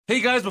Hey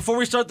guys, before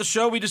we start the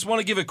show, we just want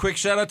to give a quick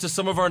shout out to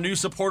some of our new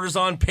supporters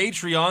on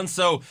Patreon.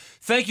 So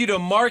thank you to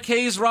Mark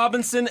Hayes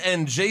Robinson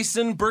and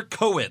Jason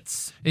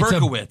Berkowitz.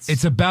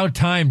 It's about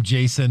time,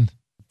 Jason.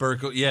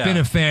 Yeah. Been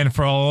a fan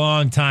for a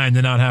long time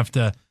to not have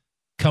to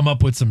come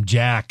up with some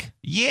jack.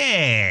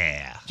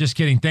 Yeah. Just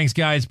kidding. Thanks,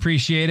 guys.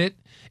 Appreciate it.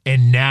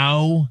 And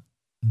now,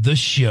 the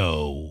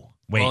show.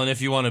 Wait. Well, and if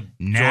you want to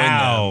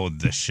now join them,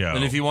 the show.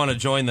 and if you want to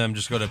join them,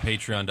 just go to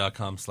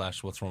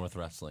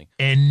patreon.com/what'swrongwithwrestling.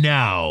 And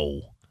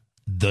now,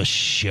 the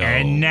show.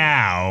 And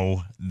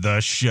now the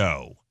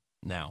show.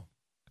 Now.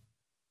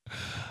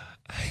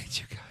 I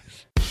hate you guys.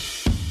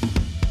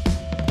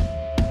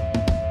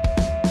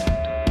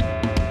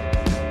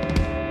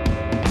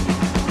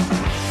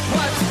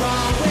 What's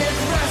wrong with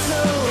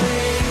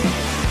wrestling?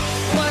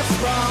 What's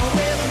wrong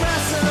with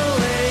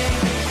wrestling?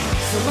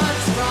 So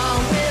much wrong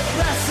with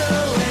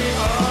wrestling.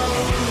 Oh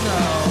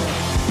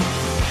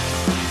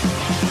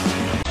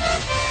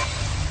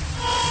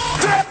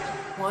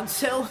no. 1,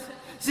 2.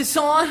 Is this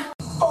on?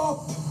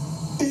 Up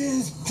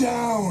is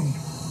down.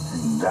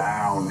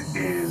 Down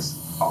is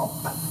up.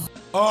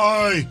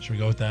 I Should we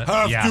go with that?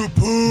 have Yeah. to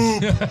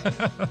poop.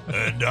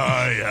 And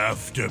I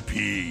have to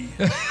pee.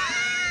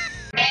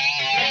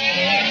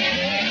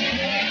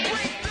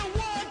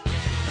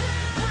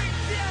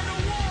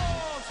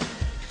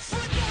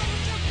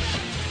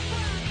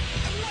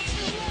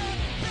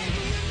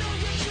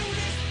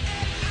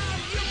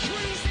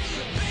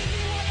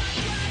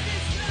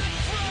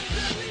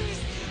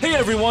 Hey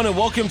everyone, and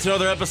welcome to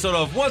another episode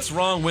of What's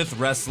Wrong with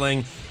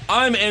Wrestling.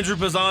 I'm Andrew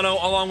Pisano,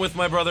 along with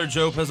my brother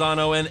Joe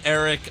Pisano and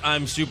Eric.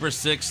 I'm super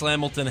sick,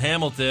 Slamilton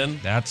Hamilton.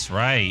 That's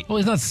right. Well,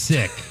 he's not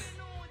sick.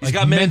 He's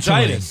got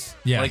meningitis,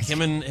 Yeah. like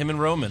him and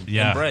Roman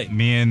Yeah. and Bray.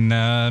 Me and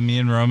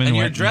Roman. And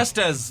you're went- dressed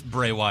as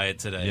Bray Wyatt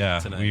today. Yeah.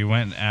 tonight. We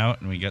went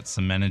out and we got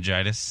some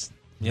meningitis.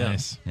 Yeah,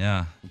 Nice.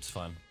 Yeah. it's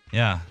fun.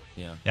 Yeah.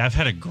 Yeah, Yeah. I've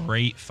had a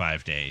great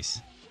 5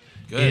 days.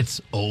 good.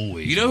 It's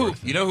always you know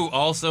worth it. who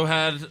also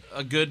had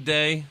a good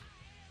day?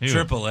 Who?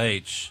 Triple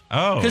H.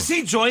 Oh. Because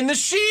he joined the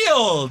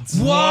Shield.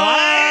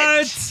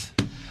 What?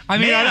 I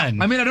mean,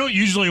 Man. I don't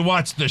usually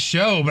watch the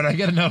show, but I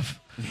get enough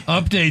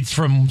updates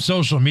from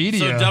social So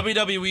media.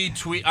 WWE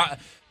tweet.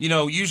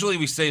 Usually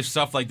we save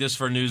stuff like this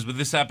for news, but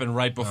this happened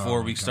right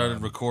before we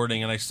started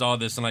recording, and I saw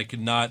this and I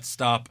could not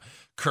stop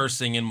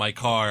cursing in my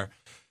car.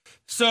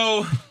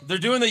 So they're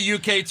doing the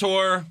UK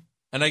tour,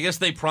 and I guess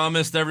they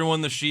promised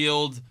everyone the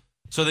Shield.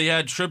 So they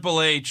had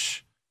Triple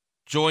H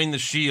join the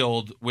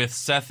Shield with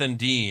Seth and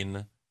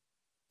Dean,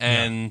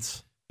 and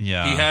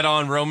Yeah. he had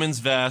on Roman's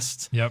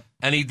vest. Yep.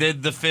 And he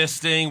did the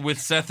fisting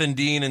with Seth and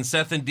Dean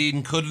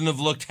couldn't have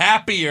looked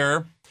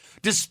happier,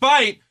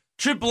 despite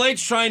Triple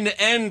H trying to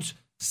end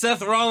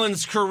Seth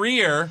Rollins'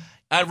 career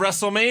at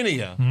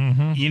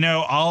WrestleMania. You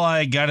know, all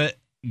I got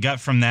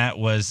from that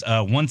was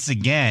once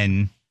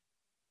again,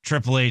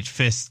 Triple H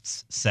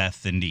fists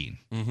Seth and Dean.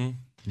 Mm-hmm.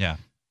 Yeah.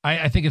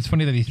 I think it's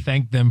funny that he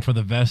thanked them for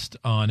the vest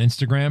on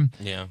Instagram.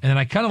 Yeah. And then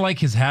I kind of like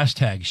his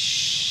hashtag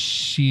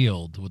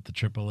Shield with the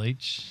Triple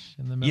H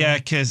in the middle. Yeah,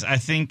 because I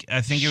think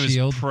it was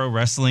Shield. pro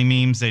wrestling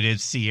memes. They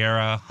did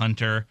Sierra,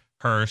 Hunter,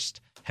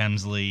 Hurst,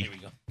 Hemsley. Here we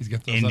go. He's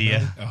got those India.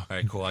 on there. All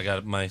right, cool. I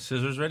got my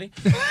scissors ready.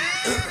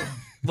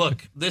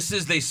 Look, this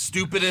is the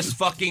stupidest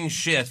fucking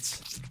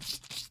shit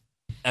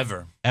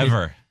ever.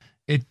 Ever.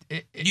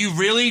 You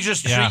really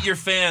just treat Yeah. your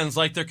fans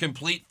like they're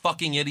complete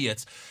fucking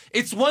idiots.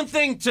 It's one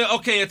thing to,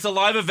 okay, it's a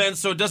live event,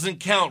 so it doesn't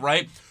count,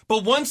 right?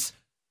 But once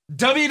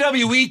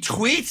WWE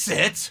tweets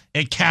it,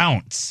 It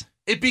counts.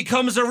 it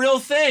becomes a real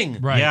thing.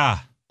 Right. Yeah.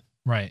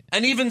 Right.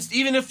 And even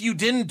if you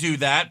didn't do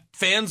that,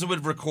 fans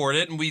would record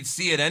it and we'd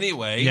see it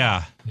anyway.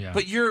 Yeah. Yeah.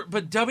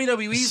 But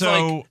WWE's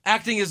So- like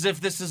acting as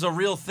if this is a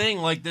real thing,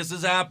 like this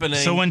is happening.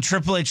 So when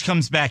Triple H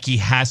comes back, he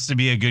has to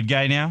be a good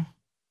guy now?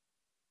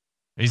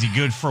 Is he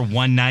good for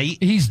one night?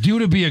 He's due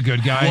to be a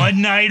good guy.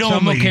 One night So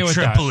I'm only, okay with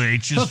that. Triple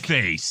H's Look,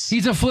 face.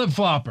 He's a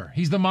flip-flopper.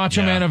 He's the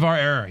macho Yeah. man of our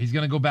era. He's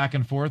going to go back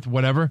and forth,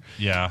 whatever.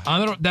 Yeah.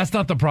 That's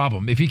not the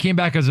problem. If he came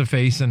back as a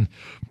face and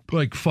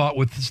like fought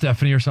with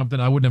Stephanie or something,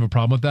 I wouldn't have a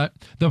problem with that.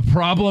 The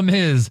problem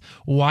is,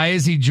 why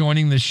is he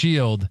joining the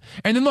Shield?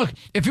 And then look,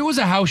 if it was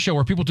a house show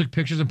where people took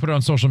pictures and put it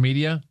on social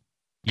media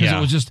because Yeah.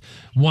 it was just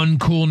one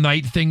cool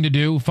night thing to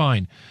do,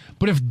 fine.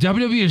 But if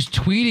WWE is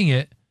tweeting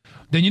it,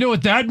 then you know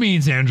what that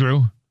means,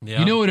 Andrew. Yeah.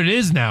 You know what it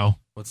is now.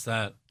 What's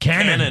that?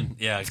 Canon.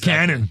 Yeah, It's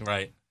exactly. canon.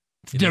 Right.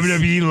 It's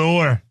WWE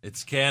lore.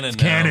 It's canon. It's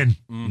canon.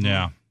 Mhm.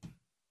 Yeah.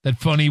 That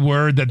funny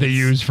word that they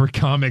use for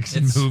comics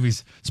and it's-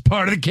 movies. It's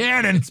part of the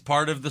canon. It's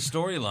part of the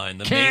storyline,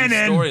 the Canon.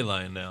 main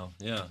storyline now.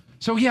 Yeah.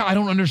 So, yeah, I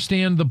don't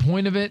understand the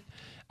point of it.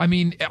 I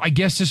mean, I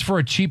guess just for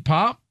a cheap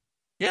pop.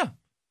 Yeah.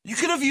 You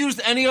could have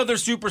used any other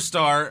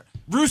superstar.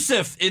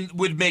 Rusev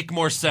would make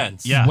more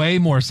sense. Yeah. Way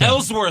more sense.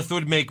 Ellsworth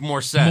would make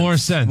more sense. More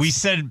sense. We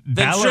said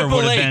Then Balor Triple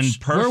would have been H.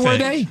 perfect. Where were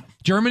they?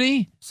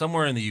 Germany?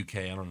 Somewhere in the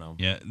UK, I don't know.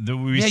 Yeah.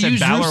 We Yeah, said use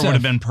Balor Rusev. would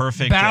have been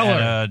perfect Balor.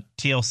 at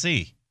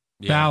TLC.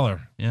 Yeah.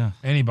 Balor. Yeah.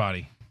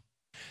 Anybody.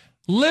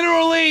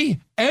 Literally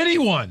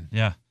anyone.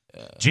 Yeah.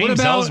 James What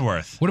about-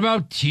 Ellsworth. What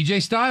about TJ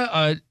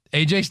Styles?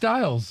 AJ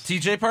Styles.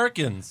 TJ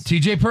Perkins.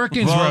 TJ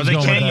Perkins. where I Well, was they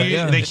going with can't that, use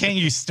yeah. they can't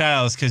use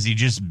Styles because he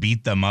just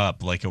beat them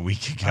up like a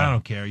week ago. I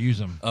don't care. Use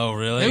them. Oh,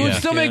 really? It would Yeah.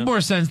 still make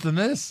more sense than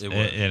this. It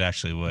would. It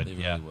actually would. It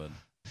really Yeah. would.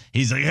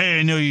 He's like, hey,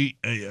 I know you.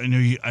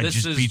 I This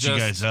just is beat you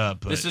guys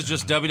up. But, This is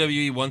just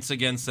WWE once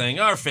again saying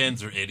our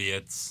fans are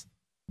idiots.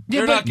 Yeah,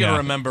 They're but not going to Yeah.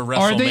 remember WrestleMania.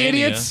 are they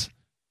idiots?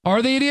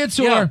 Are they idiots?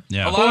 Yeah. Or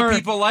Yeah. A lot or- of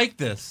people like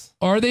this.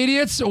 Are they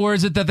idiots, or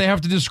is it that they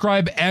have to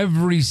describe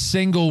every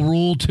single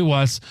rule to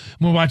us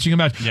when we're watching a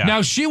match? Yeah.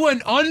 Now, she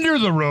went under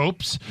the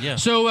ropes, Yeah.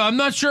 so I'm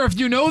not sure if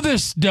you know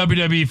this,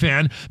 WWE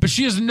fan, but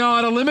she is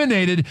not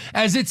eliminated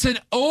as it's an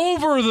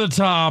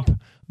over-the-top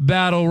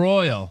battle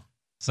royal.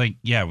 it's like,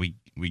 yeah, we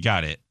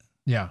got it.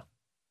 Yeah.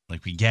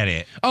 Like, we get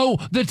it. Oh,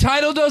 the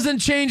title doesn't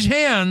change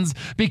hands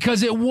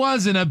because it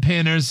wasn't a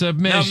pin or Now,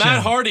 submission.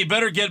 Matt Hardy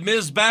better get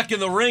Miz back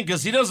in the ring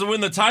because he doesn't win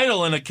the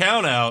title in a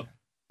count out.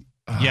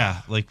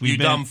 Yeah, like You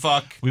dumb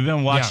fuck. We've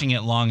been watching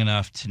it long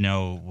enough to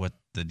know what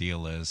the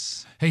deal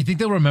is. Hey, you think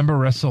they'll remember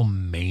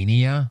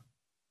WrestleMania?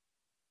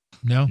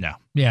 No? No.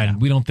 Yeah,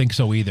 we don't think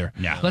so either.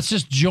 No. Let's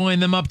just join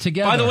them up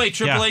together. By the way,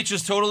 Triple Yeah. H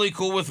is totally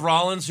cool with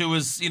Rollins, who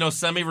was,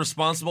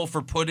 semi-responsible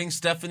for putting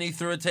Stephanie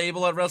through a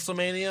table at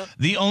WrestleMania.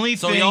 The only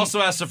So thing, he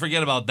also has to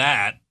forget about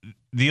that.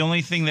 the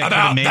only thing that could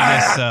About have made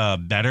that.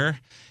 this better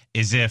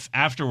is if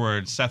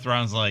afterwards Seth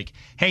Rollins like,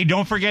 hey,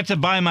 don't forget to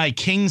buy my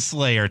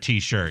Kingslayer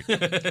T-shirt.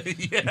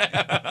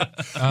 Yeah.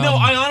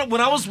 No,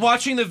 when I was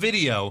watching the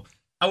video,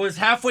 I was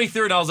halfway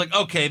through and I was like,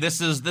 okay, this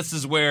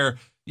is where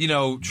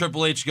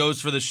Triple H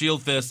goes for the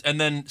Shield Fist, and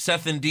then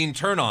Seth and Dean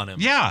turn on him.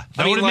 Yeah,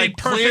 that I mean, would have like made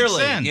perfect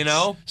clearly,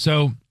 sense.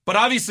 So But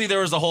obviously there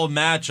was a whole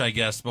match, I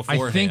guess,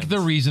 beforehand. I think the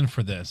reason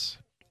for this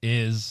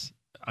is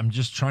I'm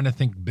just trying to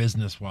think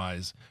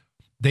business-wise.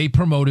 They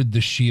promoted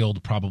the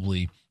Shield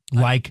probably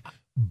like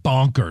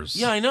bonkers.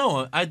 Yeah, I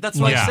know. That's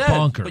what Yeah. I said.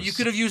 Bonkers. But you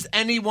could have used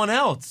anyone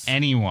else.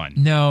 Anyone.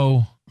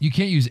 No, you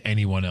can't use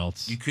anyone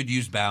else. You could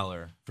use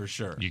Balor for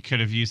sure. You could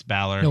have used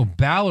Balor. No,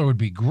 Balor would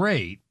be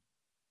great,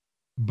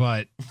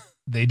 but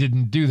they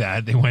didn't do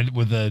that. They went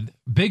with a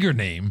bigger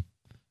name.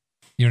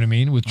 You know what I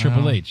mean? With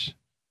Triple H.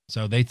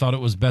 So they thought it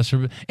was best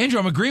for Andrew.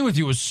 I'm agreeing with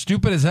you. It was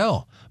stupid as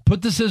hell.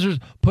 Put the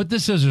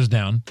scissors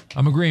down.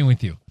 I'm agreeing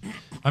with you.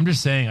 I'm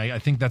just saying. I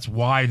think that's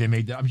why they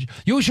made that.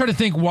 You always try to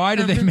think, why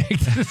did they make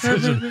the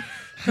decision?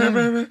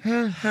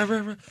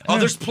 Oh,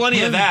 there's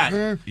plenty of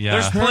that. Yeah,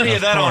 There's plenty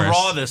of that on course.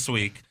 Raw this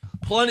week.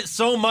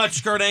 So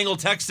much Kurt Angle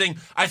texting.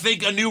 I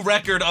think a new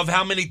record of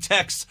how many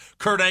texts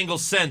Kurt Angle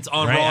sent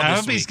on Right? Raw I this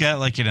hope he's week. got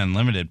like an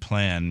unlimited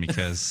plan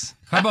because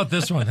How about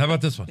this one?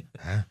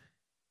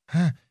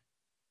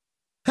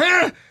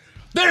 They're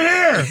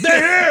here.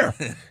 They're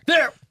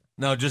here.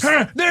 No, just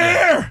They're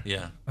here.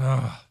 yeah.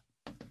 Ugh.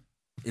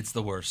 It's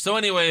the worst. So,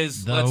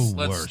 anyways, The let's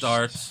worst.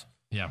 start.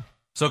 Yeah.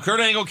 So Kurt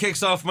Angle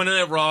kicks off Monday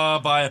Night Raw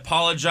by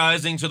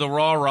apologizing to the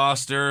Raw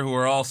roster, who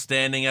are all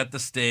standing at the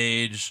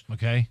stage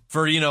Okay.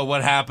 for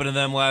what happened to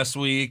them last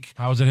week.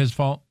 How was it his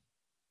fault?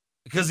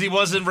 Because he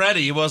wasn't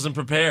ready. He wasn't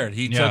prepared.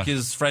 He Yeah. took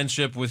his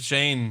friendship with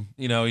Shane.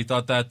 He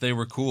thought that they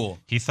were cool.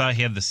 he thought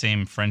he had the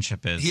same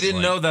friendship as He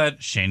didn't like, know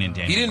that. Shane and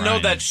Daniel. He didn't know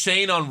that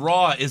Shane on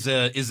Raw is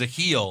a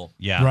heel,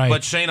 Yeah, Right.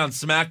 but Shane on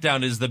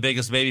SmackDown is the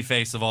biggest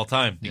babyface of all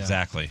time.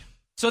 exactly.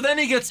 So then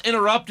he gets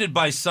interrupted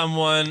by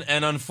someone,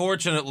 and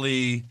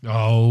unfortunately,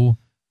 Oh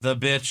the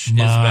bitch is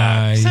my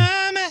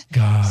back.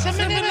 God.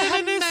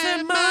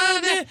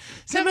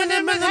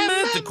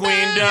 The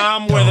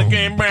Queendom with a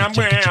game brown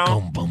brown.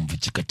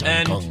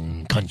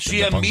 And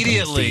she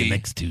immediately- See you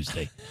next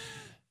Tuesday.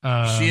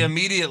 She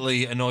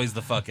immediately annoys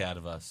the fuck out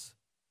of us.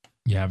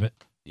 You have it.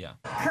 Yeah.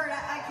 Kurt,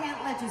 I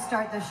can't let you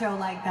start the show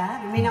like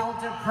that. I mean, all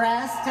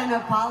depressed and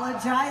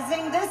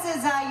apologizing. This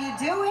is how you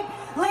do it.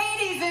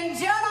 Ladies and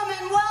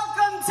gentlemen,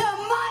 welcome to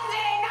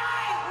Monday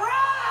Night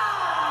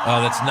Raw! Oh,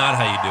 that's not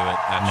how you do it,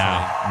 No,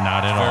 actually.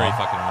 not at Very all.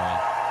 fucking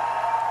annoying.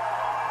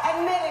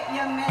 Admit it,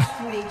 you missed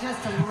me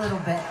just a little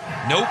bit.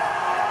 Nope.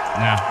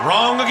 No.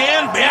 Wrong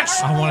again,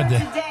 bitch. I wanted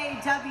to- Today,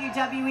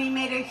 WWE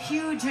made a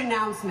huge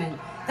announcement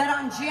that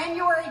on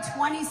January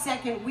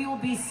 22nd, we will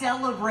be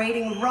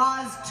celebrating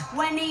Raw's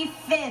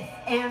 25th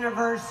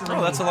anniversary.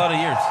 Oh, that's a lot of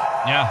years.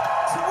 Yeah.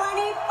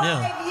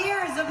 25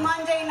 years of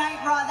Monday Night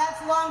Raw.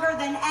 That's longer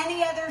than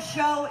any other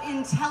show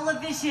in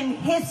television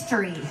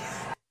history.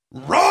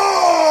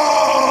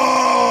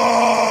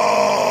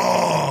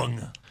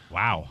 Wrong.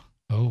 Wow.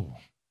 Oh.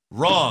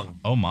 Wrong.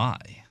 Oh my.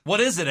 What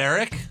is it,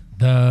 Eric?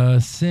 The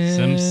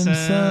Simpsons.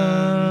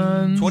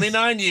 Simpsons.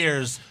 29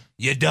 years.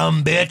 You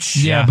dumb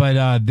bitch. Yeah, Yeah.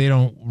 but they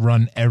don't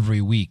run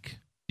every week.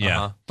 Yeah.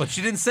 Uh-huh. But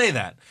she didn't say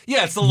that.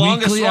 Yeah, it's the Weekly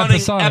longest running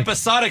episodic.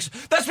 episodic.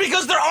 That's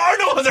because there are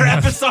no other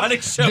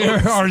episodic shows.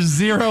 There are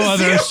zero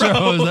other Zero.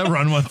 shows that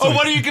run once a Oh, week.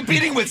 what are you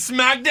competing with?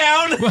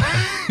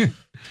 SmackDown?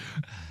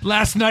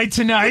 Last Night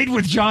Tonight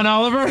with John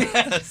Oliver?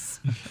 Yes.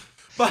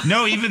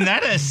 No, even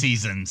that has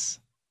seasons.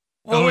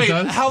 Well, Oh, it wait,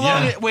 does? how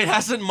long? Yeah. Wait,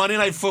 hasn't Monday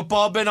Night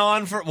Football been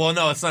on for? Well,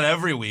 no, it's not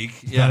every week.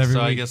 Yeah, not every so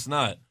I week. guess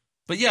not.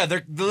 But yeah,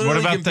 they're literally What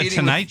about the competing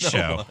Tonight with no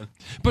Show? one.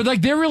 But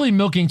like they're really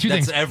milking two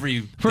That's things. every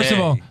First day.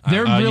 of all,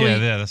 they're Oh, really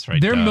yeah, that's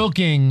right. they're duh.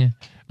 milking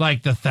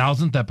like the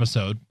 1,000th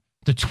episode.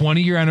 the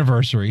 20-year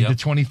anniversary, Yep. the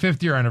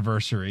 25th year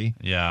anniversary.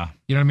 Yeah.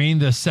 You know what I mean?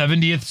 The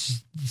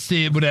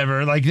 70th,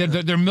 whatever. Like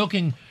they're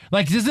milking.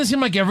 Like, doesn't it seem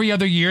like every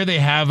other year they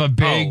have a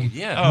big Oh,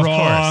 yeah. Oh, of Raw?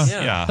 course.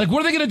 Yeah. Yeah. Like,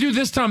 what are they going to do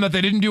this time that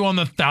they didn't do on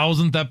the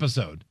 1000th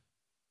episode?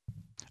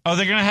 Oh,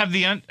 they're gonna have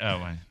the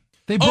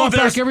They brought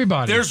back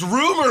everybody. There's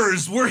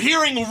rumors. We're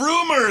hearing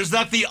rumors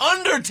that the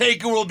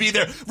Undertaker will be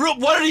there.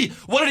 What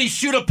did he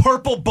shoot a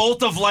purple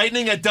bolt of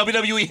lightning at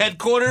WWE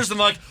headquarters? And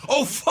like,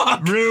 oh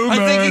fuck, Rumors.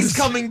 I think he's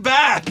coming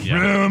back. Yeah.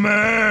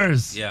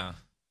 rumors. Yeah.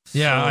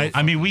 Yeah, So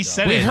I mean, we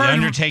said We it. The heard-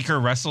 Undertaker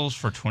wrestles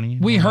for 20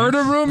 We more heard a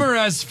years. rumor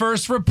as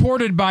first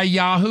reported by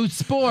Yahoo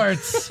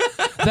Sports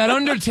that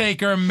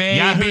Undertaker may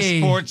Yahoo be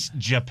Sports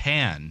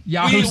Japan.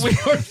 Yahoo We-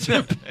 Sports.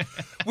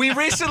 We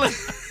recently.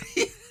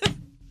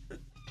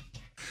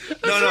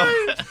 No.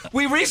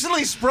 We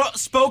recently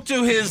spoke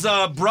to his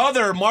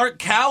brother, Mark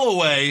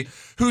Calloway,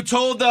 who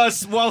told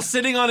us while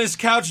sitting on his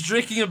couch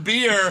drinking a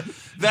beer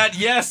that,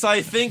 yes,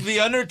 I think The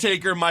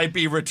Undertaker might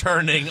be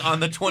returning on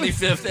the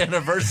 25th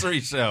anniversary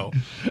show.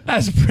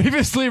 As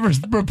previously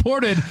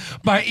reported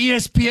by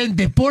ESPN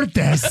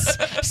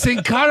Deportes,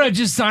 Sin Cara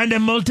just signed a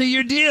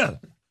multi-year deal.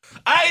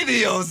 Ay,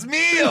 Dios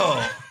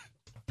mío!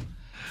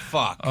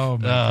 Fuck. Oh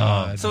my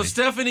God! So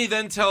Stephanie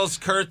then tells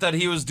Kurt that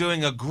he was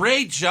doing a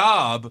great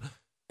job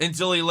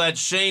until he let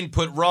Shane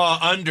put Raw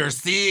under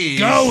siege.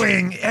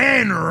 Going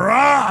in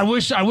raw. I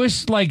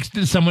wish like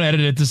someone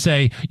edited it to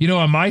say,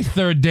 on my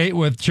third date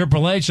with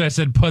Triple H, I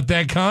said, put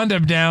that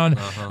condom down.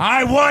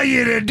 I want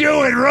you to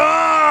do it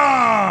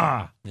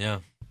raw. Yeah.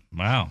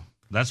 Wow.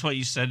 That's what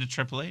you said to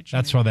Triple H?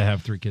 That's why they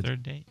have 3 kids.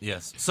 Third date.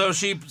 Yes. So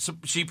she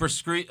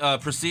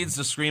proceeds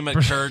to scream at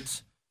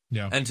Kurt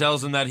Yeah. and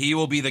tells him that he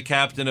will be the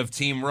captain of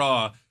Team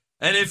Raw.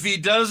 And if he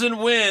doesn't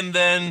win,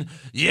 then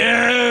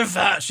you're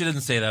fat. She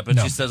didn't say that, but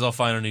No. she says, I'll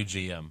find a new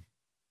GM.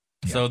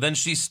 So then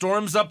she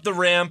storms up the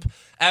ramp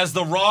as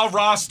the Raw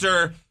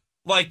roster,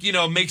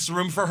 makes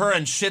room for her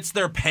and shits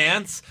their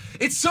pants.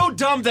 It's so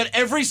dumb that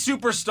every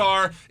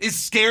superstar is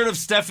scared of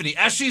Stephanie.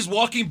 As she's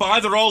walking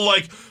by, they're all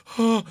like,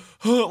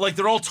 like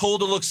they're all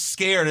told to look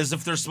scared as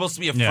if they're supposed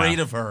to be afraid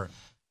of her.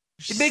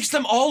 It makes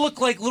them all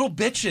look like little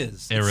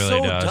bitches. It It's really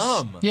so does.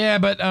 dumb. Yeah,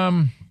 but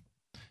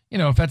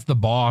if that's the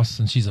boss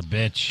and she's a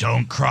bitch.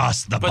 Don't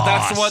cross the But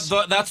boss.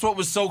 that's what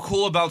was so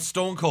cool about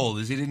Stone Cold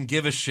is he didn't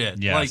give a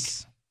shit.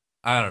 Yes.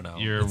 I don't know.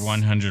 You're It's-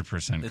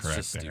 100% It's correct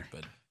just there.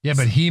 stupid. Yeah,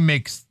 but he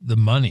makes the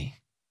money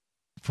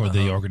for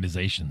the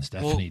organization.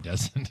 Stephanie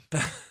doesn't.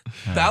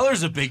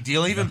 Balor's a big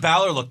deal. Even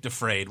Balor looked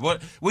afraid.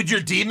 What would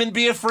your demon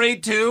be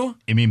afraid too?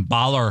 I mean,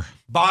 Baller.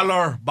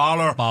 Balor.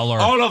 Balor.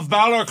 All of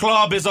Balor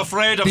Club is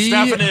afraid of The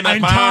Stephanie McMahon.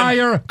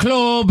 entire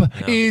club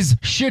is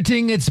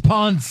shitting its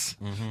pants.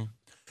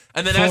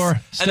 And then for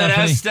Stephanie.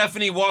 as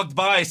Stephanie walked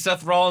by,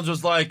 Seth Rollins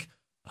was like,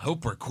 I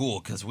hope we're cool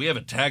because we have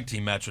a tag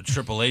team match with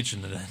Triple H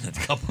in a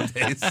couple of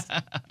days.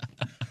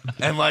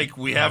 And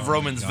we have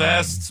Roman's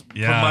vest.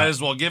 Yeah. Might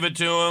as well give it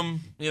to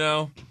him,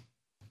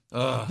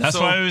 That's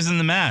why he was in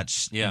the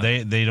match. Yeah.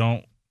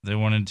 They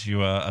wanted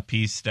to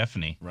appease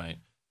Stephanie. Right.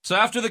 So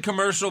after the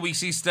commercial, we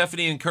see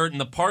Stephanie and Kurt in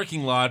the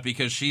parking lot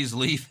because she's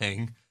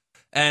leaving.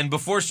 And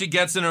before she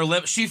gets in her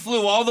lip, she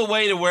flew all the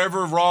way to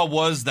wherever Raw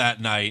was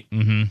that night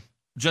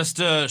just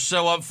to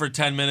show up for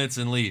 10 minutes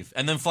and leave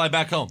and then fly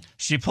back home.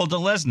 She pulled a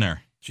Lesnar,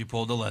 She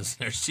pulled a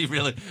Lesnar.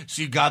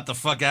 She got the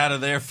fuck out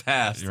of there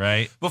fast.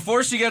 right?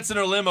 Before she gets in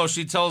her limo,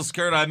 she tells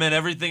Kurt, I meant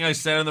everything I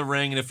said in the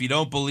ring, and if you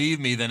don't believe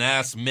me, then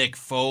ask Mick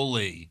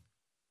Foley.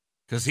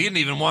 Because he didn't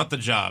even want the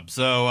job.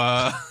 So,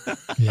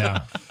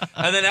 Yeah.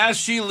 and then as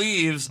she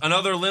leaves,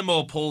 another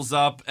limo pulls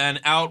up, and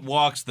out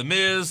walks The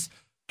Miz,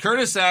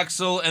 Curtis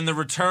Axel, and the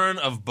return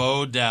of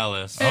Bo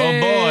Dallas. Oh,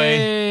 boy.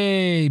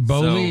 Hey,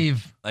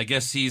 believe. So, I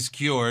guess he's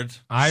cured,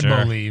 I Sure.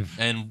 believe.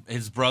 and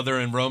his brother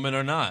and Roman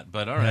are not,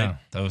 but all right. Yeah.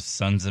 Those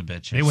sons of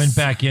bitches. They went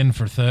back in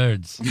for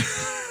thirds.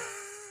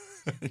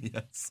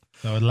 Yes.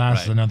 So it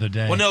lasts Right. another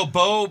day. Well, no,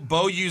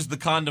 Bo used the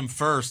condom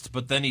first,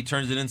 but then he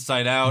turns it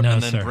inside out, No,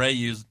 and then sir. Bray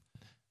used.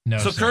 No,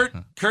 So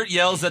sir. Kurt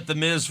yells at The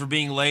Miz for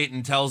being late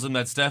and tells him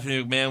that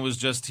Stephanie McMahon was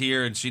just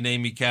here and she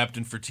named me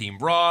captain for Team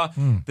Raw.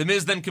 The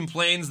Miz then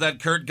complains that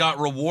Kurt got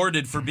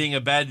rewarded for being a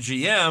bad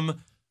GM,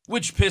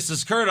 which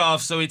pisses Kurt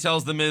off, so he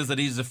tells The Miz that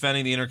he's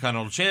defending the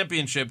Intercontinental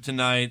Championship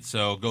tonight,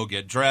 so go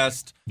get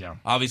dressed. Yeah.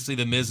 Obviously,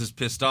 The Miz is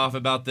pissed off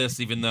about this,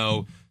 even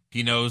though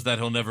he knows that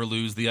he'll never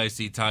lose the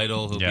IC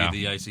title. He'll Yeah.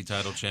 be the IC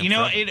title champ. You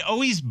know, forever. it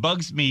always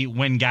bugs me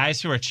when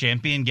guys who are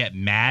champion get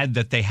mad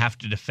that they have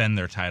to defend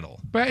their title.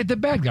 But the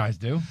bad guys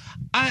do.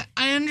 I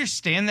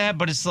understand that,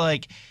 but it's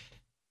like,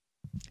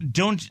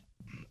 don't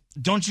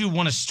you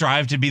want to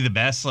strive to be the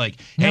best? Like,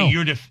 No. hey,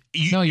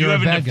 No, you you're a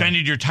haven't bad guy.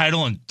 defended your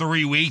title in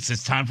 3 weeks.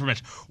 It's time for a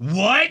match.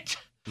 What?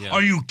 Yeah.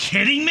 Are you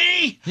kidding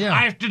me? Yeah.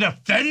 I have to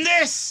defend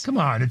this? Come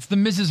on, it's the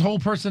Miz's whole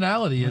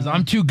personality is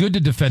I'm too good to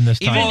defend this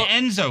Even title.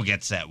 Enzo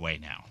gets that way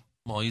now.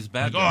 Well, he's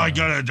bad. Like, oh, I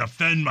gotta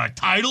defend my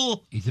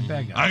title. He's a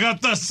bad guy. I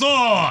got the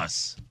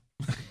sauce.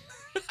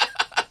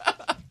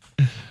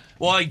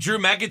 Well, like Drew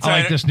McIntyre, I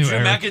like this new Drew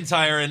Eric.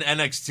 McIntyre in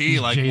NXT He's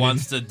like jaded.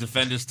 wants to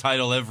defend his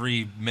title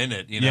every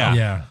minute. You know,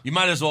 Yeah. You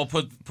might as well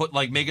put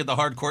like make it the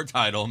hardcore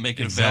title, make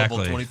it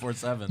Exactly. available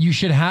 24/7.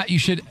 You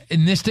should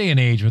in this day and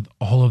age with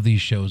all of these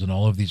shows and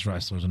all of these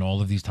wrestlers and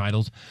all of these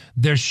titles,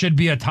 there should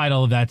be a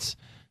title that's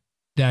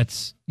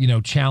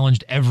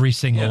challenged every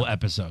single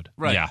episode.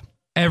 Right. Yeah.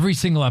 Every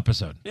single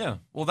episode. Yeah.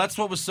 Well, that's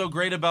what was so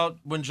great about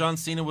when John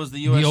Cena was the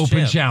U.S. The Open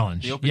champ.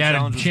 Challenge. The Open You had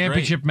Challenge a was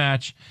championship great.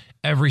 match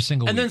every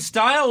single And week. then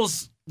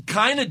Styles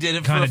kind of did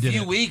it for Kinda a did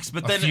few it. weeks,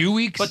 but A then few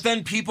weeks? But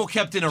then people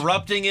kept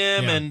interrupting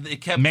him, Yeah. and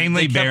it kept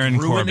Mainly they kept Baron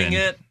ruining Corbin.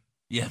 it.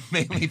 Yeah,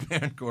 mainly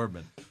Baron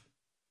Corbin.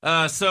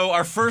 So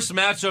our first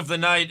match of the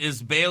night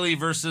is Bayley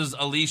versus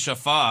Alicia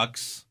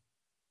Fox,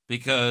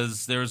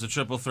 because there was a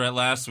triple threat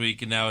last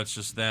week, and now it's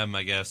just them,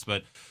 I guess.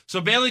 But so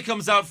Bayley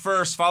comes out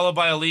first, followed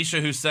by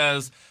Alicia, who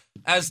says,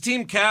 "As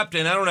team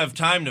captain, I don't have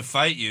time to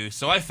fight you,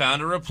 so I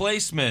found a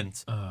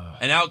replacement."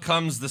 And out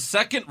comes the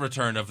second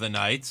return of the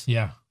night,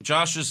 yeah.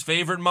 Josh's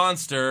favorite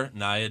monster,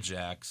 Nia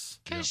Jax.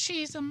 Because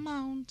she's a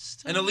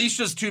monster. And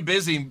Alicia's too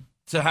busy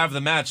to have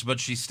the match,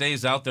 but she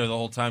stays out there the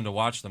whole time to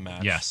watch the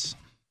match. Yes.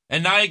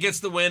 And Nia gets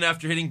the win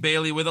after hitting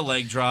Bayley with a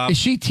leg drop. Is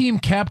she team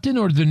captain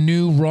or the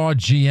new Raw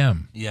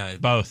GM? Yeah,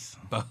 Both.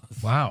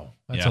 both. Wow.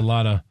 That's Yeah. a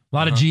lot of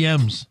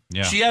GMs.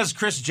 Yeah. She has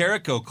Chris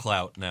Jericho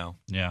clout now.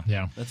 yeah.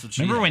 Yeah. That's what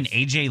she Remember when has.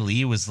 AJ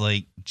Lee was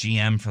like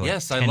GM for like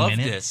Yes, 10 I loved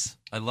minutes? it.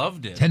 I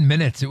loved it. 10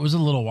 minutes. It was a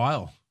little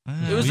while.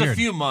 It was a Weird.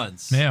 few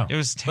months. Yeah. It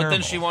was But terrible.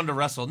 then she wanted to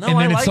wrestle. No, And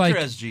I then liked it's like- her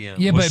as GM.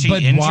 Yeah, Was but she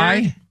but injured?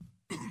 why?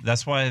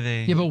 That's why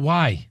they. Yeah, but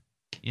why?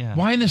 Yeah.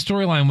 Why in the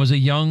storyline was a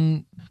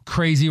young,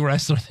 crazy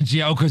wrestler the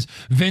GM? Because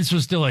Vince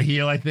was still a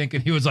heel, I think,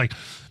 and he was like,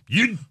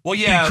 "You Well,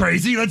 yeah.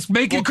 crazy? Let's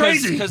make it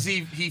crazy." Because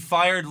he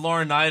fired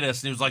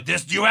Laurinaitis, and he was like,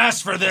 "This, you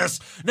asked for this.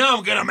 Now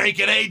I'm gonna make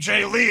it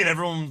AJ Lee," and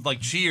everyone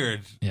like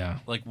cheered. Yeah.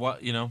 Like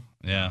what, you know?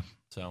 Yeah.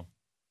 So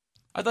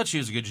I thought she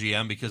was a good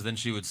GM because then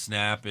she would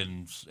snap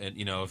and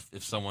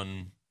if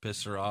someone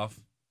pissed her off,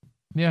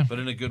 Yeah. but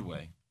in a good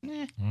way.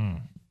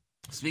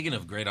 Speaking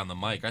of great on the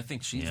mic, I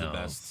think she's the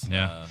best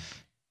Yeah.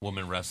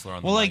 woman wrestler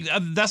on Well, the like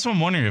mic. that's what I'm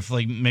wondering if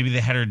like maybe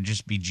they had her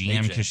just be GM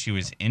AJ. because she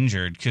was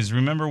injured. Because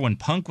remember when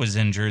Punk was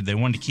injured, they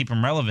wanted to keep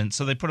him relevant,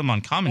 so they put him on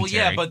Well, commentary.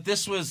 yeah, but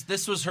this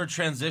was her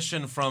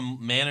transition from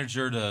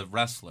manager to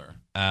wrestler.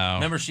 Oh,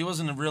 Remember, she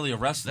wasn't really a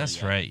wrestler. that's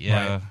yet. right.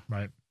 Yeah.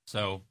 Right.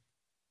 So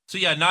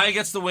yeah, Nia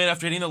gets the win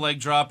after hitting the leg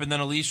drop, and then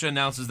Alicia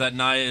announces that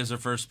Nia is her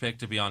first pick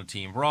to be on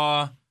Team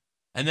Raw.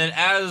 And then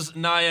as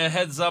Nia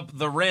heads up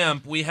the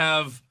ramp, we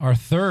have Our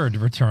third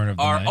return of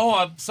the night.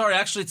 I'm sorry,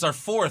 actually it's our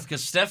fourth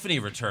because Stephanie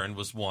returned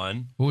was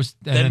one. Who was,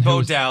 and Then who Bo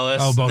was-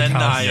 Dallas, Oh, Bo then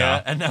Dallas. Nia,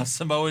 yeah. and now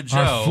Samoa Joe.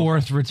 Our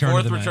fourth return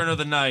of the return night. of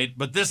the night.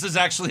 But this is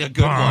actually a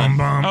good Bum, one.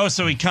 bum, Oh,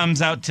 so he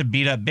comes out to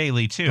beat up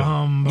Bayley too,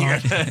 bum,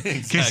 bum.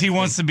 because he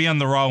wants to be on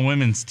the Raw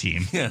Women's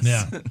team. Yes.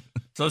 Yeah.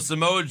 So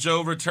Samoa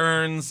Joe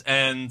returns,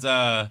 and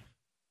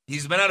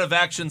he's been out of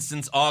action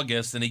since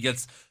August, and he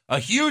gets a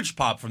huge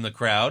pop from the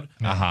crowd,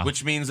 Uh-huh.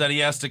 which means that he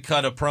has to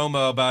cut a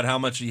promo about how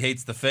much he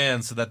hates the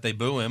fans so that they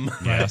boo him.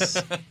 Yes.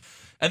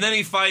 And then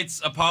he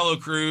fights Apollo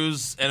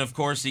Crews, and of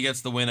course he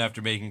gets the win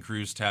after making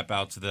Crews tap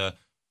out to the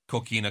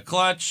Coquina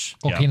clutch.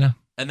 Coquina.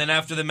 And then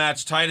after the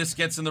match, Titus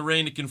gets in the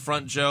ring to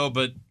confront Joe,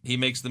 but he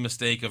makes the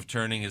mistake of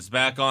turning his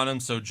back on him,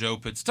 so Joe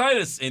puts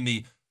Titus in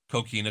the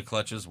Coquina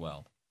clutch as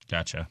well.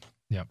 Gotcha.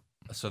 Yep.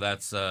 So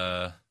that's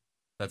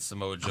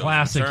Samoa Joe's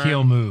Classic return.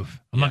 heel move.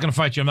 I'm Yeah. not going to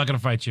fight you. I'm not going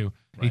to fight you.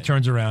 He Right.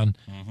 turns around.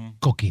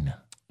 Coquina.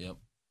 Yep.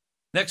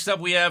 Next up,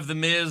 we have The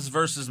Miz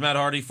versus Matt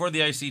Hardy for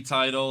the IC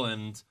title,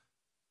 and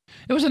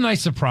It was a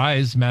nice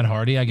surprise, Matt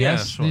Hardy, I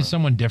guess. sure. He's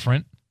someone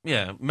different.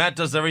 yeah, Matt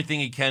does everything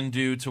he can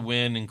do to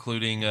win,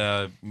 including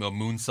a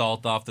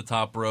moonsault off the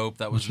top rope.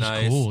 That was Which is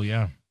nice. cool,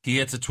 yeah. He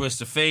hits a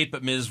twist of fate,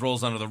 but Miz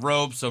rolls under the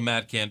rope, so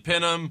Matt can't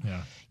pin him.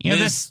 Yeah. You know,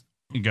 Miz-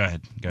 Go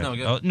ahead. No,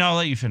 go. Oh, no, I'll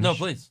let you finish. No,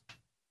 please.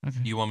 Okay.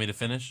 You want me to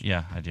finish?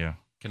 Yeah, I do.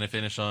 Can I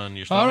finish on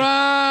your All stomach?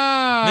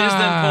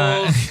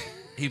 right. Miz then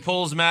he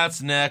pulls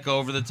Matt's neck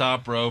over the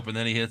top rope, and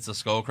then he hits a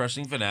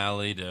skull-crushing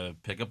finale to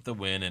pick up the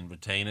win and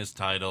retain his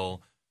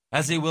title,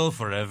 as he will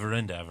forever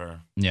and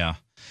ever. Yeah.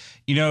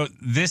 You know,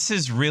 this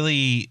is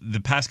really, the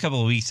past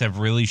couple of weeks have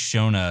really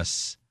shown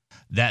us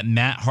that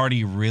Matt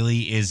Hardy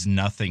really is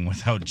nothing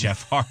without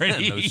Jeff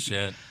Hardy. No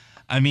shit.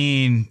 I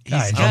mean, he's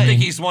Guys, I don't I think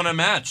mean, he's won a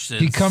match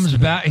since. He comes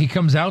back. He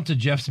comes out to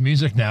Jeff's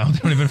music now. They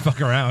don't even fuck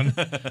around.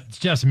 It's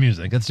Jeff's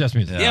music. It's Jeff's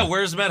music. Yeah,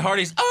 where's Matt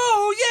Hardy's?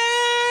 Oh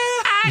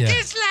yeah, Yeah.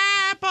 can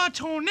slap a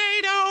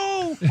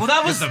tornado. Well,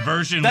 that was the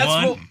version that's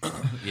one. What,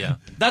 yeah,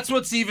 that's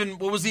what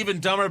was even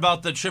dumber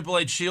about the Triple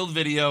H Shield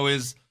video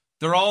is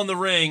they're all in the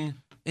ring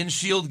in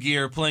Shield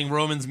gear playing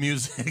Roman's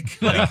music.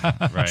 Like,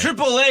 Right.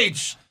 Triple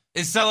H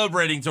is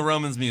celebrating to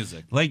Roman's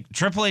music. Like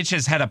Triple H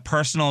has had a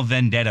personal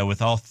vendetta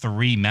with all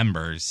three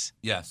members.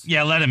 Yes.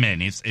 Yeah, let him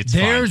in. It's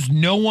There's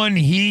fine. no one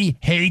he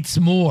hates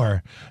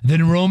more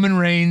than Roman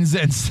Reigns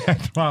and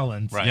Seth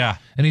Rollins. Right. Yeah.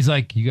 And he's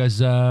like, "You guys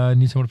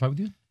need someone to fight with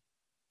you?"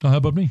 Oh, how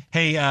about me?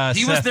 Hey, He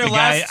Seth, was their the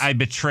guy last- I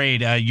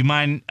betrayed. You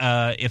mind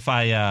if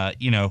I,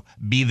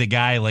 be the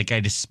guy like I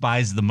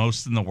despise the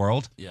most in the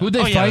world? Who'd they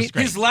Oh, yeah, fight? that's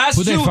great. His last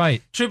Who'd they two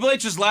fight? Triple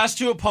H's last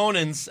two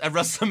opponents at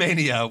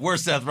WrestleMania were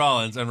Seth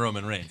Rollins and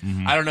Roman Reigns.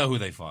 I don't know who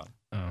they fought.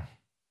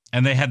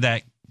 And they had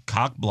that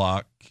cock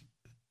block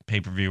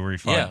pay-per-view where he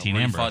fought Dean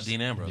where he Ambrose. fought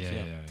Dean Ambrose.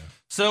 Yeah.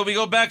 So we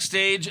go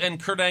backstage, and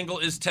Kurt Angle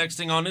is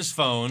texting on his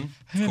phone,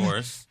 of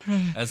course,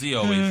 as he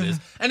always is.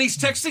 And he's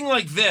texting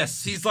like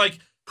this. He's like,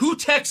 who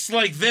texts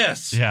like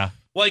this? Yeah.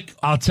 Like,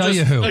 I'll tell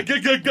you who.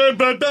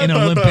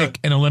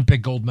 An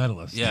Olympic gold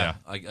medalist. Yeah,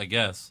 I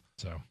guess.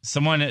 So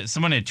Someone had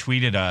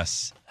tweeted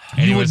us.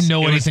 and you it wouldn't was-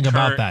 know it was anything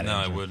about Kurt- that. No,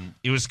 I Andrew. wouldn't.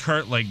 It was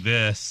Kurt like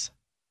this.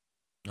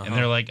 Uh-huh. And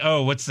they're like,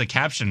 oh, what's the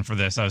caption for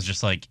this? I was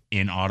just like,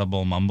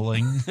 inaudible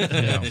mumbling.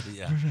 Yeah.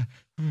 Yeah.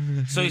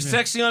 So he's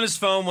texting on his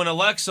phone when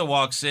Alexa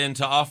walks in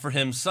to offer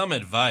him some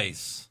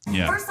advice.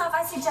 Yeah. First off,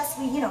 I suggest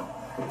we,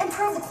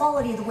 improve the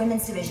quality of the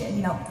women's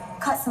division,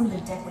 cut some of the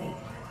dead weight,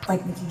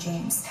 like Mickie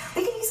James.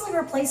 We could easily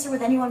replace her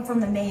with anyone from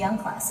the Mae Young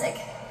Classic.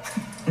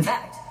 In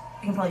fact,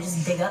 we can probably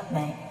just dig up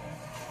Mae.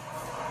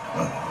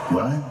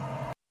 What?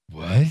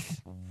 What?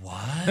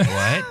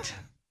 What?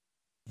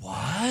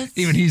 What?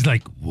 Even he's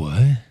like,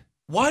 what?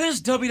 Why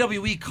does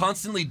WWE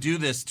constantly do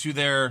this to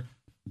their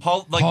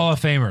Hall Hall of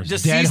Famers.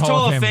 deceased Dead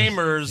Hall of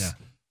Famers? Yeah.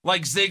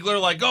 Like Ziggler,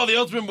 like, oh, the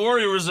Ultimate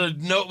Warrior was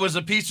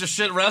a piece of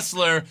shit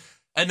wrestler.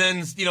 And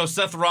then,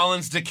 Seth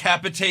Rollins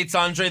decapitates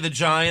Andre the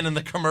Giant in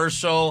the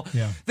commercial.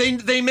 Yeah.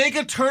 They make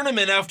a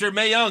tournament after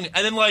Mae Young,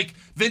 and then, like,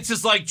 Vince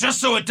is like,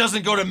 just so it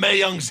doesn't go to Mae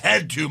Young's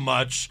head too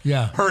much.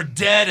 Yeah. Her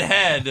dead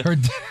head. Her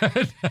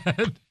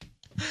dad.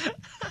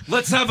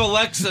 Let's have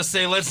Alexa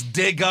say, let's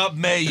dig up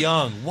Mae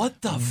Young.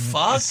 What the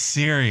fuck?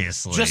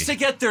 Seriously. Just to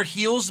get their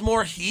heels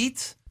more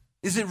heat?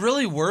 Is it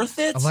really worth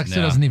it? Alexa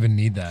No. doesn't even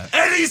need that.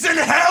 And he's in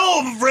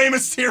hell, Rey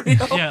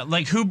Mysterio. Yeah,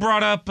 like who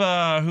brought up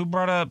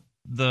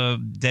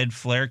the dead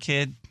Flair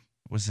kid?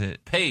 Was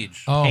it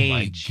Paige. Oh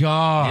Paige. my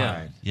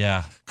god.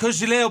 Yeah. Cause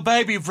your little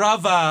baby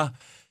brother,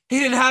 he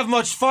didn't have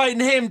much fight in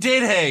him,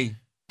 did he?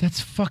 That's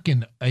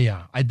fucking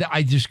yeah.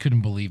 I just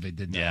couldn't believe it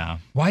did that. Yeah.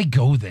 Why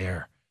go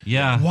there?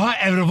 Yeah. Why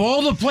out of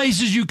all the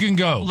places you can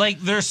go? Like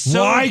they're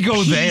so Why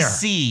go there?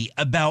 PC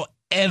about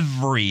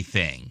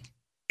everything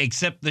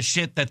except the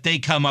shit that they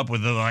come up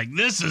with. They're like,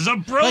 this is a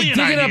like brilliant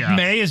digging idea. up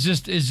May is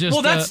just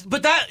Well,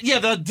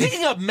 the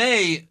digging up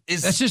May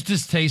is that's just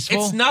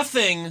distasteful. it's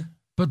nothing.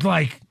 But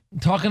like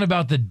talking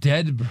about the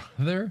dead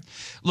brother,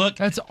 Look,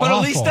 that's But awful.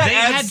 at least that They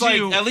adds had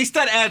to- at least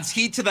that adds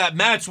heat to that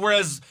match.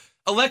 Whereas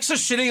Alexa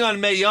shitting on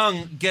Mae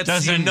Young gets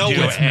doesn't you nowhere.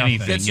 do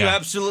anything. Gets you Yeah.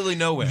 absolutely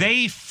nowhere.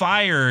 They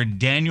fired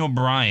Daniel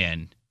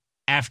Bryan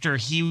after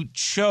he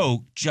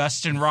choked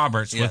Justin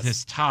Roberts Yes. with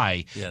his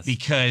tie Yes.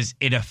 because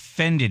it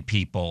offended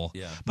people.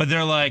 Yeah. But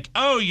they're like,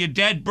 oh, your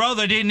dead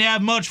brother didn't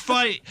have much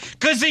fight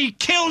because he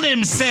killed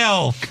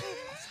himself.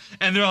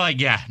 And they're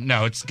like, yeah,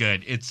 no, it's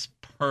good. It's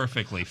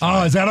perfectly Oh,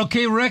 fine. is that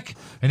okay, Rick?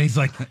 And he's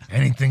like,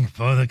 anything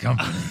for the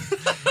company.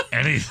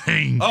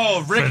 Anything.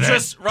 Oh, for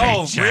that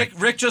paycheck.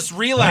 Rick just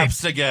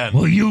relapsed again.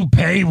 Will you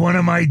pay one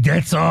of my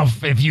debts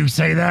off if you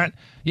say that?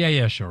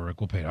 Yeah, sure, Rick.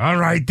 We'll pay it. All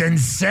right, then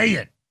say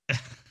it.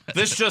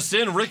 This just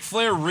in, Ric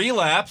Flair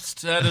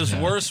relapsed at his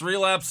worst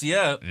relapse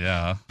yet.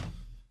 Yeah.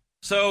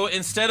 So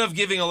instead of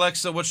giving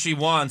Alexa what she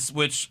wants,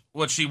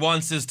 what she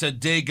wants is to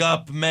dig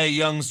up Mae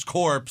Young's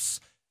corpse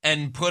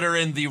and put her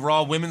in the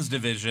Raw Women's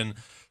division,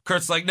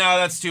 Kurt's like, no,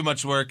 that's too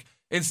much work.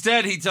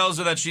 Instead, he tells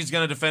her that she's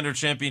going to defend her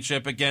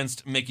championship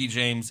against Mickie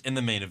James in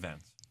the main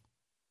event.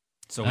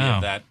 So we have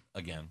Oh. that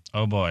again.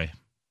 Oh, boy.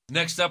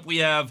 Next up, we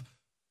have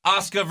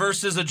Asuka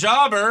versus a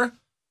jobber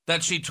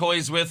that she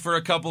toys with for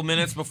a couple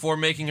minutes before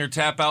making her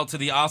tap out to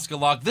the Asuka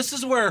lock. This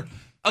is where,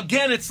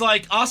 again, it's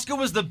like Asuka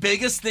was the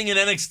biggest thing in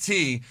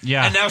NXT.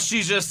 Yeah. And now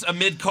she's just a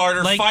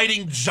mid-carder Like,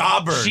 fighting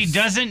jobbers. She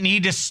doesn't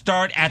need to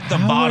start at the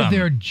How bottom. are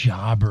there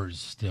jobbers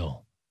still?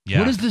 Yeah.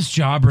 What is this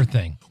jobber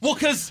thing? Well,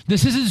 because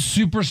This isn't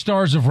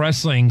Superstars of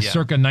Wrestling Yeah.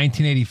 circa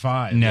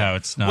 1985. No,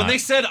 it's not. when they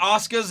said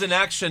Asuka's in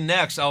action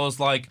next, I was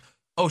like,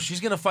 oh, she's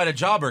going to fight a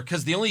jobber.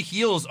 Because the only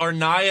heels are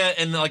Nia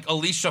and, like,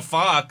 Alicia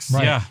Fox.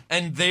 Right. Yeah.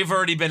 And they've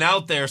already been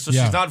out there, so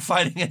Yeah. she's not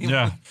fighting anyone.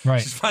 Yeah.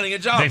 Right. She's fighting a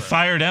jobber. They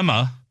fired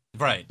Emma.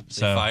 Right. They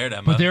So- fired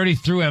Emma. But they already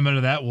threw Emma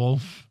to that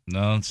wolf.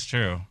 No, it's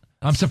true.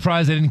 I'm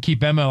surprised they didn't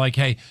keep Emma like,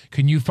 hey,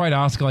 can you fight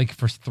Asuka like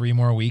for 3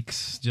 more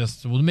weeks?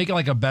 Just we'll make it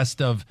like a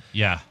best of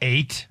Yeah.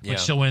 8, Yeah.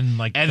 but she'll win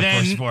like And the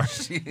then-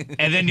 first 4.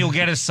 And then you'll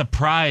get a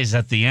surprise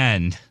at the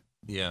end.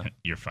 Yeah.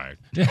 You're fired.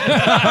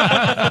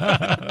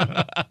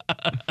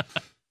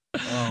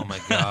 Oh my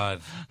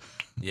god.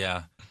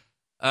 Yeah.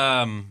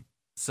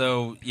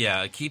 So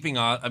yeah, keeping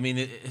on. I mean,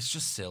 it's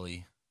just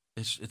silly.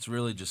 It's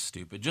really just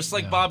stupid. Just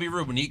like Bobby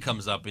Roode when he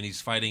comes up and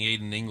he's fighting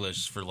Aiden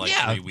English for like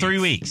 3 weeks. 3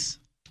 weeks.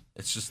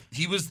 It's just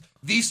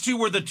these two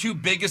were the 2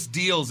 biggest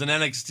deals in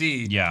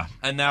NXT. Yeah.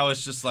 And now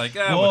it's just like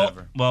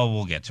whatever. Well,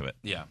 we'll get to it.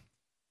 Yeah.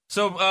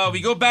 So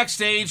we go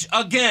backstage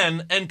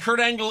again, and Kurt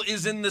Angle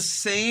is in the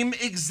same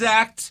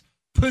exact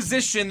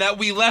position that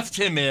we left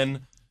him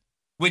in,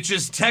 which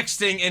is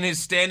texting in his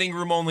standing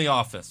room only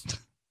office.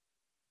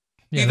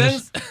 Yeah,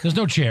 there's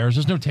no chairs.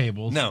 There's no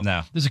tables. No.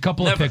 There's a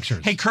couple of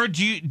pictures. Hey, Kurt,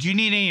 do you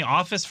need any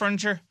office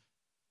furniture?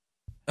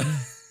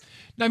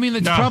 I mean,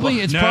 it's probably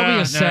a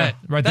set,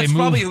 right? That's they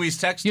move, probably who he's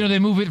texting. You know, they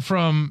move it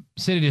from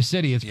city to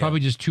city. It's probably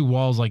just 2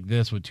 walls like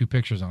this with 2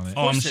 pictures on it.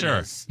 Oh, I'm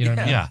sure. You know what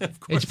I mean? Yeah.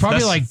 It's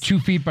probably like 2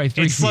 feet by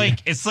 3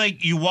 feet. It's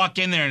like you walk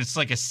in there and it's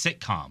like a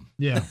sitcom.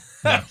 Yeah.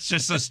 It's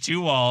just those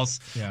 2 walls,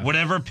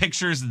 whatever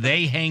pictures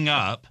they hang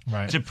up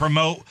to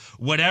promote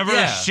whatever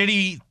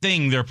shitty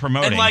thing they're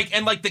promoting.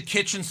 And like the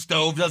kitchen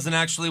stove doesn't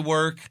actually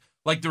work.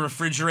 Like the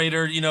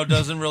refrigerator,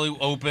 doesn't really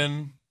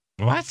open.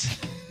 What?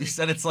 You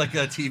said it's like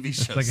a TV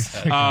show. Like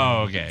set.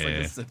 Oh,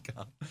 okay. It's like a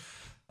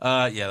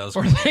sitcom. Yeah, that was.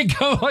 Or they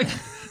go like,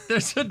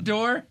 there's a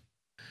door.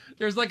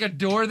 There's like a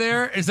door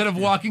there. Instead of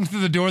walking through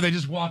the door, they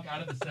just walk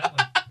out of the set.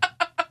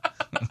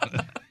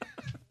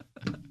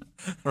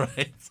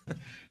 Right.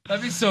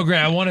 That'd be so great.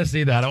 I want to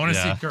see that. I want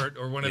to see Kurt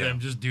or one of them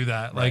just do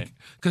that. Like,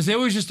 because they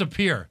always just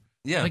appear.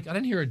 Yeah. Like, I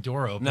didn't hear a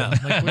door open. No.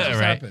 Like, what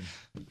just happened?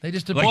 They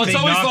just appear. Well,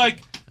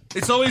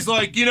 it's always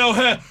like,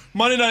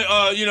 Monday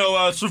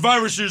night,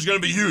 Survivor Series is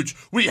going to be huge.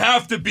 We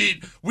have to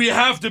beat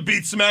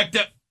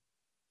SmackDown.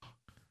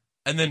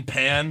 And then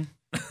pan.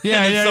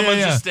 Yeah, and yeah, someone's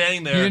yeah. just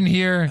standing there. You didn't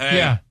hear. Hey.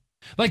 Yeah.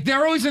 Like,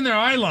 they're always in their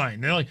eye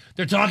line.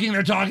 They're talking,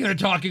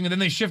 and then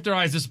they shift their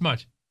eyes this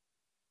much.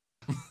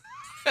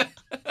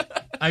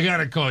 I got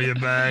to call you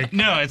back.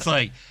 No, it's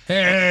like,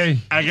 hey.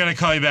 I got to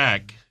call you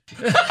back.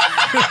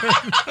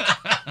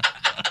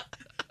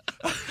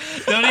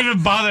 Don't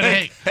even bother.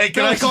 Hey,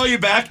 can I call you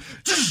back?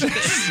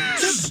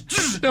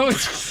 No,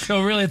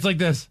 really, it's like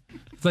this.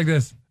 It's like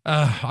this.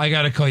 I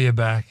gotta call you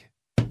back.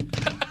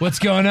 What's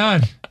going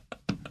on?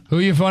 Who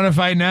you want to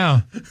fight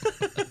now?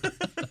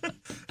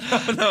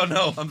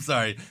 No. I'm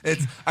sorry.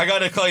 It's I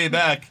gotta call you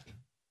back.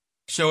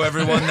 Show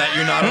everyone that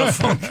you're not on a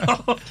phone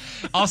call.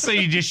 Also,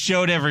 you just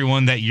showed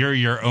everyone that you're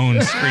your own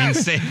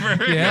screensaver.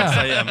 Yeah. Yes,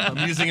 I am.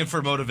 I'm using it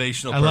for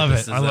motivational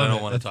purposes that I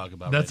don't want to talk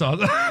about. That's all.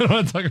 I don't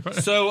want to talk about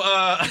it.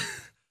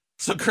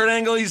 So Kurt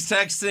Angle, he's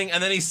texting,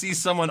 and then he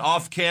sees someone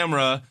off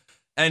camera,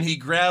 and he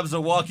grabs a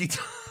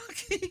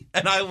walkie-talkie,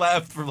 and I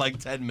laughed for like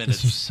 10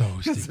 minutes. This was so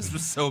stupid. This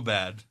was so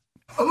bad.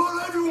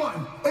 Alert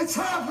everyone! It's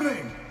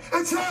happening!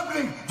 It's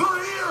happening! They're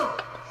here!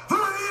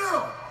 They're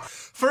here!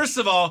 First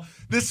of all,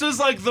 this was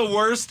like the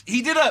worst.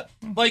 He did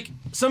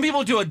some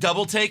people do a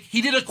double take.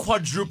 He did a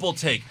quadruple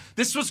take.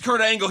 This was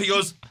Kurt Angle. He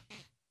goes,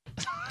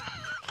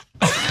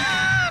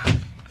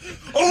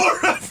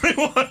 alert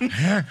everyone!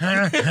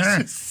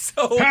 It's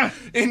so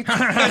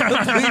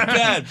incredibly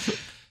bad.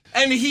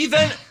 And he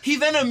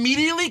then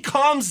immediately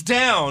calms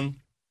down,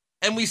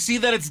 and we see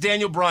that it's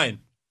Daniel Bryan.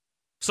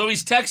 So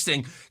he's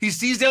texting. He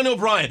sees Daniel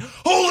Bryan.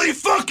 Holy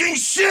fucking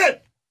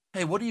shit!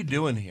 Hey, what are you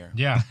doing here?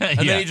 Yeah. And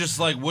then he just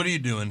like, what are you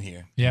doing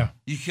here? Yeah.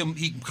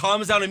 He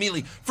calms down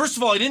immediately. First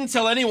of all, he didn't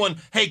tell anyone,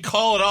 hey,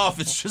 call it off.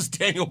 It's just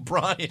Daniel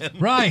Bryan.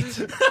 Right.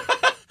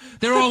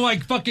 They're all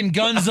like fucking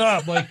guns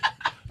up. Like,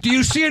 do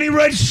you see any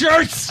red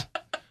shirts?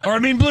 Or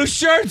blue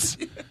shirts?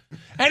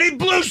 Any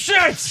blue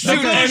shirts? The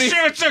blue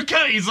shirts are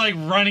coming. He's like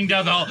running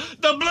down the hall.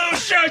 The blue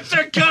shirts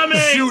are coming.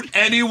 Shoot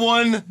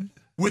anyone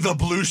with a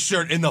blue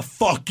shirt in the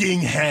fucking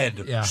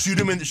head. Yeah. Shoot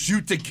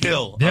to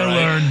kill. They'll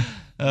learn.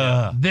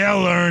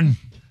 They'll learn.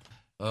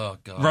 Oh,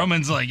 God.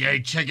 Roman's like,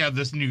 hey, check out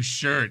this new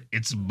shirt.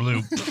 It's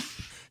blue.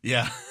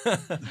 Yeah.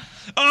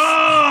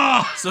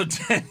 Oh! So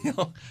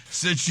Daniel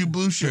Sent you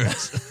blue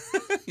shirts.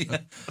 yeah.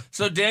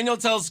 So Daniel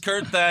tells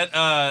Kurt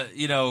that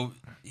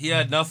he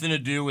had nothing to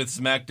do with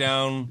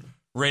SmackDown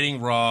rating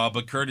Raw,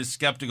 but Kurt is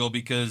skeptical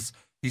because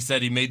he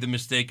said he made the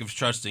mistake of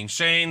trusting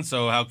Shane,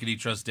 so how could he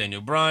trust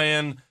Daniel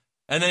Bryan?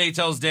 And then he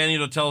tells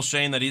Daniel to tell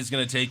Shane that he's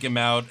going to take him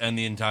out and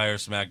the entire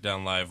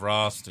SmackDown Live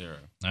roster.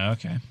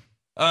 Okay.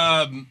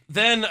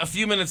 Then a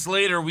few minutes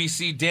later, we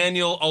see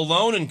Daniel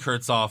alone in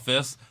Kurt's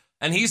office,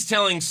 and he's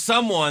telling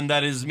someone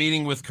that his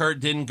meeting with Kurt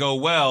didn't go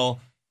well.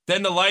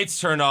 Then the lights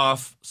turn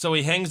off, so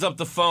he hangs up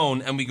the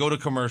phone, and we go to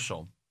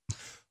commercial.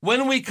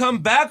 When we come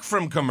back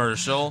from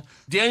commercial,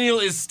 Daniel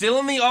is still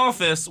in the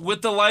office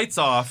with the lights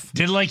off.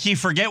 Did he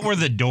forget where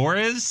the door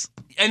is?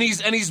 And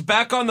he's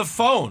back on the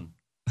phone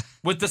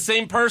with the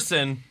same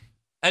person,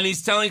 and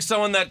he's telling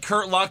someone that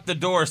Kurt locked the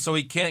door so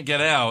he can't get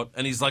out.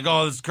 And he's like,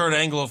 oh, this is Kurt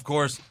Angle, of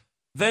course.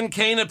 Then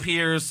Kane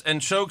appears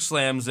and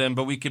chokeslams him,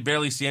 but we could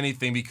barely see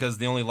anything because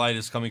the only light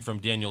is coming from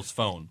Daniel's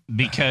phone.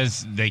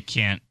 Because they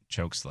can't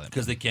chokeslam.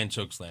 Because they can't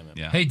chokeslam him.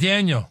 Yeah. Hey,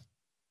 Daniel,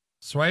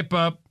 swipe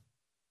up.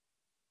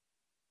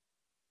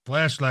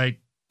 Flashlight.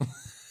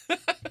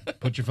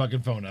 Put your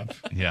fucking phone up.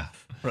 Yeah.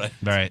 Right.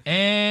 Right.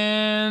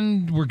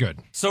 And we're good.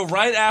 So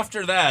right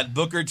after that,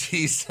 Booker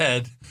T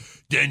said,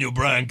 Daniel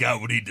Bryan got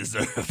what he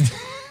deserved.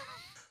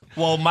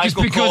 Well, Just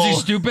because he's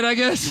stupid, I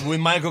guess? With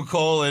Michael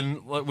Cole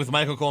and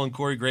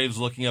Corey Graves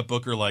looking at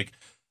Booker like,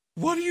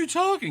 what are you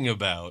talking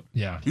about?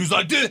 Yeah. He was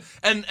like,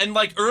 and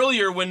like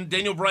earlier when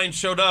Daniel Bryan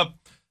showed up,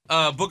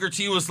 Booker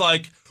T was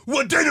like,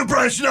 what, Daniel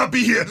Bryan should not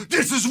be here.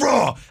 This is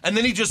Raw. And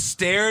then he just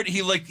stared.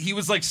 He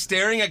was like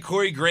staring at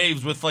Corey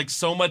Graves with like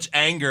so much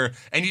anger,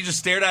 and he just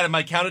stared at him.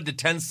 I counted to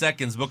 10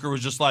 seconds. Booker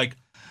was just like,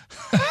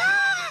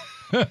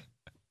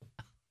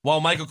 while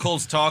Michael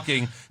Cole's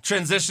talking,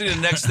 transitioning to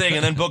the next thing,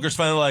 and then Booker's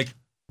finally like,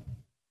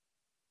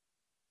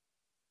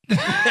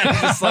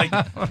 just like,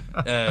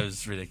 it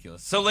was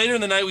ridiculous. So later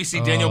in the night, we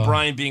see Daniel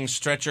Bryan being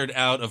stretchered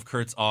out of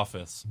Kurt's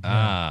office.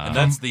 And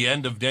that's the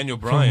end of Daniel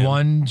Bryan. From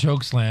one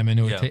choke slam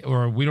into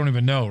or we don't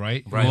even know,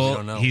 right? Right, we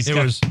don't know.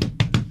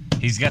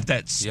 He's got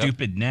that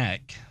stupid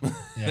neck.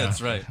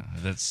 That's right.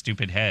 That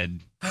stupid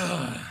head.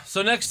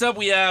 So next up,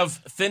 we have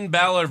Finn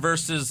Balor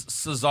versus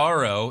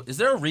Cesaro. Is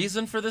there a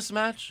reason for this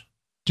match?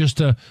 Just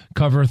to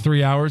cover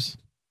 3 hours.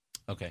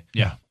 Okay.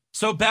 Yeah.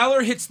 So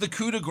Balor hits the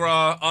coup de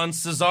grace on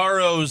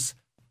Cesaro's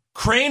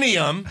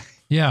cranium.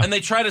 Yeah. And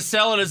they try to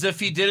sell it as if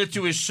he did it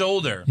to his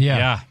shoulder.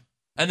 Yeah.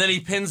 And then he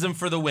pins him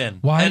for the win.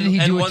 Why did he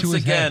do it once to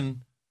his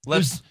again,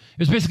 head? It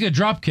was basically a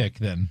drop kick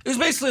then. It was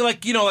basically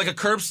like, like a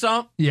curb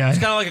stomp. Yeah. It's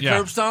kind of like a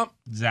curb stomp.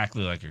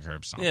 Exactly like a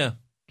curb stomp. Yeah.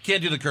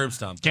 Can't do the curb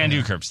stomp. Can't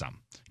do curb stomp.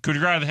 Coup de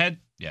grace of the head?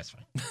 Yeah, it's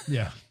fine.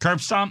 Yeah. Curb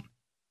stomp?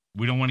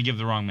 We don't want to give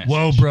the wrong message.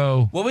 Whoa,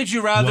 bro. What would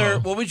you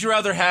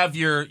rather have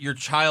your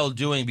child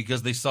doing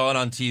because they saw it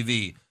on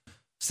TV?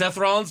 Seth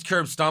Rollins'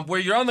 curb stomp, where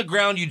you're on the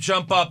ground, you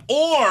jump up,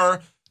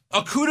 or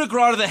a coup de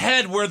grace to the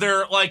head where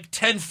they're like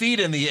 10 feet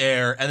in the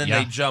air and then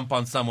they jump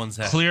on someone's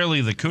head.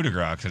 Clearly the coup de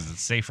grace because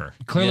it's safer.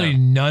 Clearly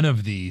none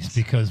of these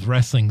because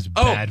wrestling's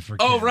bad for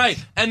kids. Oh,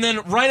 right. And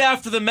then right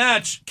after the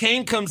match,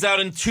 Kane comes out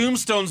and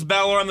tombstones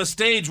Balor on the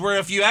stage, where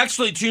if you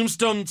actually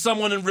tombstone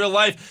someone in real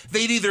life,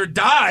 they'd either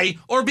die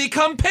or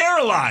become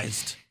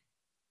paralyzed.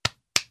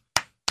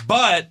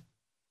 But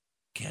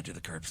can't do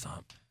the curb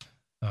stomp.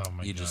 Oh,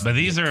 my God. But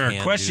these are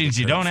questions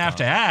you don't have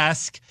to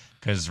ask.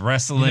 Because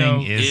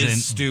wrestling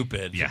is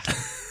stupid. Yeah.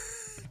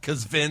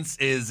 Because Vince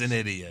is an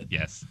idiot.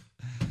 Yes.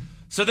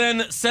 So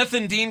then Seth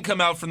and Dean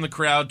come out from the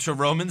crowd to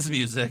Roman's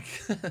music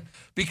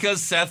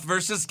because Seth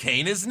versus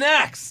Kane is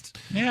next.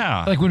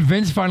 Yeah. Like when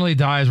Vince finally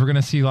dies, we're going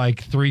to see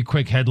like 3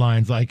 quick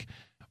headlines like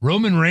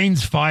Roman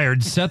Reigns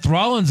fired, Seth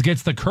Rollins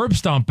gets the curb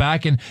stomp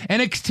back, and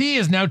NXT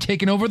is now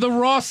taking over the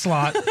Raw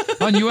slot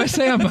on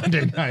USA on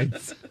Monday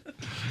nights.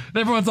 And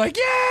everyone's like,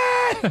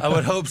 yeah! I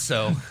would hope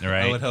so.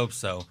 Right. I would hope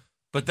so.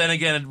 But then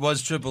again, it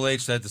was Triple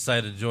H that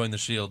decided to join the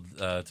Shield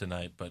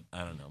tonight, but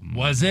I don't know.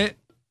 Was it?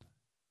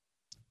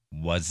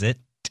 Was it?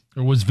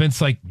 Or was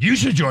Vince like, you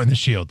should join the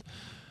Shield?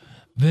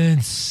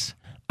 Vince,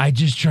 I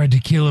just tried to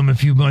kill him a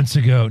few months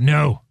ago.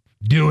 No,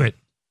 do it.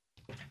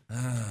 All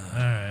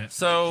right.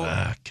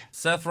 So,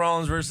 Seth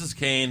Rollins versus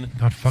Kane.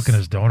 God, fucking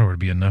his daughter would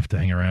be enough to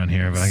hang around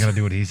here, but I got to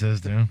do what he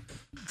says, too.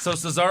 So,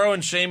 Cesaro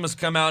and Sheamus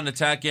come out and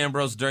attack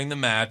Ambrose during the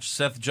match.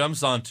 Seth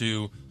jumps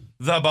onto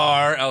the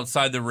bar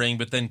outside the ring,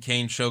 but then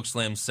Kane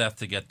chokeslams Seth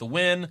to get the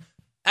win.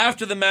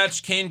 After the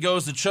match, Kane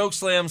goes to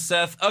chokeslam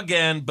Seth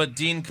again, but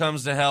Dean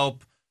comes to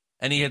help,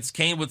 and he hits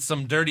Kane with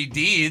some dirty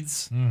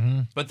deeds.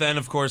 Mm-hmm. But then,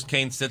 of course,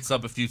 Kane sits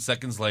up a few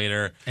seconds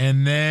later.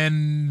 And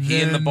then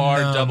he and the bar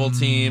double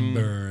team.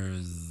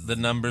 The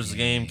numbers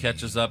game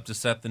catches up to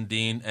Seth and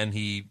Dean,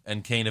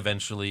 and Kane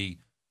eventually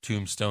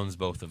tombstones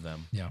both of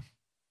them. Yeah.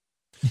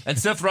 And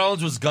Seth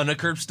Rollins was gonna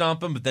curb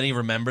stomp him, but then he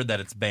remembered that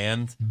it's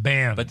banned.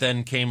 But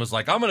then Kane was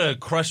like, I'm gonna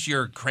crush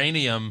your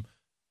cranium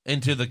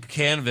into the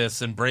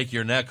canvas and break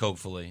your neck,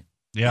 hopefully.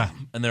 Yeah.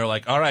 And they're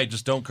like, all right,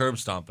 just don't curb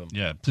stomp him.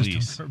 Yeah, please.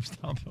 Just don't curb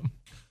stomp him.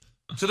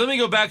 So then we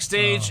go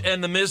backstage,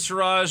 and the Miz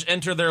Taraj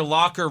enter their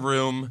locker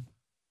room.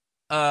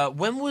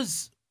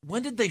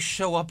 When did they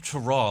show up to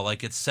Raw?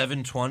 Like at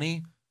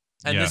 7:20?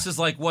 And this is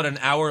like, what, an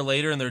hour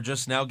later, and they're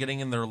just now getting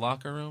in their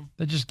locker room?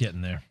 They're just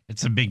getting there.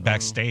 It's a big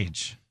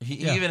backstage.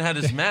 He even had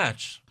his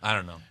match. I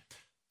don't know.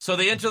 So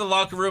they enter the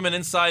locker room, and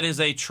inside is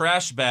a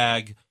trash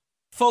bag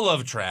full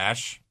of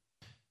trash.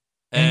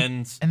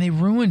 And they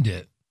ruined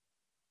it.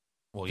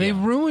 Well, they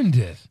ruined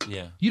it.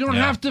 Yeah. You don't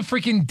have to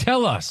freaking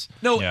tell us.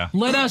 No.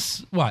 Let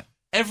us, what?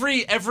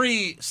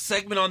 Every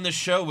segment on this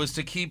show was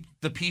to keep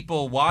the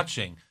people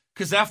watching.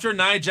 Because after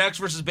Nia Jax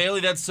versus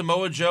Bayley, that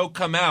Samoa Joe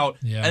come out,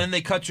 and then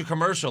they cut to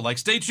commercial. Like,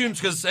 stay tuned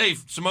because, hey,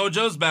 Samoa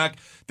Joe's back.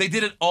 They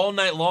did it all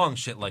night long,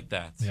 shit like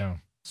that. Yeah.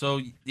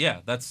 So, yeah,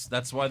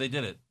 that's why they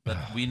did it.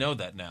 We know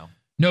that now.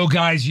 No,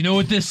 guys, you know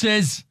what this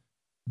is?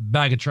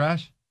 Bag of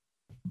trash?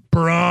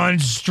 Braun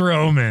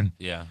Strowman.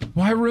 Yeah.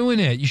 Why ruin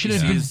it? You should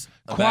have been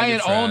a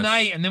quiet all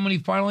night, and then when he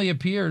finally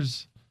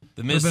appears...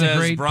 The Miz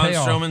says Braun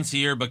Strowman's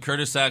here, but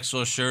Curtis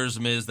Axel assures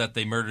Miz that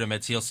they murdered him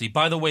at TLC.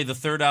 By the way, the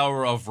third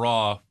hour of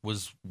Raw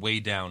was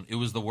way down. It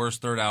was the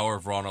worst third hour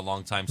of Raw in a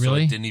long time, so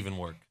it didn't even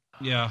work.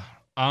 Yeah,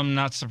 I'm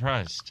not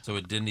surprised. So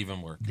it didn't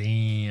even work.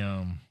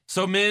 Damn.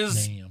 So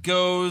Miz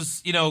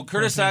goes,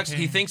 Curtis Axel,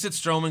 he thinks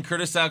it's Strowman.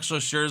 Curtis Axel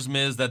assures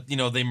Miz that,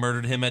 they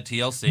murdered him at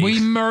TLC.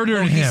 We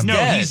murdered him.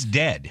 He's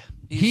dead.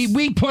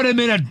 We put him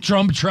in a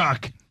drum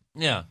truck.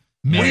 Yeah.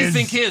 Miz. What do you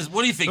think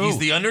What do you think? He's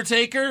the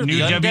Undertaker? New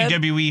the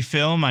WWE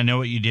film, I Know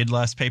What You Did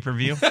Last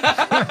Pay-Per-View.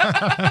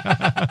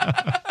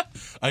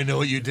 I know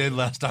what you did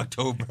last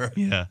October.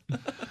 Yeah.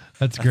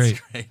 That's great.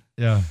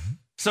 Yeah.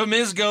 So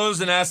Miz goes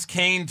and asks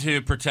Kane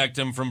to protect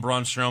him from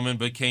Braun Strowman,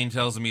 but Kane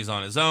tells him he's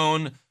on his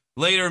own.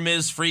 Later,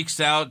 Miz freaks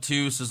out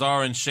to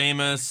Cesaro and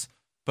Sheamus,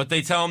 But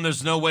they tell him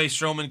there's no way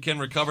Strowman can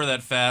recover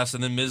that fast.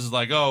 And then Miz is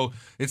like, oh,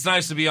 it's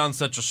nice to be on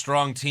such a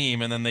strong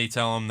team. And then they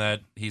tell him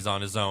that he's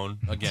on his own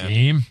again.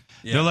 Team.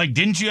 Yeah. They're like,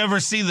 didn't you ever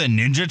see the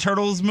Ninja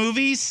Turtles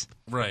movies?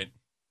 Right.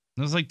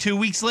 It was like 2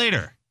 weeks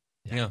later.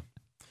 Yeah.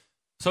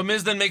 So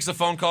Miz then makes a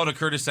phone call to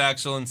Curtis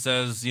Axel and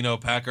says,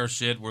 pack our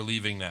shit. We're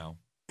leaving now.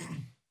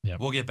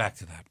 Yep. We'll get back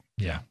to that.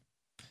 Yeah.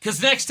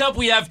 Because next up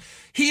we have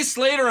Heath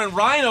Slater and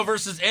Rhino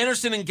versus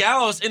Anderson and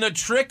Gallows in a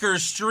trick or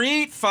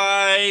street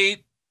fight.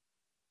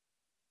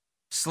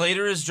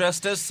 Slater is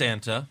dressed as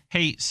Santa.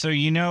 Hey, so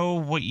you know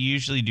what you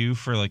usually do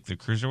for like the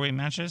cruiserweight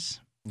matches?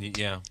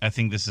 Yeah. I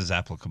think this is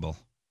applicable.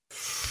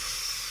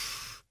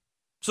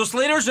 So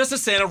Slater is dressed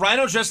as Santa,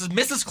 Rhino dressed as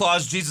Mrs.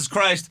 Claus, Jesus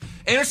Christ.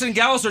 Anderson and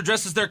Gallows are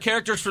dressed as their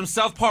characters from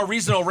Southpaw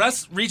Regional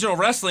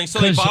Wrestling. So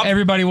they Because bob.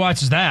 everybody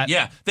watches that.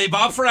 Yeah, they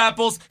bob for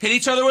apples, hit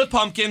each other with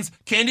pumpkins,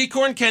 candy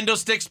corn, kendo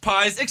sticks,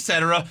 pies,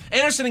 etc.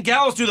 Anderson and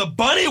Gallows do the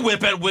bunny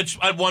whip at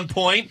one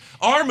point,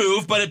 our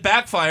move, but it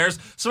backfires.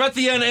 So at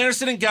the end,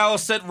 Anderson and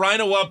Gallows set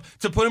Rhino up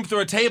to put him through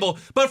a table,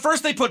 but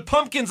first they put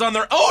pumpkins on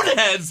their own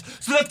heads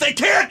so that they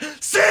can't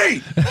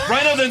see.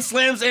 Rhino then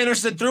slams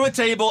Anderson through a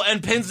table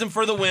and pins him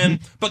for the win,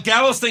 but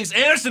Gallows thinks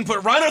Anderson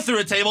put Rhino through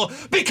a table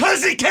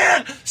because he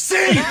can't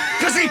see,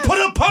 because he put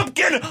a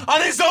pumpkin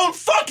on his own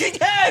fucking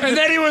head. And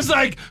then he was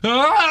like, And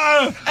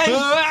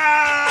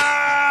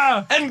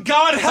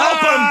God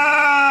help him.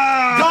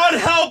 God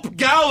help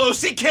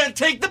Gallows. He can't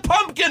take the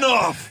pumpkin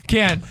off.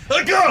 Can't.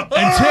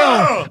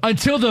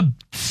 Until the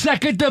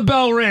second the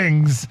bell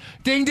rings.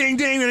 Ding, ding,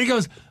 ding. And he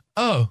goes,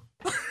 oh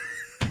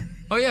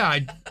yeah,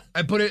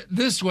 I put it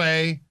this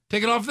way.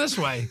 Take it off this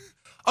way.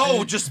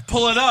 Oh, just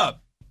pull it up.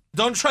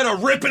 Don't try to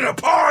rip it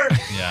apart.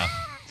 Yeah.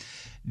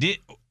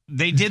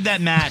 They did that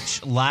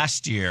match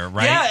last year,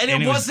 right? Yeah, and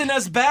it wasn't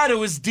as bad. It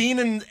was Dean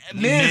and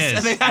Miz,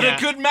 and they had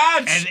a good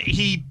match. And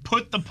he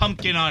put the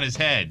pumpkin on his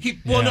head.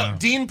 No,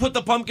 Dean put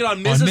the pumpkin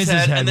on Miz's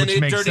head, and then it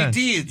Dirty sense.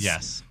 Deeds.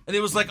 Yes. And it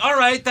was like, all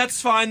right,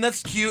 that's fine,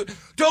 that's cute.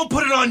 Don't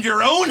put it on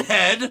your own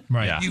head,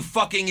 Right. you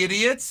fucking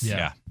idiots.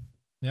 Yeah.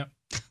 Yep.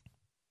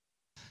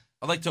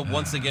 I'd like to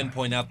once again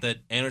point out that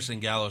Anderson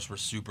and Gallows were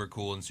super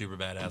cool and super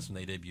badass when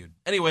they debuted.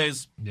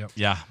 Anyways,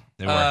 Yeah,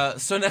 they were.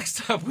 so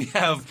next up we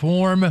have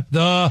Form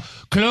the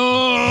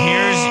club.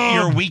 Here's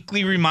your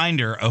weekly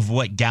reminder of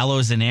what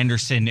Gallows and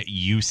Anderson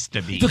used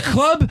to be. The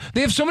club.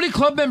 They have so many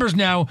club members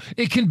now.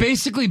 It can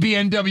basically be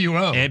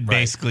NWO. It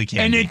basically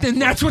can be.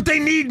 And that's what they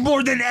need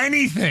more than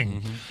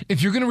anything.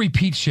 If you're going to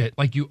repeat shit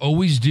like you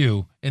always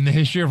do in the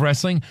history of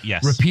wrestling,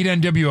 Yes. repeat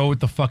NWO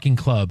with the fucking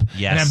club.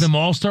 Yes. And have them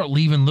all start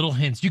leaving little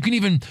hints. You can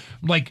even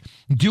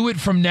do it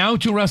from now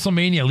to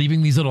WrestleMania,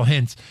 leaving these little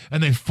hints,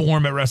 and they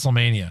form at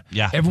WrestleMania.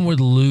 Yeah. Everyone would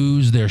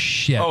lose their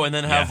shit. Oh, and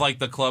then have like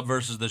the club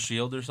versus the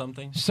Shield or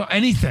something? So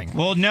anything.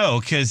 Well,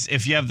 no, because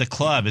if you have the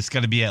club, it's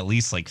got to be at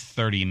least like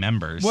 30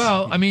 members.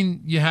 Well, I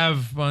mean, you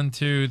have 1,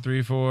 2,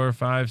 3, 4,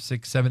 5,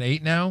 6, 7,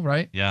 8 now,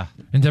 right? yeah.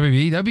 In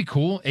WWE, that'd be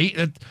cool. 8.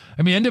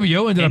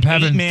 NWO ended up An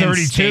having 8-man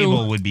 32.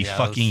 stable would be Yeah,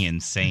 fucking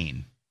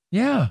insane.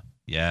 Yeah.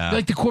 Yeah.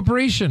 Like the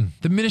corporation,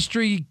 the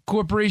Ministry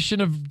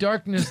Corporation of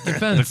Darkness the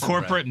Defense.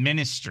 corporate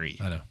ministry.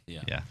 I know.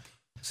 Yeah.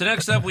 So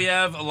next up we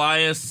have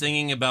Elias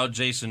singing about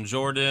Jason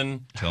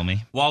Jordan. Kill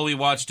me. While we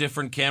watch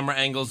different camera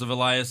angles of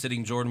Elias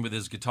hitting Jordan with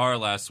his guitar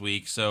last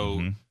week.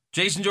 So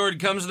Jason Jordan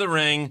comes to the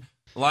ring.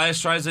 Elias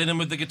tries to hit him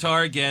with the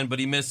guitar again, but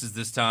he misses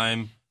this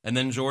time. And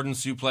then Jordan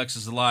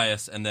suplexes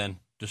Elias and then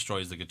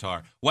destroys the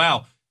guitar.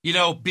 Wow.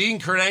 Being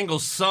Kurt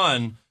Angle's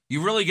son,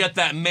 you really get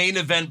that main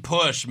event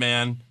push,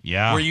 man.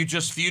 Yeah. Where you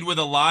just feud with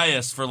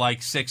Elias for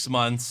like 6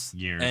 months.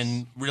 Years.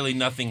 And really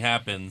nothing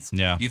happens.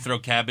 Yeah. You throw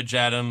cabbage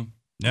at him.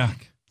 Yeah.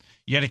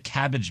 You had a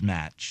cabbage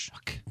match.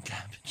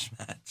 Cabbage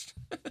match.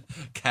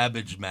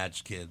 Cabbage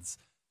match, kids.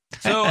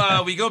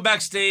 So we go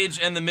backstage,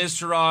 and the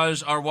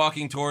Miztourage are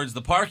walking towards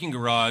the parking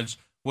garage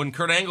when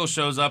Kurt Angle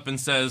shows up and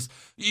says,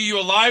 you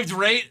arrived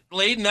late,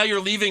 and now you're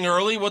leaving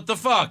early? What the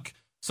fuck?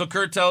 So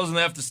Kurt tells them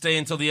they have to stay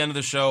until the end of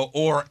the show,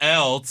 or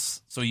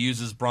else. So he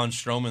uses Braun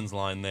Strowman's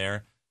line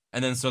there.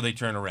 And then so they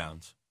turn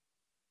around.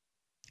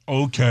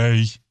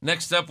 Okay.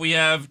 Next up, we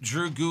have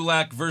Drew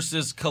Gulak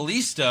versus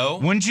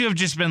Kalisto. Wouldn't you have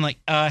just been like,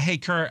 hey,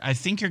 Kurt, I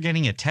think you're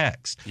getting a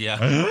text.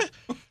 Yeah.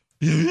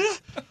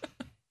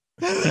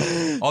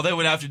 All they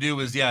would have to do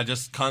is,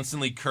 just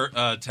constantly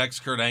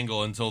text Kurt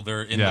Angle until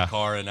they're in the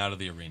car and out of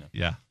the arena.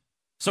 Yeah.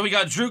 So we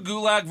got Drew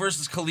Gulak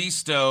versus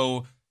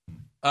Kalisto.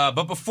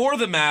 But before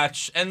the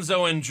match,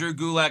 Enzo and Drew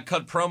Gulak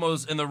cut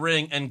promos in the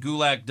ring, and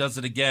Gulak does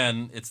it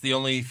again. It's the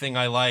only thing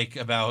I like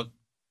about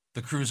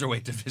the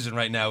Cruiserweight division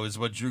right now is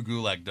what Drew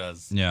Gulak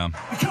does. Yeah.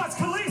 Because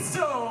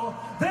Kalisto,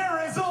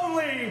 there is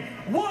only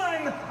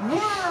one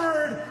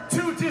word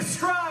to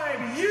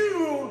describe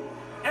you,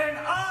 and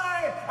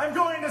I am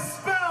going to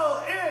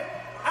spell it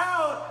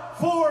out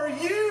for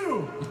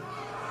you.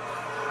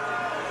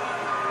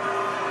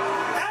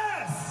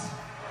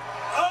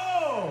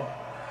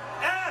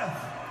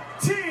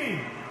 S-O-F-T.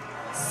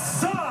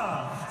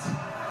 Soft.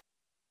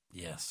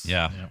 Yes.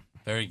 Yeah.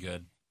 Very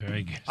good.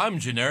 Very good. I'm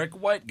generic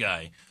white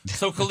guy.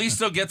 So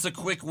Kalisto gets a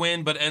quick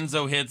win, but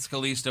Enzo hits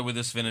Kalisto with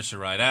his finisher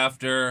right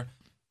after.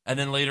 And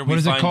then later What we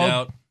is it find called?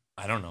 out,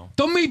 I don't know.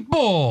 The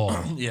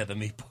meatball. Yeah, the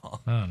meatball.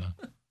 I don't know.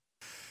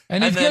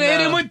 And he's And going to then,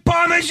 hit him with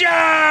Parmesan.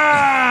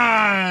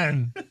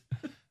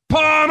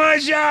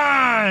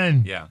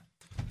 Parmesan. Yeah.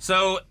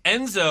 So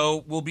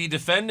Enzo will be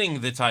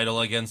defending the title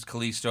against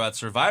Kalisto at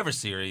Survivor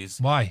Series.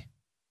 Why?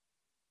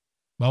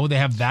 Why would they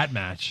have that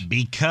match?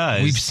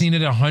 Because We've seen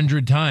it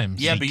 100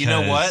 times. Yeah, but you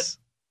know what? Because-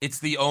 It's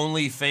the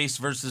only face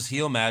versus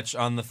heel match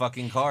on the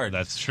fucking card.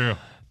 That's true.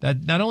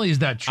 That not only is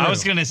that true. I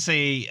was going to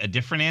say a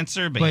different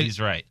answer, but he's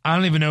right. I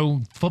don't even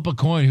know. Flip a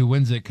coin who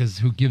wins it because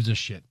who gives a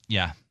shit?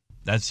 Yeah.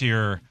 That's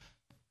your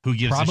who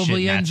gives a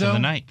Probably shit match Enzo. of the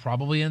night.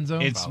 Probably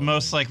Enzo. It's Probably.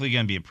 most likely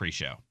going to be a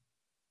pre-show.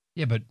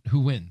 Yeah, but who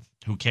wins?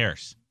 Who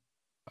cares?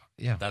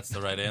 Yeah, That's the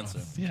right answer.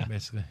 Yeah.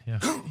 basically. Yeah.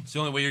 It's the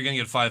only way you're going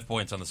to get 5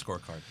 points on the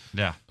scorecard.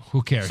 Yeah.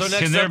 Who cares? So next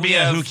Can there up be we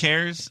a have- who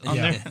cares on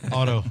yeah. there?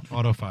 Auto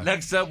 5.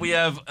 Next up, we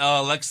have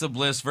Alexa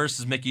Bliss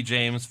versus Mickie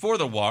James for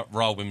the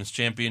Raw Women's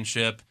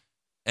Championship.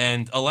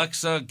 And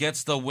Alexa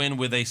gets the win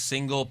with a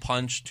single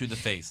punch to the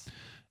face.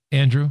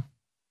 Andrew,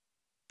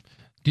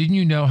 didn't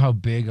you know how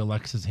big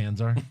Alexa's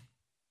hands are?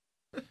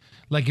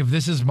 Like if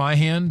this is my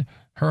hand,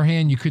 her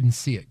hand, you couldn't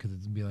see it because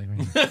it'd be like,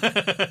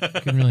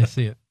 couldn't really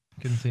see it.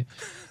 Couldn't see it.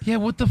 Yeah,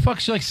 what the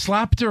fuck? She like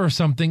slapped her or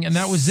something, and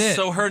that was it.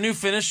 So her new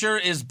finisher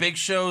is Big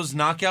Show's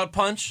knockout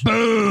punch.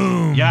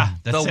 Boom. Yeah.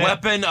 That's The it.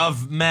 weapon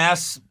of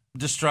mass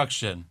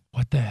destruction.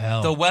 What the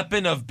hell? The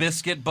weapon of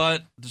biscuit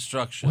butt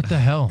destruction. What the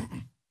hell?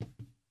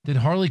 Did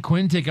Harley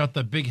Quinn take out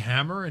the big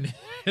hammer and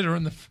hit her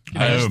in the?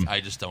 I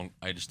just don't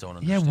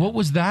understand. Yeah, what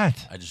was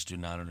that? I just do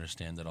not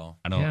understand at all.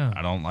 I don't. Yeah.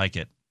 I don't like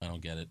it. I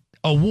don't get it.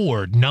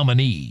 Award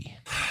nominee.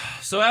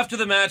 So after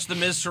the match, the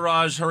Miz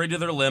Taraj hurry to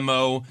their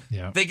limo.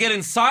 Yeah. They get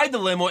inside the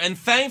limo, and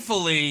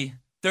thankfully,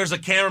 there's a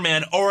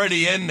cameraman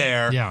already in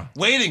there Yeah.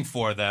 waiting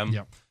for them.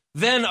 Yeah.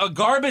 Then a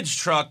garbage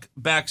truck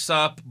backs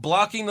up,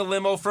 blocking the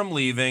limo from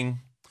leaving.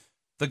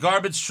 The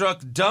garbage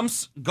truck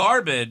dumps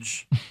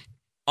garbage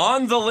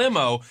on the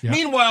limo. Yeah.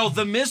 Meanwhile,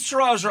 the Miz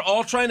Taraj are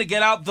all trying to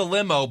get out the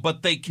limo,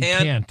 but they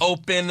can't can't.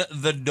 open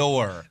the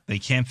door. They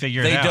can't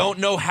figure They it out. don't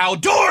know how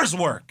doors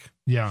work.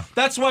 Yeah.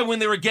 That's why when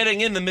they were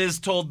getting in, the Miz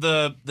told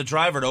the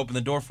driver to open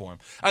the door for him.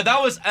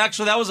 That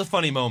was a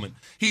funny moment.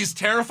 He's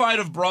terrified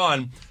of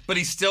Braun, but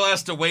he still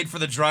has to wait for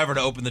the driver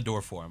to open the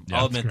door for him. Yeah,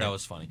 I'll that's admit great. that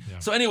was funny. Yeah.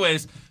 So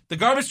anyways, the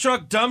garbage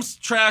truck dumps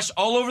trash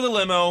all over the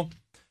limo,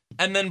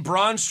 and then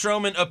Braun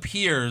Strowman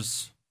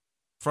appears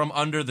from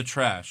under the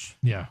trash.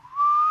 Yeah.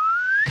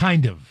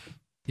 Kind of.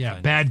 Yeah.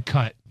 Bad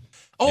cut.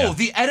 Oh, Yeah.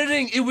 the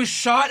editing, it was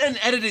shot and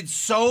edited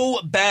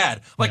so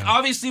bad. Like, Yeah.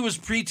 obviously it was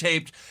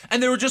pre-taped,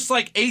 and there were just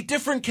like 8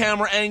 different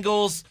camera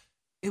angles.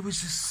 It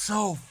was just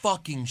so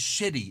fucking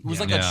shitty. It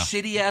was like a Yeah.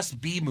 shitty-ass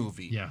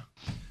B-movie. Yeah.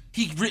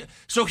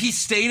 So he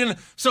stayed in...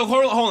 So,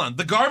 hold on.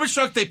 The garbage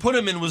truck they put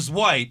him in was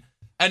white,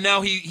 and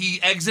now he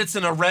exits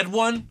in a red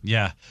one?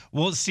 Yeah.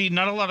 Well, see,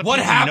 not a lot of What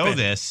people know happened?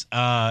 this.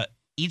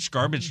 Each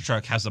garbage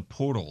truck has a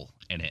portal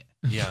in it.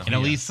 Yeah. And it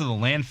leads to the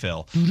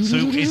landfill. So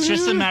it's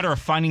just a matter of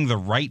finding the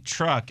right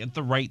truck at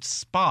the right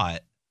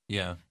spot.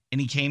 Yeah. And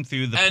he came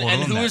through the And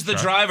portal. who in is that the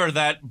truck. driver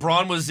that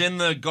Braun was in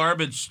the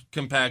garbage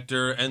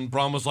compactor, and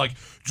Braun was like,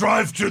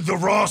 drive to the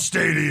Raw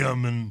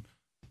Stadium, and...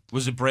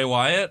 Was it Bray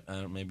Wyatt?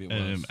 Maybe it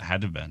was.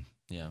 Had to have been.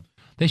 Yeah.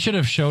 They should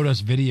have showed us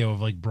video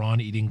of like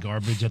Braun eating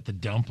garbage at the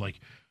dump. Like,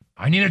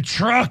 I need a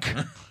truck.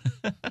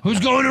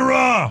 Who's going to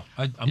Raw?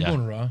 I'm going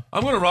to Raw.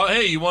 I'm gonna Raw.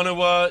 Hey, you want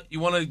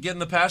to get in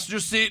the passenger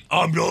seat?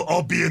 I'll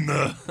be in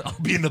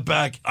the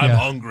back. I'm Yeah.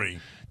 hungry.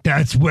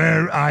 That's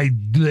where I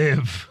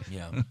live.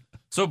 Yeah.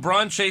 So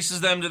Braun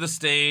chases them to the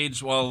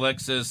stage while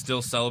Alexa is still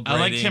I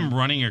celebrating. liked him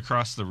running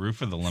across the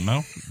roof of the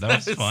limo.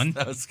 That was fun.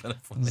 That was kind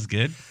of fun. That was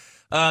good.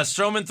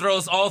 Strowman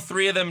throws all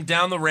 3 of them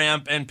down the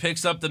ramp and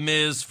picks up the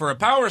Miz for a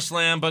power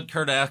slam, but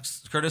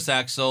Curtis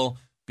Axel,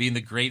 being the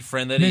great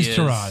friend that he is, Miz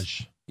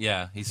Taraj.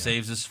 yeah, he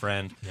saves his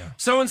friend. Yeah.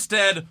 So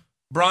instead,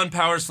 Braun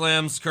power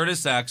slams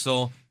Curtis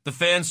Axel. The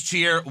fans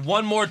cheer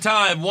one more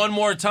time,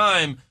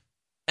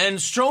 and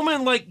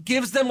Strowman like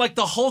gives them like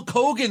the Hulk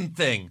Hogan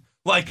thing,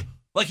 like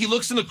he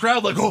looks in the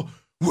crowd like, oh,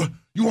 what,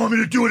 you want me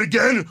to do it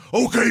again?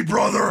 Okay,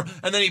 brother.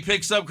 And then he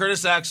picks up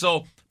Curtis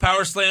Axel,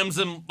 power slams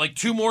him like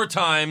 2 more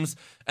times,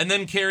 and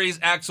then carries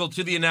Axel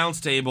to the announce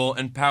table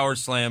and power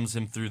slams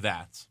him through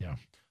that. Yeah.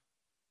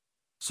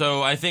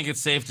 So I think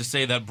it's safe to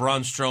say that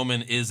Braun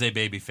Strowman is a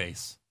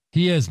babyface.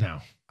 He is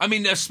now. I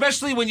mean,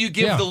 especially when you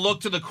give Yeah. the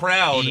look to the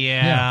crowd.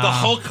 Yeah. The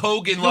Hulk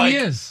Hogan, No, like, he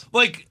is.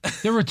 like,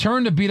 Their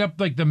return to beat up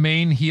like the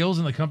main heels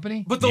in the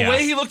company. but the Yeah.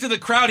 way he looked at the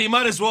crowd, he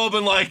might as well have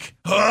been like,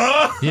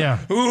 huh? Yeah.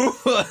 Who?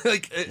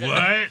 Like,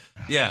 What?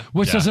 yeah,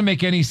 Which Yeah. doesn't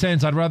make any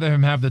sense. I'd rather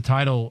him have the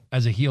title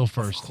as a heel of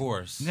first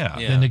course. Yeah.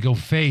 than to go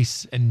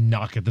face and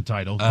not get the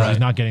title because he's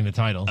not getting the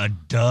title.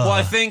 Duh. Well,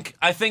 I think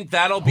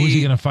that'll be. Who's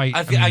he gonna fight? I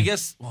I mean-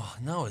 guess. Well,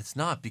 no, it's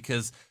not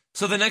because.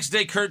 So the next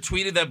day, Kurt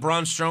tweeted that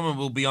Braun Strowman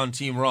will be on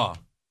Team Raw.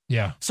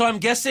 Yeah. So I'm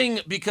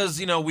guessing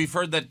because we've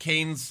heard that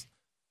Kane's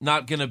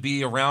not going to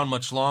be around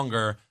much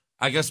longer.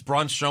 I guess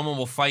Braun Strowman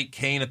will fight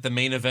Kane at the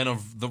main event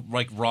of the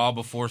Raw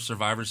before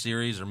Survivor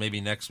Series, or maybe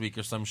next week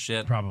or some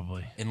shit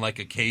Probably. in like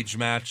a cage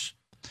match.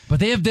 But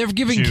they're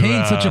giving To,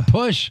 Kane such a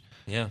push.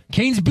 Yeah.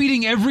 Kane's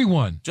beating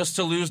everyone. Just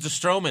to lose to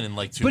Strowman in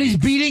like 2 But weeks. he's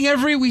beating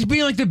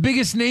like the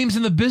biggest names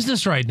in the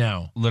business right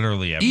now.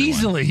 Literally everyone.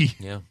 Easily.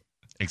 Yeah.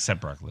 Except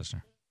Brock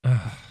Lesnar.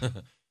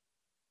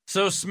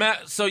 So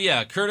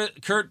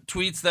Kurt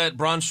tweets that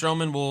Braun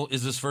Strowman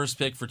is his first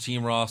pick for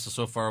Team Raw.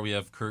 So far we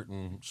have Kurt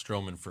and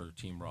Strowman for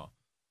Team Raw.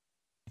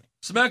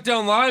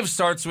 SmackDown Live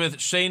starts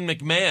with Shane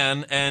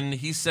McMahon, and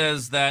he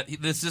says that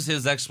this is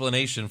his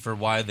explanation for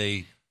why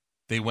they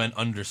went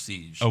under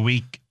siege. A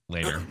week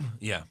later.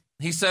 Yeah.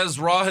 He says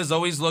Raw has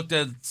always looked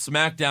at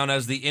SmackDown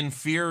as the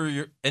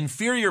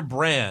inferior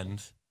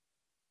brand,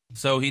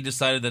 so he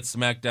decided that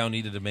SmackDown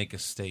needed to make a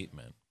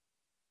statement.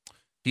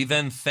 He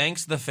then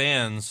thanks the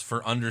fans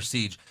for Under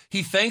Siege.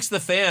 He thanks the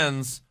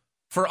fans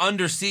for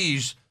Under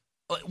Siege.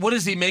 What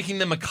is he, making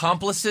them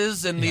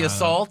accomplices in the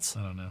assault?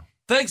 I don't know.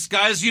 Thanks,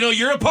 guys.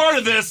 You're a part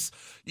of this.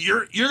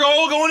 You're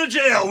all going to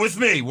jail with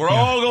me. We're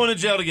all going to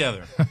jail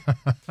together.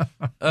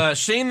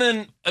 Shane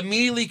then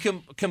immediately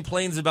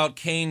complains about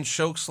Kane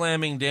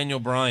chokeslamming Daniel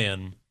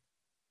Bryan,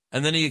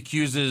 and then he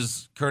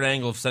accuses Kurt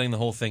Angle of setting the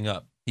whole thing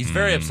up. He's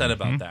very upset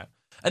about that.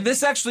 And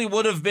this actually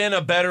would have been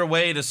a better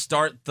way to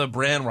start the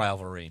brand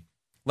rivalry.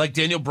 Like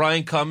Daniel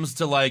Bryan comes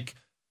to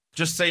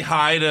just say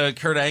hi to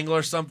Kurt Angle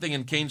or something,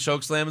 and Kane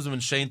chokeslams him,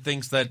 and Shane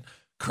thinks that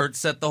Kurt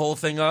set the whole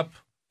thing up.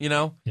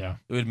 Yeah.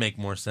 It would make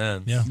more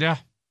sense. Yeah.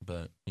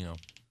 But,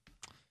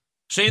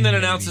 Shane then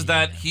announces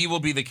that he will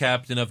be the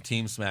captain of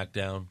Team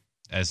SmackDown.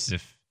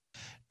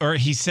 Or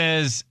he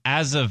says,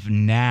 as of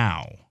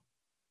now.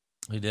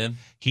 He did?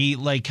 He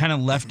kind of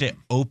left it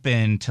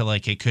open to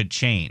it could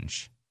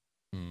change.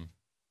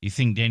 You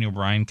think Daniel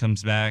Bryan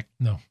comes back?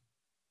 No.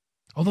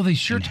 Although they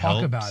sure And talk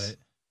helps. about it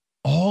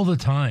all the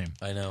time.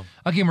 I know.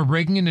 Okay, we're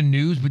breaking into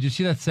news, but did you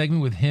see that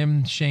segment with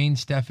him, Shane,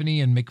 Stephanie,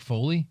 and Mick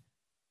Foley?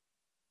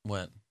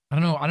 What? I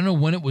don't know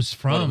when it was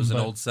from. It was an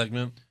but old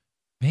segment?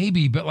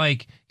 maybe, but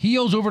he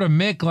yells over to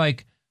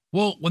Mick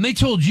well, when they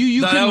told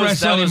you couldn't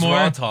wrestle that was anymore,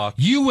 Raw talk.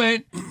 you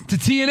went to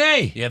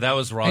TNA. Yeah, that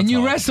was Raw and talk.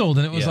 you wrestled,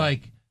 and it was Yeah.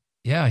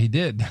 yeah, he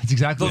did. That's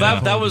exactly So what I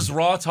that told was you.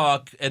 Raw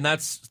talk, and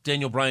that's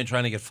Daniel Bryan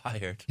trying to get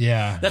fired.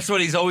 Yeah. That's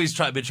what he's always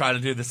been trying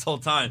to do this whole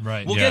time.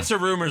 Right. We'll Yeah. get to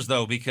rumors,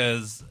 though,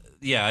 because,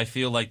 I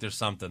feel like there's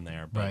something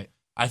there. But Right.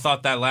 I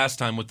thought that last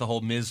time with the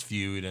whole Miz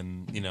feud,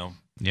 and,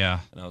 Yeah.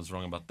 and I was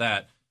wrong about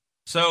that.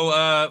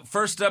 So,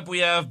 first up, we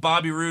have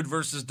Bobby Roode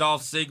versus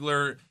Dolph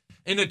Ziggler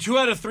in a 2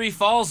 out of 3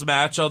 falls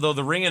match, although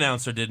the ring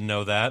announcer didn't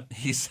know that.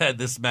 He said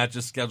this match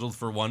is scheduled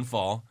for 1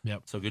 fall.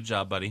 Yep. So good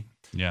job, buddy.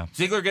 Yeah.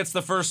 Ziggler gets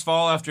the first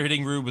fall after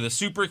hitting Roode with a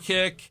super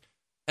kick.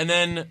 And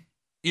then,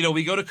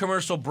 we go to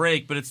commercial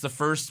break, but it's the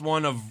first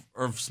one of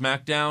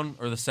SmackDown,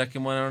 or the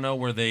second one, I don't know,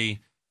 where they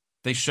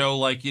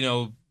show,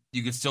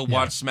 you could still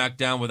watch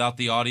SmackDown without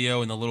the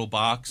audio in the little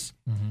box.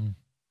 Mm-hmm.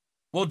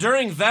 Well,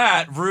 during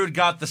that, Roode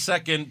got the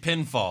second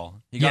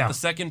pinfall. He got Yeah. the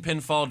second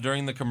pinfall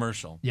during the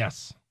commercial.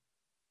 Yes.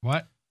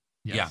 What?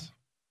 Yes. Yeah.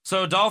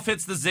 So Dolph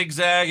hits the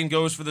zigzag and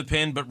goes for the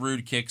pin, but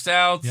Roode kicks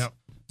out. Yep.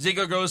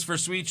 Ziggler goes for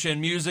Sweet Chin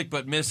Music,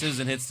 but misses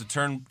and hits the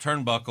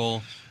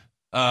turnbuckle.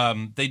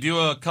 They do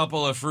a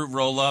couple of fruit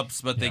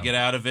roll-ups, but they get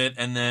out of it,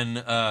 and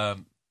then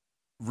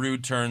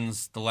Roode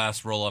turns the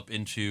last roll-up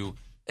into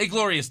a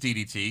glorious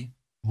DDT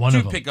One to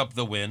of them. pick up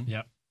the win.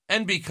 Yep.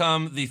 And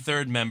become the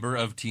third member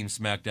of Team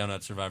SmackDown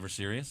at Survivor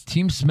Series.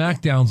 Team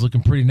SmackDown's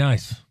looking pretty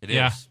nice. It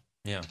Yeah. is.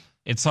 Yeah.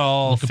 It's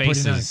all Looking pretty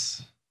faces.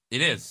 nice.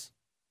 It is.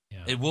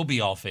 Yeah. It will be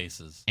all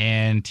faces.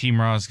 And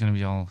Team Raw is going to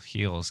be all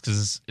heels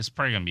because it's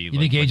probably going to be. You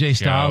think AJ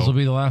Styles will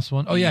be the last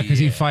one? Oh, yeah, because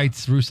he Yeah.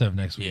 fights Rusev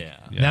next week.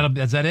 Yeah.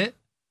 Is that it?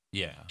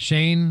 Yeah.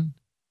 Shane,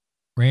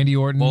 Randy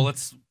Orton. Well,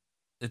 it's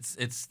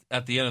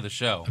at the end of the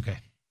show. okay.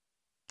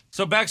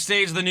 So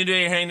backstage, the New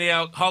Day are handing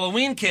out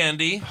Halloween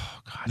candy.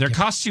 Oh, God. Their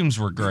costumes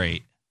were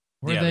great,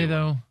 Were Yeah, they, they were.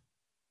 though?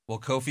 Well,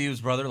 Kofi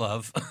was Brother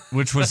Love.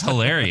 which was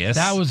hilarious.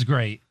 That was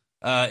great.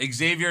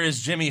 Xavier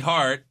is Jimmy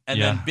Hart, and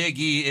Yeah. then Big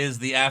E is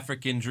the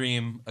African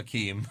Dream,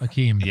 Akeem.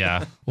 Akeem.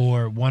 Yeah.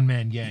 Or One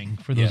Man Gang,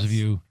 for those Yes. of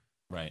you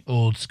Right.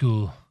 old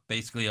school.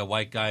 Basically a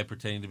white guy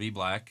pretending to be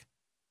black.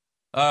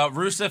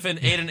 Rusev and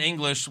Aiden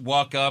English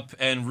walk up,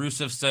 and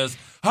Rusev says,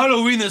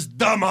 Halloween is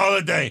dumb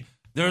holiday.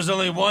 There's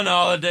only one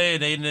holiday,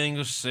 and Aiden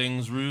English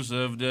sings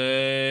Rusev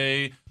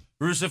Day.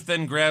 Rusev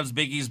then grabs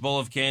Big E's bowl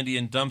of candy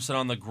and dumps it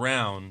on the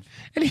ground.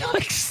 And he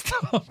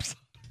stomps.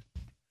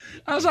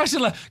 I was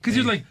actually because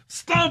he was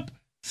stomp,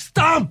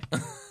 stomp.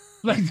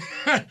 And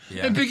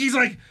Big E's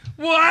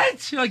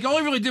what? All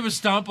he really did was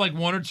stomp 1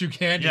 or 2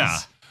 candies. Yeah.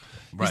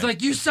 Right.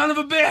 He's you son of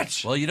a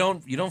bitch. Well, you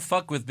don't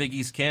fuck with Big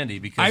E's candy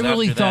because I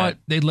really after thought that,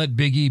 they'd let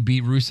Big E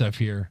beat Rusev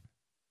here,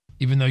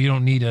 even though you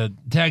don't need a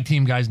tag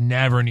team. Guys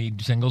never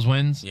need singles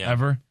wins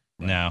ever.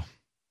 No.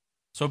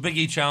 So Big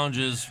E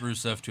challenges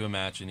Rusev to a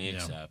match, and he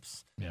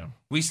accepts. Yeah.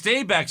 We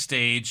stay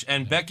backstage,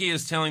 and Becky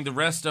is telling the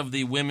rest of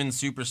the women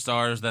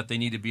superstars that they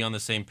need to be on the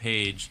same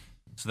page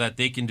so that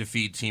they can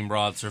defeat Team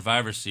Raw at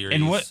Survivor Series.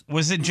 And what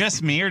was it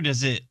just me, or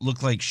does it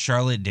look like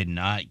Charlotte did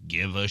not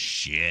give a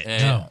shit?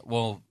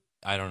 Well,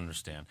 I don't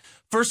understand.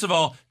 First of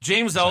all,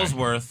 James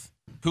Ellsworth,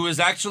 who is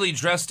actually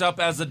dressed up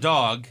as a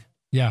dog,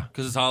 Yeah.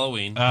 because it's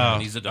Halloween Oh,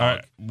 and he's a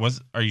dog.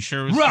 Are you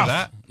sure it was Rough. for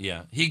that?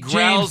 Yeah, he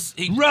growls.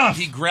 rough.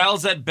 He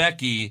growls at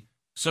Becky,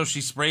 so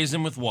she sprays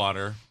him with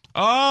water.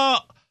 Oh,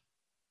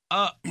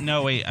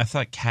 no, wait. I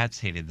thought cats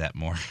hated that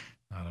more.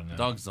 I don't know.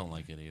 Dogs don't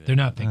like it either. They're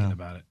not thinking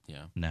about it.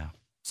 Yeah. No.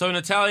 So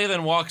Natalya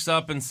then walks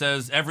up and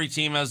says every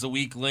team has a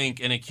weak link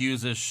and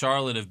accuses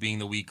Charlotte of being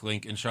the weak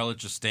link, and Charlotte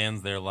just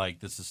stands there like,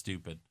 this is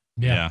stupid.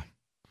 Yeah.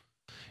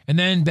 And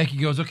then Becky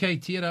goes, okay,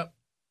 tee it up.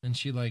 And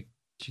she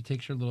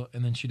takes her little,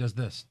 and then she does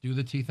this. Do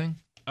the tea thing.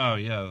 Oh,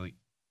 yeah. Like,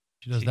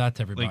 She does that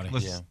to everybody.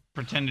 let's Yeah.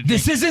 pretend to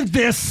This drink- isn't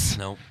this.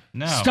 Nope.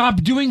 No.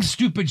 Stop doing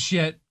stupid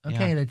shit.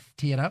 Okay, Yeah. let's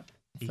tee it up.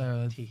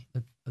 So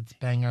let's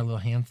bang our little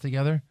hands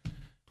together.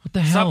 What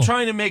the hell? Stop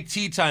trying to make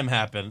tea time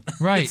happen.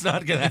 Right. It's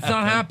not gonna It's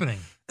not happening.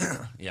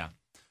 Yeah.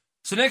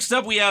 So next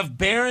up we have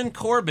Baron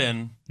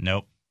Corbin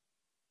Nope.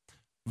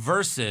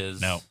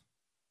 versus No.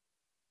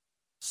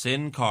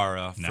 Sin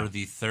Cara No. for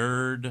the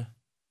third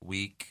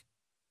week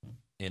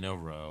in a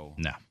row.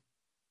 No.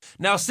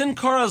 Now, Sin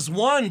Cara's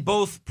won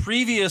both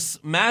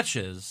previous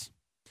matches.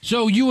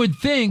 So you would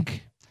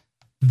think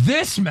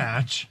this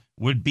match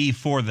Would be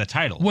for the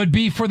title. would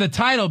be for the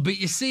title, but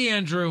you see,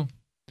 Andrew,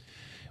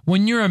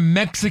 when you're a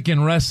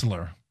Mexican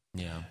wrestler,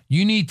 Yeah.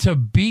 you need to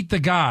beat the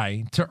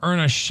guy to earn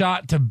a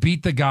shot to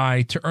beat the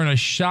guy to earn a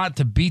shot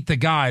to beat the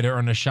guy to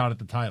earn a shot at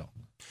the title.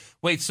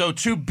 Wait, so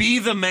to be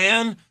the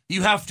man,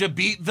 you have to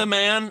beat the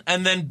man,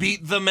 and then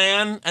beat the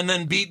man, and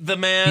then beat the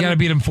man, You got to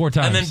beat him 4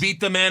 times. and then beat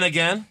the man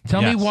again?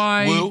 Tell me Yes.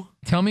 why. Woo.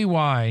 Tell me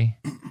why.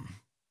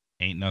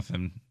 Ain't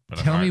nothing but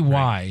a Tell me heartbreak.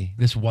 why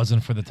this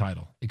wasn't for the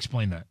title.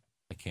 Explain that.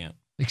 I can't.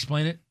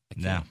 Explain it.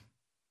 No.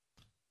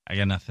 I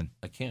got nothing.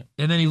 I can't.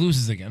 And then he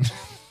loses again.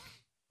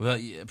 Well,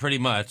 yeah, pretty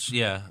much,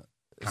 yeah.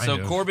 Kind So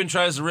of. Corbin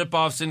tries to rip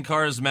off Sin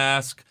Cara's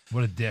mask.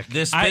 What a dick.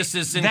 This I-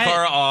 pisses Sin that-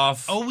 Cara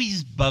off.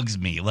 Always bugs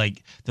me.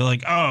 Like, they're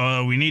like,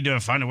 oh, we need to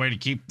find a way to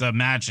keep the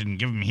match and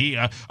give him heat.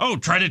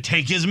 Try to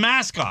take his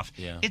mask off.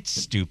 Yeah. It's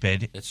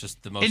stupid. It's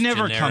just the most It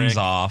never generic. comes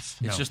off.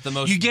 It's just the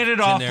most You get it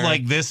off generic.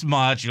 like this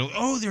much. You're like,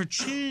 oh, their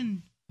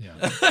chin. Yeah.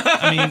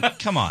 I mean,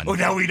 come on. Oh,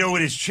 now we know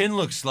what his chin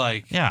looks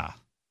like. Yeah.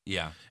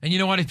 Yeah. And you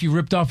know what? If you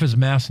ripped off his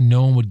mask,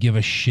 no one would give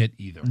a shit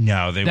either.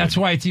 No, they That's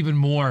wouldn't. why it's even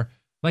more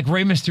like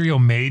Rey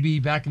Mysterio maybe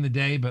back in the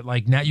day, but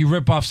like now you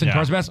rip off Sin Yeah.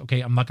 Cara's mask.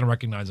 Okay, I'm not going to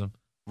recognize him.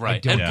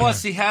 Right. don't And care.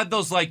 plus, he had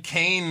those like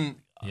Kane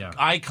Yeah.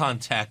 eye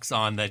contacts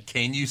on that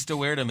Kane used to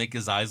wear to make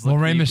his eyes look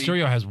Well, Rey creepy.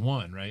 Mysterio has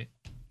one, right?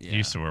 Yeah.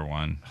 Used to wear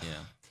one. Yeah.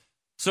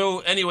 So,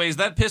 anyways,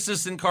 that pisses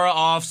Sin Cara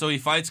off, so he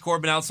fights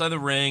Corbin outside the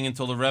ring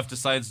until the ref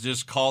decides to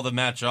just call the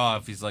match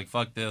off. He's like,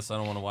 fuck this, I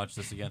don't want to watch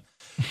this again.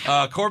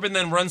 Corbin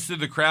then runs through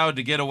the crowd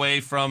to get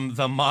away from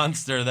the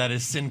monster that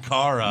is Sin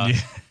Cara. Yeah.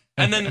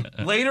 And then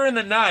later in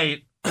the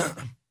night,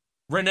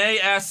 Renee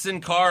asks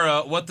Sin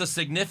Cara what the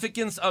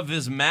significance of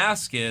his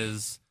mask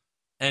is,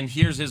 and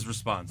here's his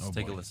response.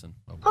 Take a listen.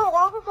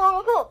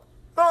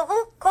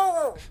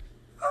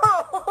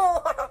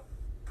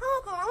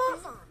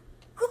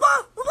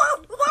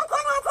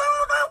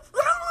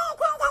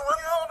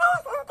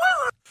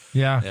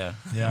 Yeah. Yeah.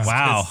 Yeah.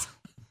 Wow.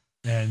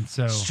 And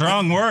so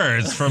Strong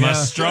words from Yeah. a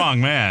strong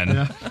man.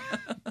 Yeah.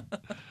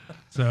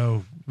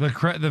 So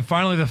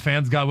finally the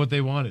fans got what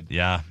they wanted.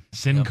 Yeah.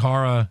 Sin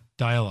Cara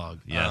dialogue.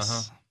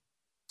 Yes.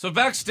 So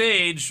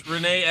backstage,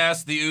 Renee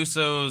asked the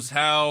Usos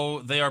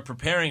how they are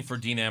preparing for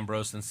Dean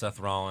Ambrose and Seth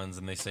Rollins,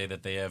 and they say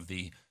that they have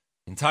the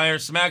entire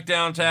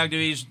SmackDown Tag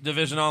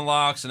Division on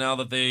lock. So now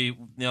that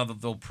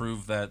they'll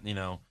prove that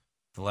they'll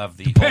have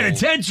the whole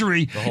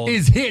Penitentiary whole-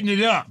 is hitting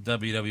it up.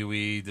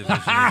 WWE division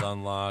is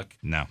on lock.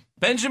 No.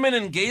 Benjamin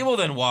and Gable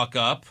then walk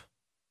up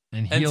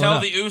And and heal it tell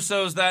up. the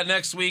Usos that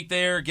next week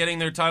they're getting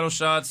their title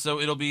shots, so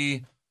it'll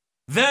be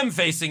them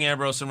facing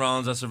Ambrose and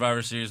Rollins at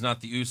Survivor Series,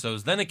 not the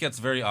Usos. Then it gets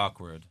very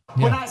awkward.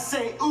 When I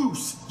say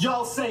oos,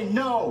 y'all say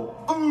no.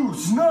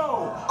 Oos,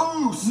 no.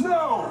 Oos,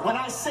 no. When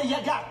I say you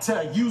got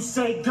to, you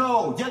say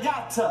go. You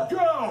got to.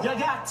 Go. You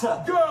got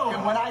to. Go.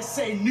 And when I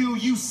say new,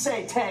 you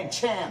say tag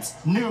champs.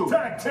 New.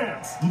 Tag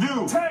champs.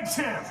 New. Tag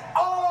champs.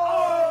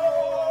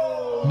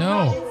 Oh!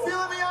 No. You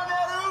feeling me on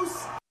that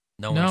oos?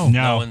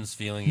 No. One's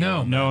feeling No.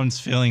 you on No that. one's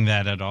feeling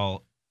that at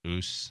all.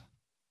 Oos.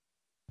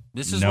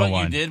 This is No what you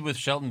one. did with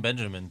Shelton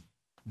Benjamin.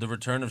 The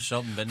return of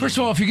Shelton Benjamin. First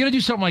of all, if you're going to do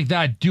something like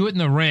that, do it in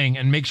the ring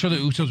and make sure the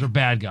Usos are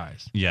bad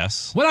guys.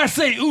 Yes. When I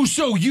say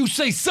Uso, you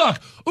say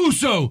suck.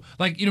 Uso.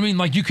 Like, you know what I mean?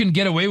 Like, you can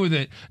get away with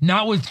it.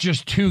 Not with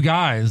just 2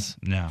 guys.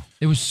 No.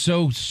 It was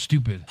so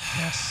stupid.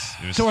 Yes.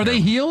 It was So are they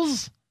terrible.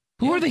 heels?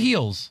 Who are the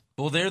heels?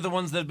 well, they're the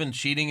ones that have been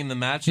cheating in the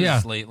matches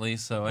Yeah. lately,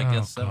 so I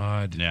guess so.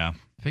 God. Yeah.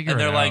 Figure And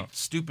it they're out. like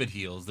stupid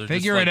heels. They're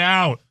Figure just it like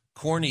out.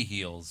 corny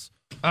heels.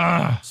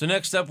 Ah. So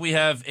next up, we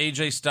have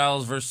AJ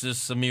Styles versus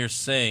Samir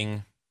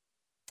Singh.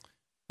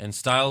 And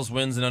Styles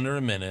wins in under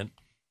a minute.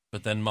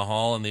 But then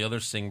Mahal and the other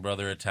Singh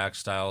brother attack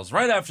Styles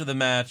right after the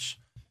match.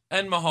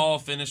 And Mahal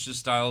finishes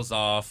Styles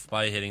off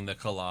by hitting the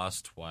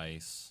Kalash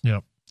twice.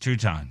 Yep. 2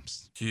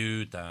 times.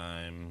 2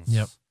 times.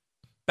 Yep.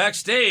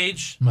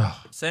 Backstage, Ugh.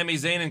 Sami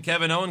Zayn and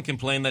Kevin Owens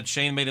complained that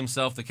Shane made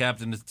himself the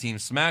captain of Team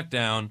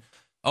SmackDown.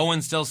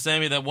 Owens tells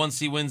Sammy that once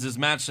he wins his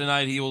match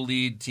tonight, he will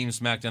lead Team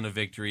SmackDown to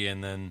victory,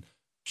 and then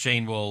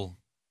Shane will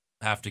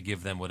have to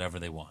give them whatever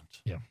they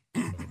want. Yeah.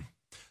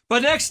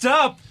 But next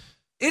up,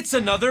 it's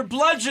another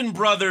Bludgeon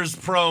Brothers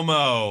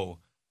promo.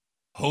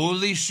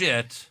 Holy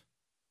shit.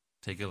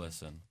 Take a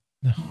listen.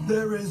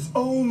 There is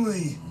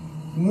only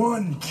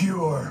one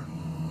cure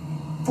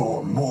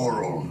for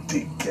moral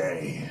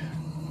decay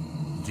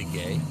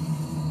Decay?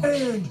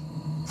 and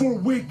for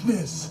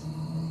weakness.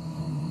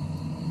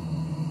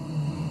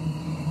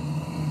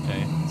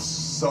 Okay.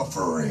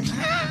 Suffering.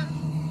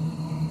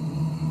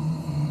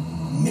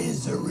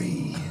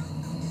 Misery.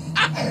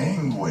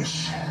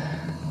 Anguish.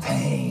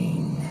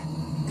 Pain.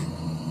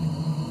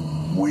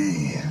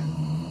 We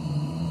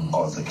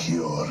are the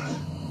cure.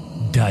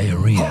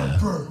 Diarrhea.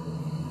 Harper.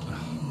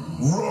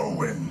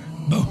 Rowan.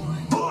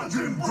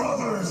 Bludgeon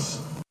Brothers.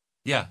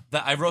 Yeah,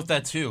 I wrote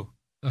that too.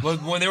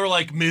 When they were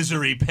like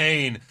misery,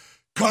 pain,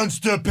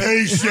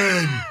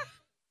 constipation,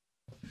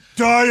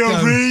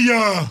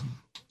 diarrhea,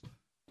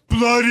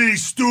 bloody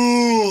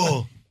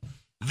stool,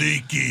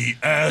 leaky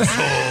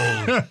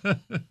asshole,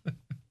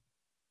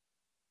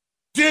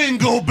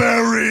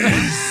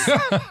 dingleberries,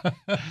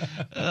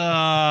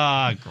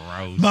 Ah,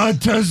 gross.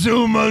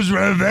 Montezuma's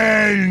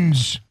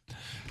Revenge.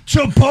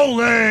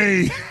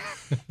 Chipotle.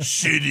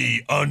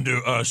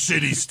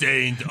 shitty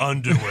stained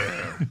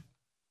underwear.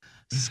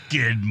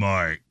 Skid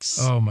marks.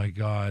 Oh my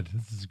God,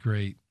 this is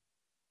great.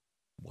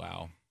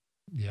 Wow.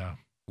 Yeah.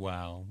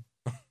 Wow.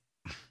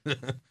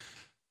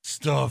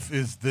 Stuff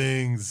is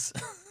things.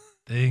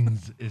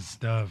 Things is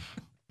stuff.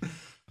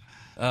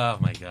 Oh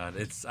my God!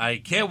 I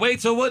can't wait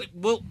till what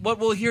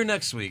we'll hear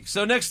next week.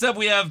 So next up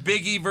we have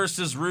Big E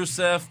versus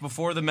Rusev.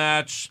 Before the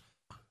match,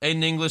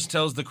 Aiden English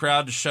tells the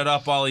crowd to shut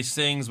up while he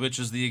sings, which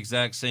is the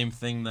exact same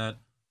thing that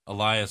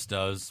Elias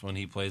does when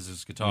he plays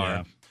his guitar.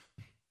 Yeah.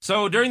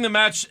 So during the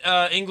match,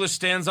 English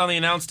stands on the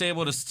announce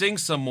table to sing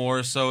some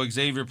more. So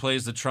Xavier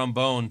plays the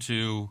trombone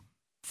to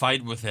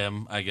fight with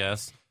him, I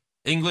guess.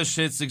 English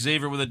hits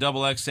Xavier with a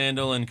double X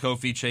handle, and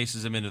Kofi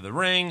chases him into the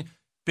ring.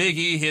 Big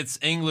E hits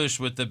English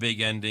with the big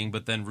ending,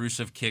 but then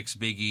Rusev kicks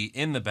Big E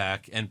in the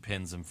back and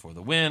pins him for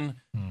the win.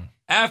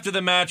 After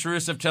the match,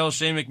 Rusev tells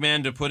Shane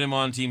McMahon to put him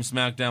on Team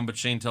SmackDown, but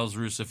Shane tells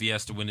Rusev he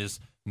has to win his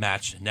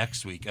match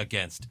next week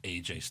against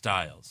AJ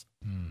Styles,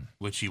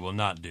 which he will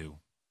not do.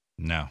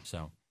 No.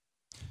 So,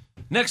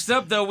 next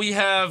up, though, we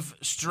have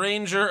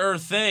Stranger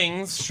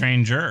Things.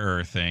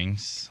 Stranger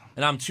things.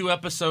 And I'm 2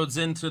 episodes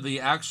into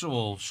the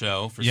actual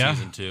show for Yeah.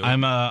 season 2.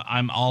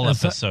 I'm all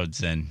That's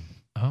episodes in.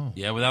 Oh.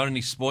 Yeah, without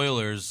any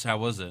spoilers, how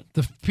was it?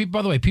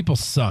 By the way, people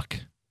suck.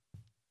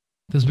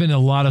 There's been a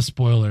lot of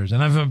spoilers,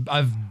 and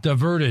I've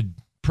diverted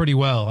pretty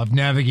well. I've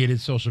navigated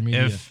social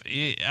media.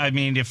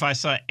 If I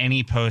saw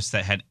any post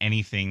that had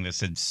anything that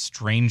said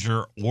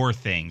stranger or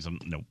things,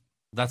 nope.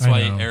 That's I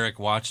why know. Eric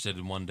watched it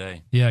in one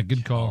day. Yeah, good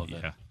All call. of it.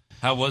 Yeah.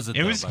 How was it?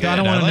 It though, was by good. the way? I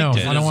don't want to know. liked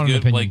it. I don't It want was an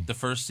good, opinion. like the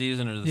first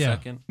season or the Yeah.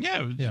 second?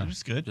 Yeah, Yeah. it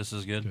was good. Just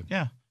as good?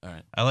 Yeah. All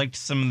right. I liked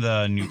some of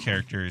the new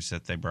characters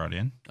that they brought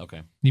in.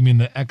 Okay. You mean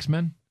the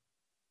X-Men?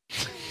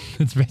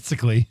 It's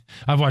basically,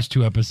 I've watched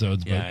 2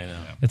 episodes, but Yeah, I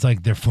know. it's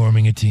like they're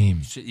forming a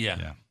team.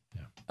 Yeah.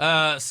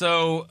 Yeah.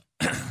 So,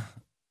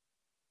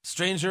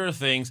 Stranger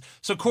Things.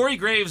 So Corey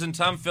Graves and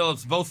Tom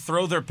Phillips both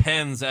throw their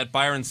pens at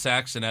Byron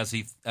Saxton as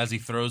he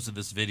throws to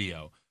this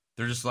video.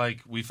 They're just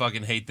like, we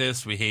fucking hate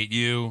this. We hate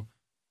you.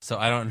 So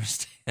I don't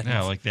understand.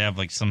 Yeah, like they have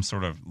like some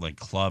sort of like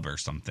club or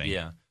something.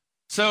 Yeah.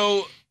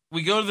 So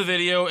we go to the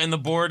video, and the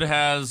board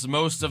has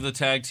most of the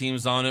tag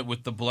teams on it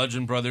with the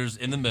Bludgeon Brothers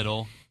in the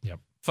middle. Yep.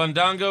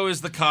 Fandango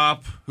is the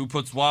cop who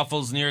puts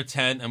waffles near a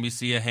tent, and we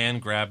see a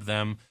hand grab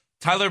them.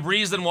 Tyler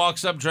Breeze then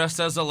walks up dressed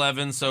as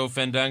 11, so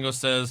Fandango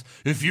says,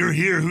 if you're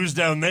here, who's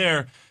down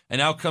there?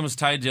 And out comes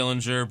Ty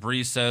Dillinger.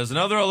 Breeze says,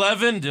 another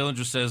 11?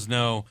 Dillinger says,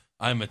 no,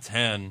 I'm a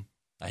 10.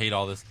 I hate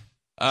all this.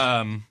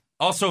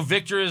 Also,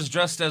 Victor is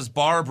dressed as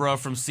Barbara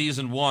from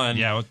season 1.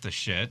 Yeah, what the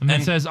shit? And then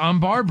And- says, I'm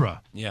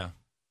Barbara. Yeah.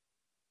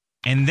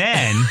 And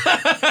then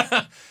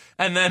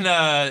And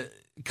then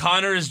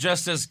Connor is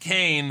dressed as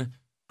Kane,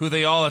 who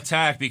they all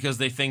attack because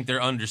they think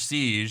they're under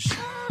siege.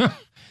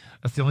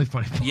 That's the only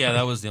funny part. Yeah,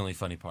 that was the only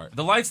funny part.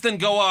 The lights then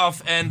go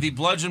off, and the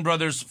Bludgeon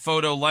Brothers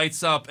photo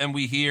lights up, and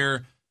we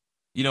hear,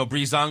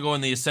 Breezango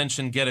and the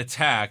Ascension get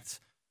attacked.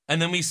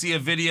 And then we see a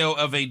video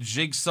of a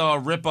Jigsaw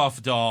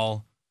ripoff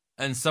doll,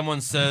 and someone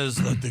says,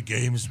 let the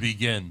games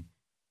begin.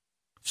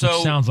 So,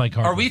 Which sounds like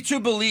Harper. are we to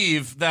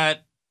believe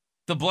that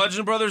the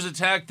Bludgeon Brothers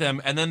attacked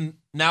them, and then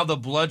now the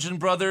Bludgeon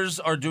Brothers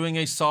are doing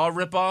a Saw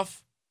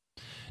ripoff?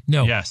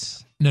 No.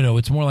 yes. No,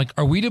 it's more like,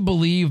 are we to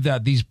believe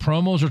that these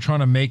promos are trying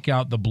to make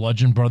out the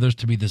Bludgeon Brothers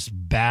to be this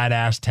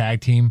badass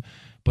tag team,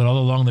 but all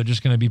along they're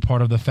just going to be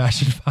part of the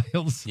Fashion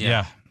Files?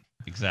 Yeah.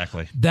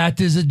 Exactly.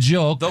 That is a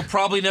joke. They'll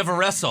probably never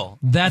wrestle.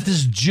 That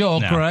is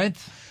joke, No. right?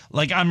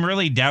 Like I'm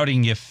really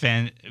doubting if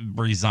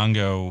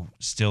Breezango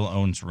still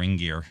owns ring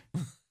gear.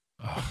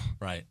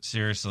 Right.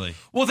 Seriously.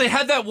 Well, they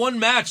had that one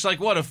match,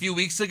 a few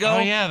weeks ago?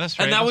 Oh, yeah, that's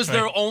right, And that that's was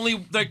their right. only,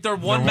 their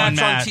one one match on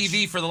match.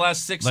 TV for the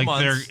last 6 Like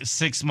months. their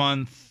 6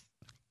 month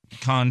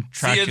contractually.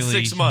 See you in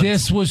 6 months.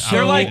 This was so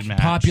They're like-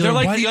 popular. They're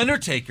like Why- The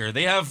Undertaker.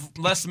 They have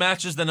less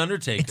matches than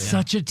Undertaker. It's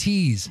such a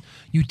tease.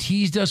 You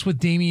teased us with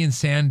Damian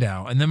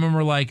Sandow, and then when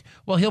we're like,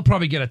 well, he'll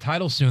probably get a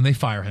title soon, they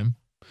fire him.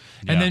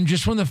 Yeah. And then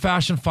just when the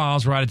Fashion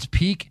Files were at its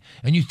peak,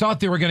 and you thought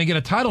they were going to get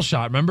a title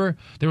shot, remember?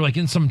 They were like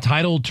in some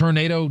title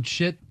tornado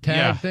shit tag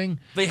Yeah. thing.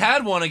 They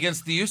had one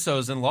against the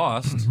Usos and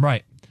lost.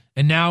 Right.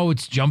 And now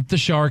it's jumped the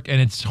shark,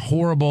 and it's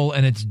horrible,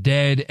 and it's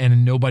dead,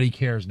 and nobody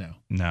cares now.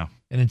 No.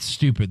 And it's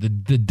stupid.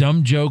 The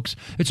dumb jokes.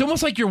 It's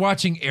almost like you're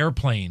watching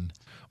Airplane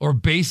or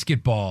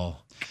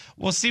Basketball.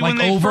 Well, see, Like when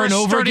they over first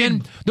and over started,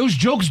 again. Those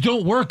jokes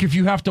don't work if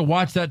you have to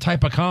watch that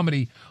type of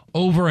comedy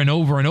over and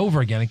over and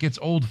over again. It gets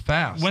old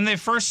fast. when they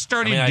first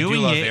started I do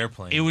doing love it,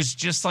 Airplane. it was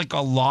just like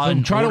a Law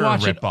and try to Order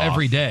watch it ripoff.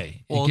 every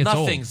day. Well, it gets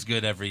nothing's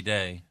good every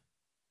day,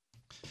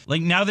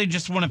 Like now they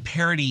just want to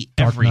parody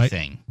Dark Knight.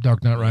 everything.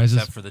 Dark Knight Rises.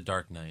 except for the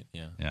Dark Knight.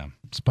 Yeah. Yeah.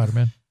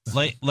 Spider-Man.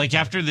 Like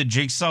after the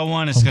Jigsaw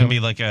one, it's going to be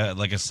like a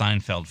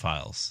Seinfeld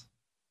Files.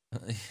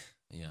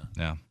 Yeah.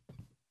 Yeah.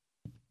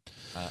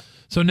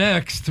 So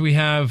next we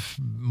have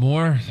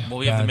more. Well,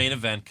 we have the main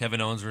event: Kevin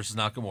Owens versus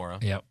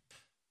Nakamura. Yep.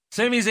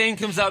 Sami Zayn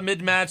comes out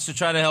mid-match to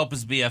try to help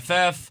his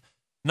BFF.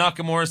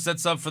 Nakamura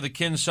sets up for the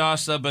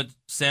Kinshasa, but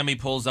Sami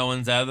pulls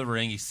Owens out of the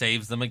ring. He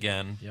saves them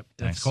again. Yep.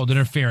 That's Nice. called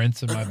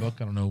interference in my book.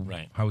 I don't know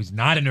Right. how he's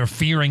not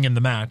interfering in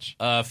the match.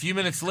 A few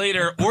minutes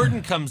later,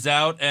 Orton comes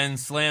out and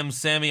slams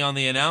Sami on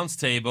the announce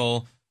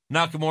table.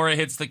 Nakamura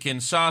hits the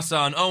Kinshasa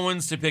on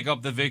Owens to pick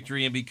up the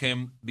victory and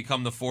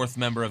become the fourth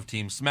member of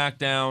Team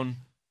SmackDown.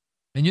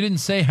 And you didn't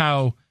say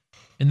how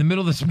in the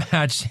middle of this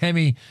match,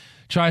 Sammy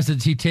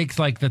he takes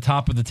like the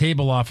top of the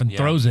table off and Yeah.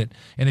 throws it,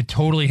 and it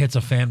totally hits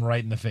a fan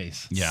right in the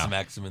face. Yeah.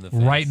 Smacks him in the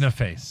face. Right in the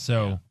face.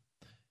 So,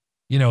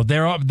 you know,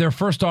 their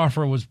first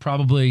offer was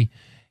probably,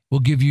 we'll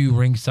give you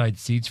ringside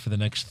seats for the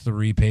next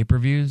 3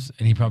 pay-per-views.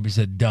 And he probably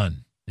said,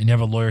 done. And you have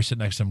a lawyer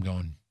sitting next to him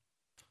going,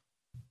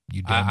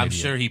 you dumb I'm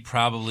idiot. sure he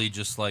probably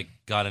just like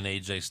got an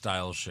AJ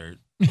Styles shirt,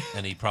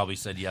 and he probably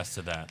said yes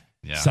to that.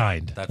 Yeah.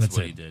 Signed. That's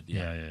what it. he did,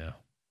 Yeah. yeah.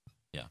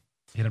 Yeah.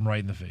 Hit him right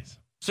in the face.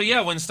 So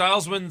yeah, when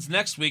Styles wins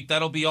next week,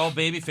 that'll be all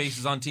baby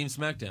faces on Team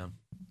SmackDown.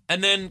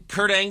 And then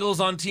Kurt Angle's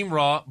on Team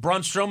Raw.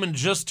 Braun Strowman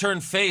just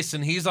turned face,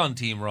 and he's on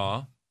Team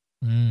Raw.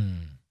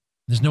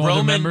 There's no other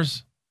Roman-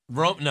 members?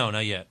 No,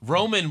 not yet.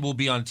 Roman will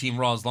be on Team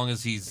Raw as long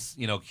as he's,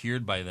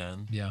 cured by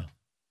then. Yeah.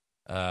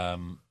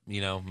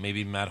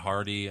 Maybe Matt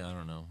Hardy. I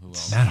don't know who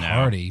else. Matt No.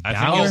 Hardy. I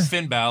think Balor? Oh,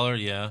 Finn Balor,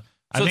 yeah.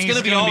 I So it's think gonna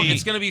it's be gonna be-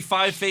 it's gonna be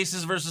 5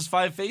 faces versus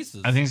 5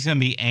 faces. I think it's going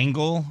to be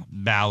Angle,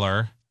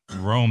 Balor,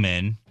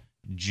 Roman,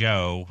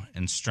 Joe,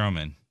 and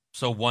Strowman.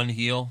 so. One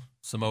heel,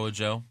 Samoa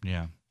Joe.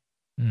 Yeah.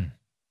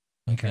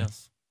 Okay.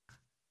 Yes.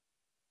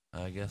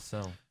 I guess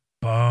so.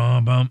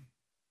 Bum.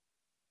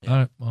 Yeah. All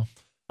right. Well,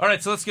 All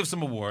right, so let's give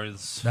some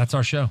awards. that's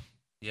our show.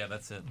 Yeah,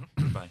 that's it.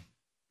 Bye.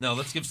 No,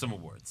 let's give some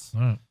awards.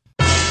 All right.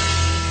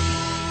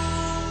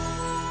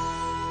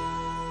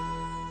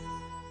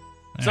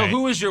 So, All right.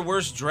 who is your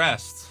worst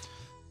dressed?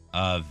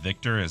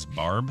 Victor is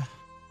Barb.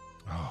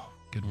 Oh,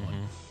 good one.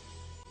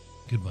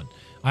 Mm-hmm. Good one.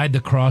 I had the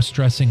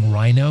cross-dressing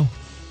Rhino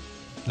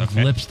with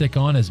Okay. lipstick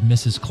on as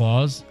Mrs.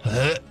 Claus.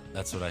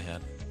 That's what I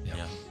had. Yep.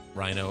 Yeah.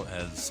 Rhino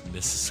as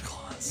Mrs.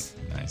 Claus.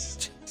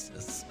 Nice.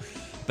 Jesus.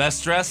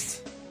 Best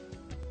dressed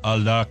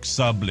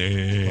Alexa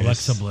Bliss.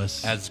 Alexa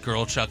Bliss. as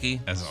Girl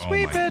Chucky. As, oh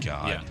Sweep my it.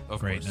 God. Yeah,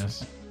 of Greatness.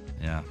 course.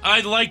 Yeah.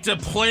 I'd like to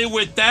play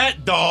with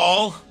that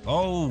doll.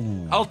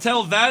 Oh. I'll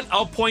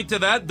point to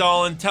that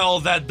doll and tell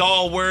that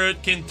doll where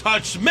it can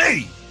touch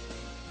me.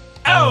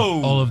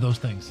 All Oh! of those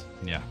things.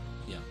 Yeah.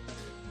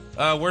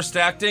 Yeah. Worst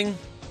acting?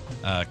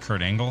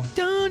 Kurt Angle.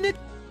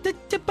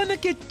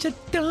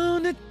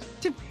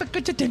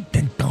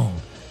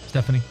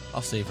 Stephanie.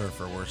 I'll save her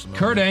for worst moment.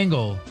 Kurt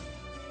Angle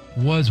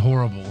was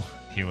horrible.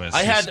 He was.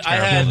 I just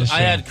terrible. in the show.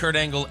 had Kurt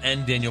Angle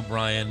and Daniel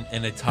Bryan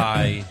in a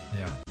tie.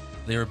 Yeah.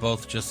 They were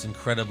both just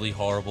incredibly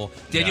horrible.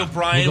 Daniel Yeah.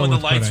 Bryan, We'll go when the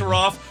with Kurt lights were Angle.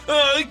 off,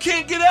 I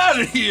can't get out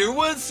of here.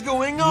 What's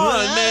going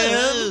on,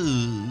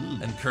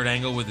 man? And Kurt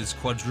Angle with his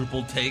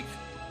quadruple take.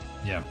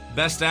 Yeah.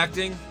 Best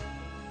acting?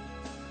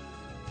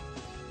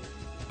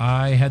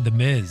 I had The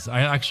Miz.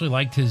 I actually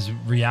liked his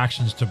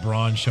reactions to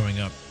Braun showing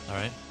up. All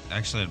right.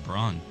 Actually had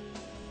Braun.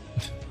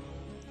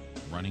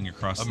 Running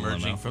across the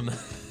Emerging limo. from the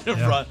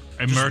Yeah. run,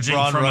 just Emerging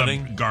Braun from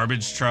running. a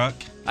garbage truck.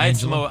 I had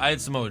Angela.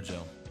 Samoa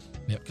Joe.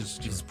 Yep. Because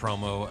his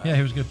promo. Yeah,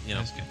 he was good. You know.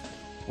 That's good.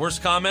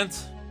 Worst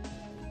comment?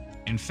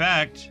 In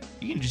fact,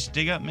 you can just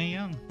dig up Mae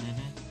Young.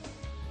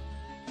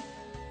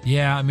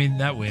 Yeah, I mean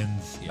that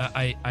wins. Yeah.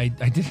 I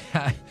did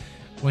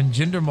when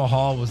Jinder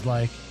Mahal was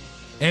like,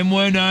 and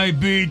when I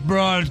beat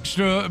Brock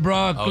Oh, yeah,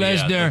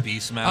 Lesnar, the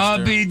Beastmaster.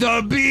 I'll be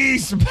the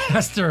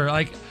Beastmaster.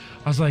 Like,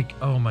 I was like,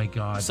 oh my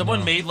god. Someone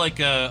no. made like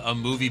a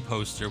movie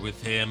poster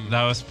with him.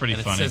 That was pretty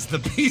and funny. it says the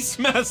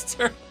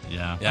Beastmaster.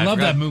 Yeah. Yeah, I love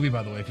forgot- that movie,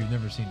 by the way. If you've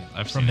never seen it,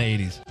 I've from seen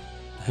the '80s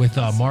with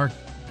Mark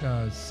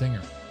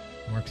Singer.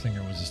 Mark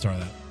Singer was the star of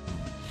that.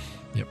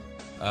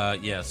 Yep.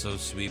 Yeah, so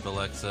sweep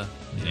Alexa.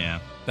 Yeah.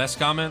 Best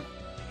comment?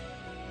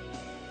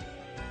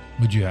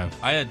 What'd you have?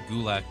 I had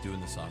Gulak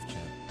doing the soft chat.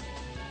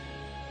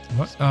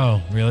 What?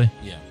 Oh, really?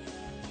 Yeah.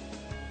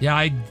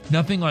 Yeah,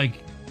 nothing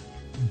like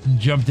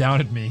jumped out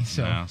at me.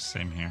 So. No,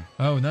 same here.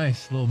 Oh,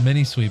 nice little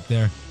mini sweep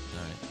there.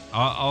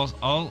 All right.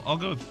 I'll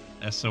go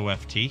with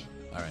SOFT.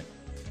 All right.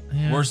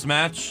 Yeah. Worst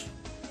match?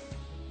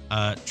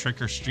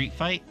 Trick or Street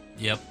Fight.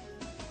 Yep.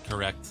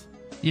 Correct.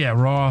 Yeah,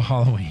 Raw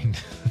Halloween.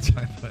 That's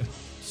what I put.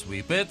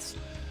 Sweep it.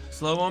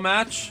 Slow-mo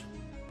match?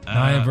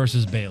 Nia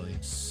versus Bailey.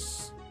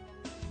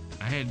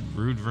 I had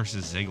Rude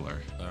versus Ziggler.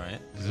 All right.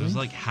 'Cause it was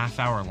like half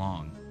hour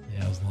long.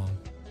 Yeah, it was long.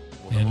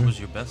 Well, then what Andrew? was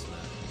your best match?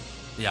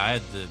 Yeah, I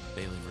had the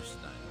Bailey versus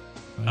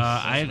Nia.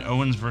 I had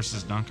Owens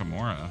versus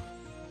Nakamura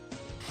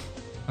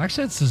I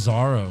actually had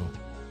Cesaro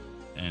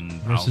and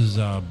versus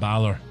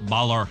Balor.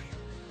 Balor.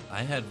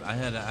 I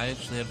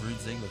actually had Rude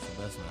Ziggler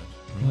for best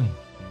match. Really?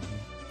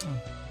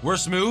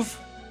 Worst move?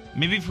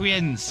 Maybe if we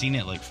hadn't seen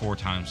it like 4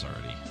 times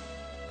already.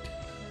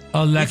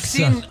 Alexa.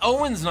 We've seen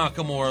Owens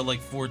Nakamura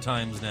like 4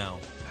 times now.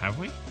 Have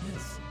we?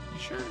 Yes. You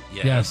sure?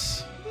 Yeah.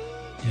 Yes.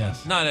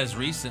 Yes. Not as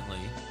recently,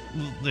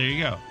 Well, there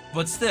you go.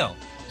 but still.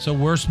 So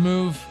worst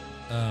move.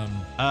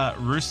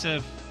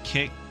 Rusev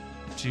kick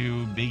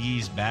to Big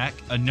E's back.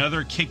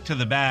 Another kick to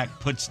the back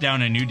puts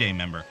down a New Day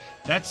member.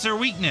 That's their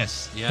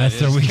weakness. Yeah, That's it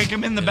their is. weak- Kick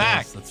him in the It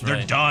back. is, that's They're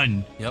right.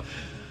 done. Yep.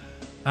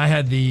 I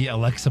had the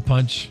Alexa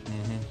punch.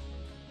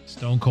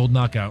 Stone Cold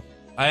knockout.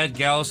 I had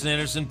Gallus and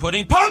Anderson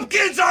putting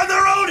pumpkins on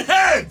their own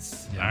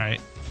heads. All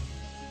right.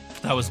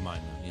 That was mine.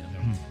 You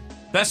know.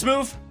 Best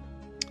move?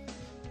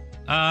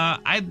 I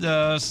had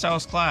the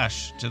Styles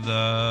Clash to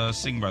the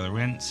Singh brother.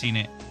 We hadn't seen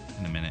it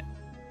in a minute.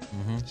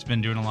 He's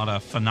been doing a lot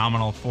of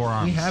phenomenal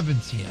forearms. We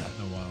haven't seen that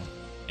in a while.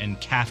 And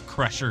calf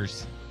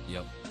crushers.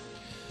 Yep.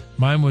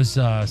 Mine was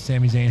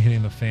Sami Zayn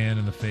hitting the fan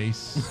in the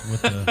face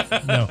with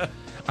the no.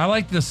 I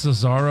like the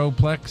Cesaro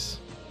plex.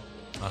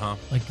 Uh-huh.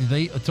 Like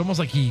it's almost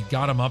like he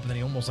got him up and then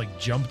he almost like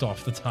jumped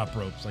off the top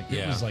ropes. Like it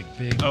Yeah. was like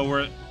big. Oh,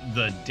 we're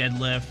the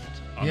deadlift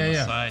on Yeah, the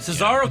yeah. side.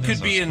 Cesaro and could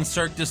then be in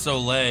Cirque du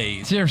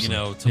Soleil, Seriously.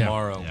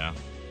 tomorrow. Yeah.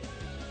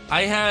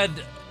 I had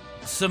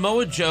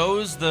Samoa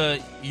Joe's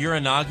the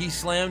Uranagi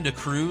slam to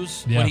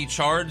Cruz Yeah. when he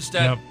charged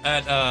at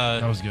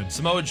That was good.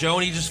 Samoa Joe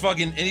and he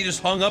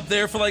just hung up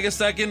there for like a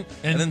second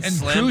and then and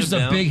slammed Cruz is him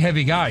a down. big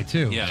heavy guy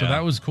too. Yeah. So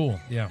that was cool.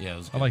 Yeah. Yeah, it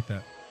was I good. like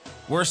that.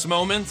 Worst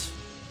moment?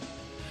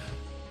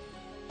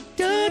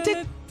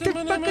 And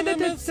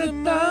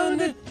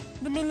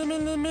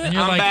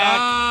you're I'm like, back.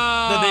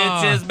 ah.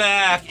 The bitch is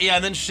back. Yeah,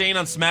 and then Shane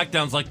on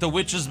SmackDown's like, the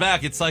witch is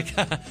back. It's like,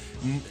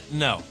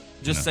 no.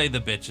 Just say the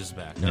bitch is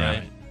back, Yeah.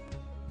 right?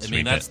 I Sweep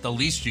mean, that's it. the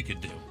least you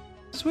could do.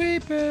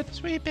 Sweep it.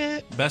 Sweep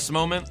it. Best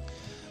moment?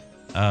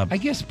 I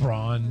guess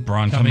Braun.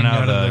 Braun coming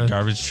out of the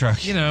garbage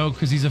truck. You know,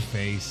 because he's a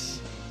face.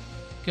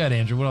 Good,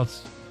 Andrew. What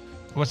else?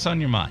 What's on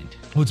your mind?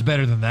 What's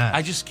better than that?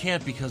 I just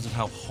can't because of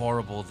how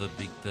horrible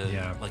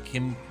Yeah. like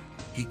him.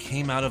 He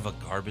came out of a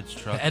garbage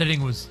truck, the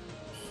editing was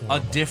a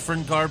horrible.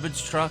 different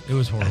garbage truck. It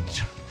was horrible.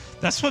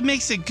 That's what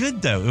makes it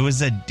good, though. It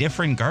was a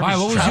different garbage Why,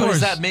 what was truck. How yours?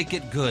 does that make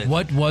it good?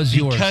 What was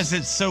yours? Because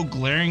it's so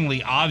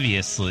glaringly,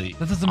 obviously,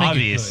 that doesn't make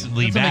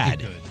obviously it good. That doesn't bad.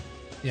 Make it good.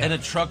 Yeah. And a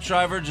truck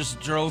driver just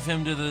drove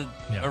him to the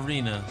Yeah.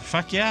 arena.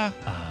 Fuck yeah.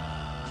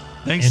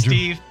 Thanks, Andrew?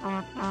 Steve.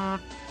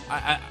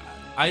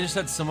 I just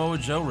had Samoa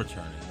Joe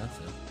returning. That's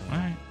it. All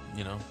right.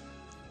 You know.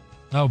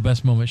 Oh,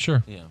 best moment.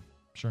 Sure. Yeah.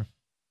 Sure.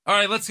 All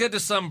right, let's get to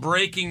some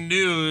breaking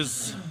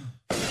news.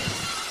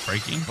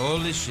 Breaking?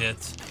 Holy shit.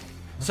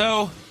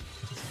 So,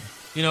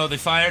 they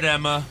fired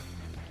Emma,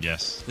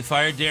 Yes. they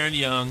fired Darren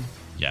Young,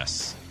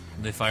 Yes.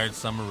 and they fired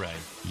Summer Rae.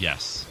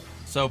 Yes.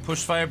 So, push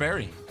Fire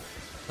Barry.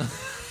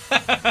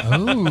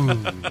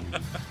 Ooh.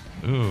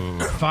 Ooh.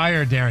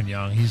 Fire Darren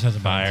Young. He just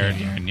hasn't been on Fired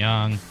TV. Darren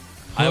Young.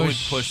 I would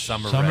Push push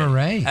Summer Summer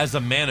Rae Rae. as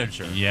a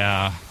manager.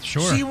 Yeah,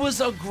 Sure. She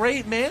was a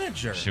great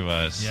manager. she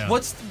was. Yeah.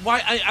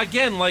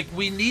 Again, like,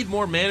 we need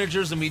more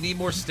managers and we need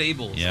more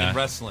stables Yeah. in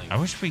wrestling. I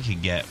wish we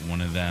could get one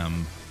of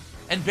them.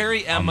 And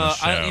Barry on the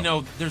Emma,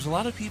 show. there's a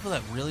lot of people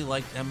that really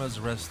liked Emma as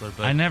a wrestler,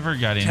 but I never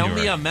got into tell her.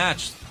 me a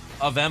match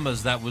of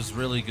Emma's that was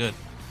really good.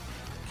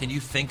 Can you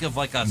think of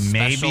like a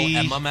special Maybe-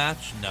 Emma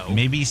match? No.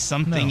 Maybe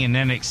something No. in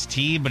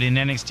NXT, but in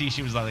NXT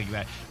she was like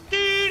that.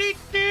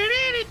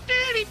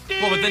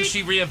 Well, but then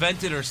she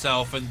reinvented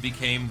herself and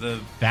became the.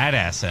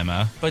 Badass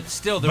Emma. But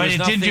still, there But was it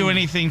nothing, didn't do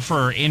anything for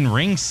her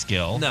in-ring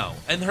skill. No,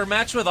 and her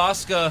match with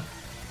Asuka,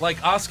 like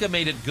Asuka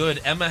made it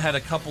good. Emma had a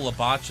couple of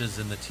botches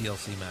in the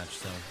TLC match,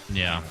 so.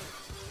 Yeah.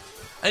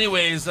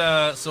 Anyways,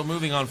 so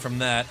moving on from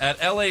that,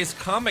 at LA's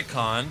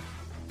Comic-Con,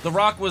 The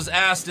Rock was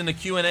asked in a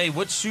Q&A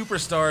which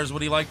superstars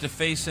would he like to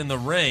face in the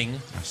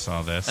ring, I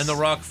saw this. and The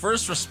Rock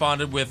first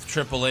responded with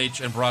Triple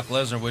H and Brock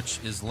Lesnar, which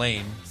is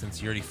lame since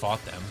he already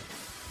fought them.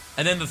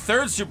 And then the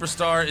third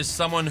superstar is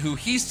someone who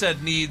he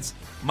said needs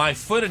my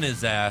foot in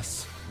his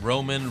ass,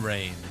 Roman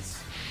Reigns.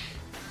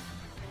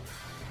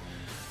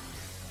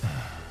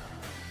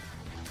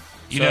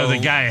 You know, So- the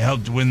guy who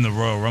helped win the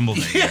Royal Rumble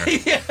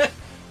that year.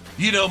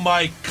 You know,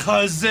 my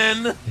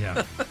cousin.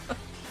 Yeah.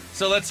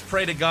 So let's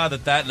pray to God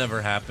that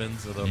never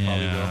happens, although it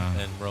probably Yeah.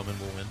 will, and Roman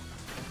will win.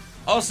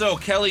 Also,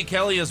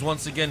 Kelly is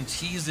once again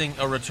teasing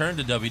a return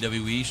to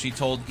WWE. She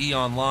told E!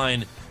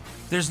 Online,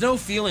 There's no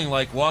feeling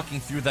like walking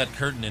through that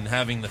curtain and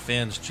having the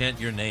fans chant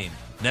your name.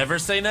 Never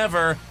say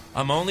never.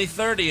 I'm only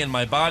 30 and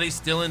my body's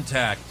still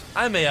intact.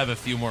 I may have a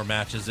few more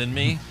matches in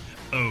me.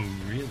 Oh,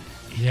 really?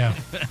 Yeah.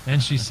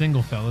 And she's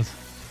single, fellas.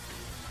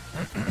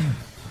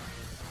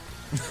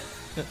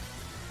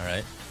 All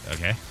right.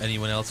 Okay.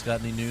 Anyone else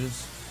got any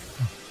news?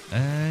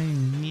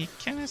 You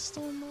kind of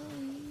stole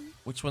mine.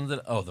 Which one did?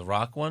 Oh, the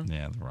Rock one?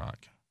 Yeah, The Rock.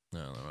 No,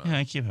 the Rock. Yeah,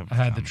 I keep up. I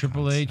had the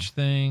Triple H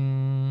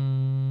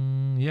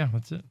thing. Yeah,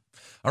 that's it.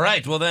 All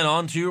right. Well, then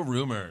on to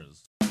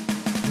rumors.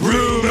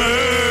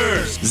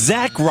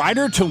 Zack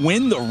Ryder to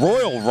win the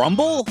Royal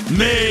Rumble?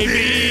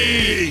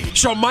 Maybe!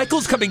 Shawn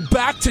Michaels coming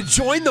back to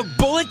join the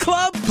Bullet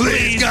Club?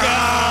 Please,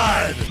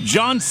 God!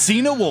 John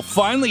Cena will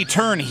finally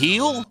turn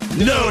heel?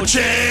 No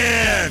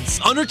chance!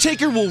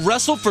 Undertaker will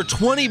wrestle for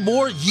 20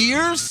 more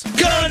years?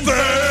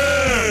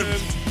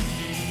 Confirmed!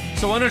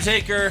 So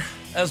Undertaker,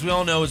 as we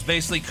all know, is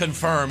basically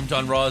confirmed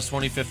on Raw's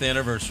 25th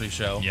anniversary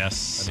show.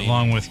 Yes, I mean-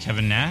 along with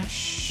Kevin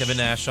Nash. Kevin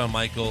Nash, Shawn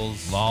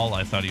Michaels. Lol,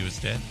 I thought he was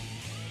dead.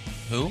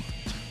 Who?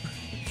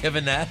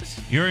 Kevin Nash?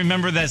 You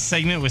remember that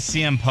segment with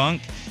CM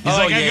Punk? He's Oh,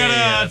 like, yeah, I got a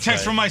yeah, that's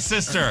text right. from my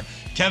sister.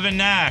 Kevin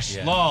Nash.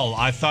 Yeah. Lol,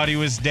 I thought he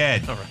was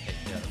dead. All right.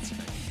 Yeah, that's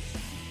right.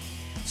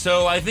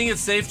 So I think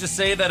it's safe to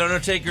say that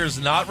Undertaker's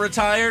not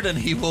retired and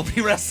he will be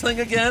wrestling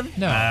again.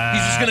 No.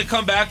 He's just going to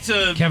come back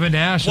to Kevin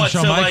Nash and what,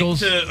 Shawn to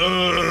Michaels. Like,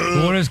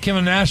 to, What is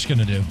Kevin Nash going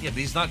to do? yeah, but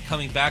he's not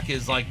coming back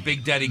as like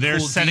Big Daddy They're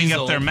Cool setting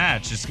Diesel. up their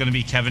match. It's going to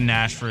be Kevin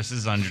Nash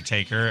versus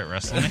Undertaker at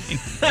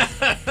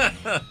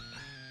WrestleMania.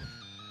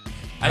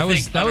 That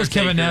was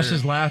Kevin Undertaker-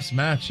 Nash's last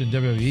match in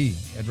WWE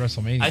at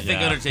WrestleMania. I think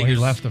Yeah. Undertaker's Well, he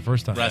left the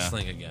first time.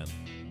 wrestling again.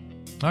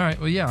 All right.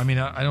 Well, yeah. I mean,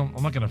 I'm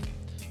not going to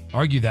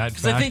argue that.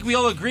 Because I think we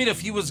all agreed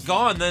if he was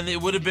gone, then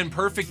it would have been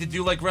perfect to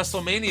do like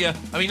WrestleMania.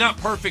 I mean, not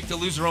perfect to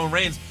lose Roman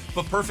Reigns,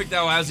 but perfect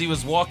how as he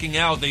was walking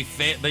out, they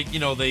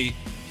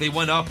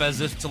went up as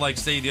if to like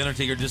say the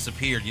Undertaker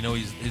disappeared. You know,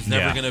 he's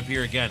never Yeah. going to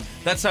appear again.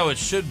 That's how it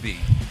should be.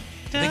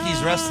 I think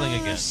he's wrestling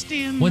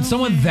again. when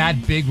someone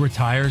that big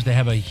retires, they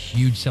have a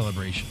huge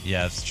celebration,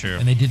 Yeah, that's true.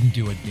 and they didn't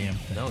do a damn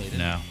thing. No, he didn't.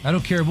 No. I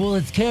don't care. Well,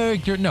 it's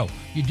character. No,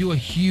 you do a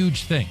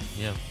huge thing.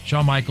 Yeah.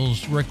 Shawn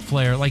Michaels, Ric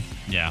Flair, like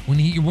Yeah. when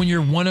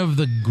you're one of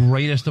the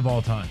greatest of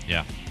all time.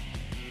 Yeah.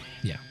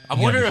 Yeah. I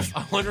You wonder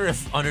gotta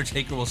if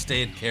Undertaker will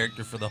stay in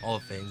character for the Hall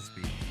of Fame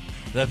speech.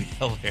 That'd be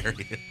hilarious.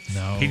 do-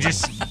 No.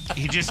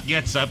 He just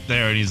gets up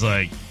there and he's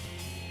like,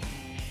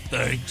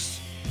 Thanks.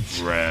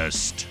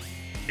 rest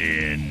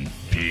in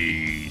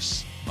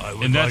peace. I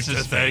would And like that's to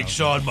his thank thing.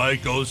 Shawn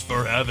Michaels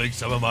for having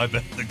some of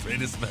the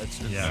greatest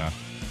matches. Yeah.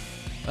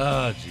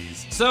 Oh,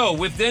 jeez. So,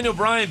 with Daniel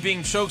Bryan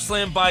being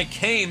chokeslammed by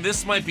Kane,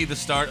 this might be the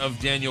start of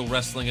Daniel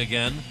wrestling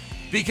again.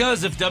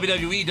 Because if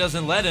WWE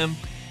doesn't let him,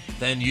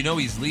 then you know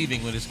he's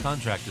leaving when his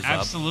contract is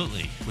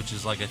Absolutely. up. Which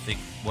is like, I think,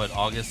 what,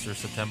 August or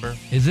September?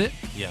 Is it?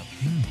 Yeah.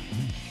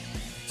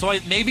 So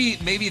maybe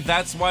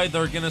that's why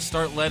they're going to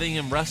start letting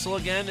him wrestle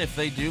again. If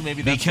they do,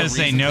 maybe that's Because the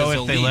they reason, know 'cause if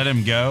he'll they leave. let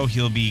him go,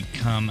 he'll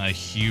become a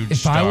huge If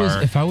star.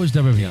 I was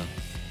WWE,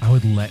 I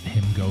would let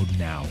him go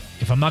now.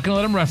 If I'm not going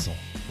to let him wrestle,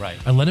 Right.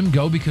 I let him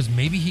go because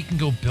maybe he can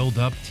go build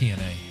up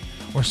TNA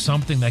or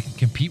something that can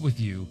compete with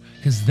you.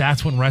 Because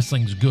that's when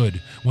wrestling's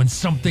good. When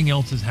something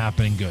else is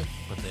happening good.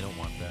 But they don't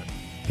want that.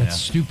 That's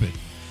stupid.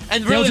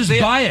 And They'll really, just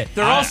buy it.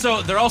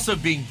 They're also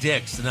being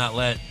dicks to not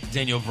let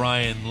Daniel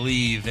Bryan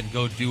leave and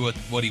go do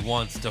what he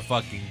wants to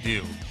fucking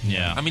do.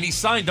 Yeah. I mean, he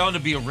signed on to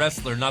be a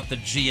wrestler, not the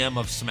GM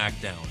of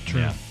SmackDown.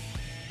 True. Yeah.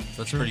 So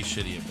that's pretty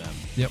shitty of them.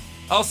 Yep.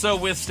 Also,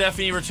 with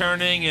Stephanie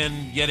returning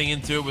and getting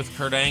into it with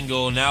Kurt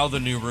Angle, now the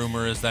new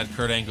rumor is that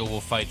Kurt Angle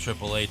will fight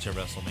Triple H at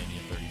WrestleMania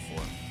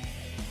 34.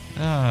 Oh.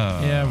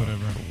 Yeah,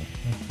 whatever.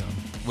 That's dumb.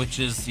 Which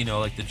is,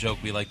 like the joke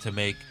we like to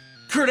make.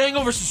 Kurt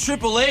Angle versus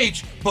Triple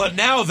H, but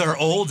now they're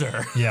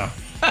older. Yeah.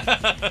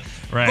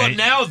 Right. But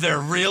now they're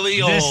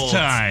really old. This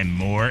time,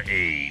 more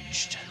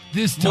aged.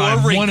 This More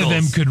time, one of them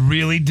wrinkles. could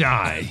really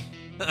die.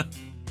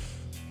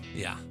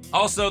 Yeah.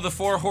 Also, the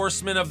Four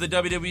Horsemen of the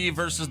WWE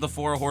versus the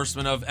Four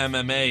Horsemen of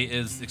MMA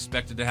is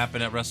expected to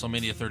happen at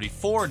WrestleMania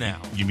 34 now.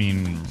 You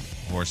mean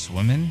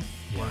horsewomen?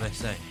 What did I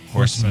say?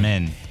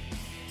 Horsemen.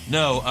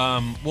 No,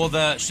 well,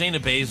 the Shayna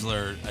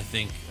Baszler, I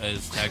think,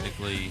 is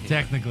technically...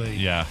 Technically.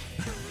 Yeah.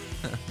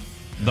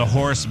 The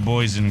horse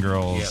boys and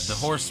girls. Yeah, the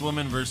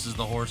Horsewoman versus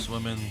the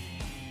Horsewomen.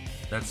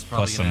 That's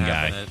probably Plus going to some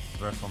happen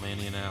guy. at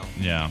WrestleMania now.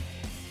 Yeah.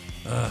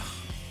 Ugh.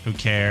 Who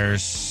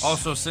cares?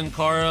 Also, Sin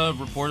Cara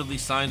reportedly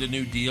signed a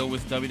new deal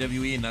with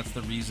WWE, and that's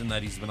the reason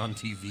that he's been on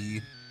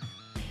TV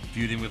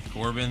feuding with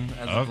Corbin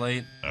as of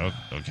late. Oh,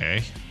 okay.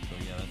 So,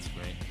 yeah, that's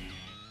great.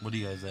 What do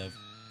you guys have?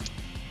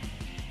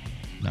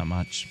 Not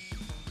much.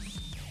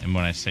 And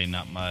when I say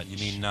not much, You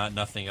mean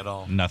nothing at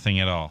all? nothing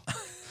at all.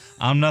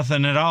 I'm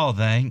nothing at all,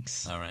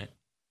 thanks. All right.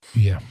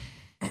 Yeah.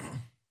 You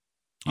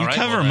All right,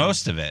 cover well then.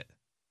 most of it.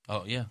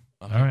 Oh, yeah.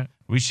 Okay. All right.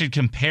 We should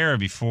compare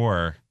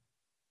before.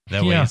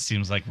 That way Yeah. it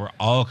seems like we're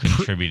all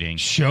contributing.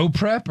 Show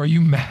prep? Are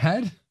you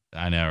mad?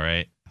 I know,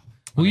 right?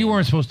 Well, you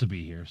weren't supposed to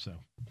be here, so.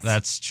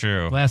 That's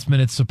true. Last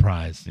minute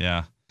surprise.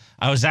 Yeah.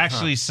 I was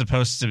actually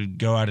supposed to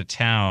go out of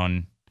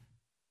town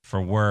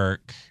for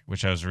work,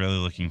 which I was really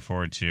looking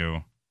forward to.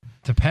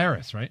 To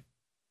Paris, right?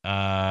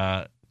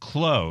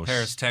 Close.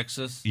 Paris,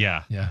 Texas.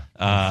 Yeah. Yeah.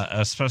 I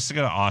was supposed to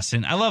go to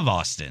Austin. I love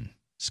Austin.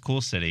 It's a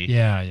cool city.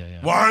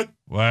 Yeah. What?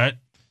 What?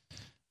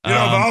 You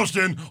love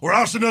Austin, or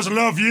Austin doesn't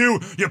love you,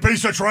 you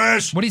piece of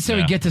trash. What do you say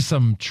we get to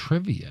some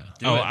trivia?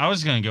 I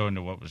was going to go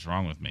into what was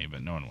wrong with me,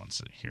 but no one wants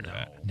to hear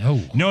that.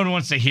 No. No one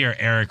wants to hear,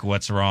 Eric,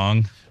 what's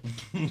wrong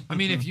I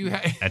mean, if you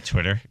at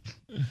Twitter.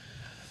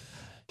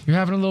 you're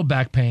having a little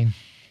back pain,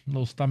 a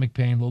little stomach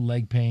pain, a little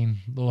leg pain,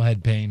 a little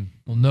head pain,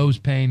 a little nose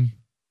pain.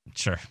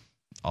 Sure.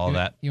 All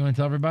that. You want to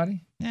tell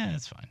everybody? Yeah,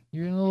 that's fine.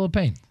 You're in a little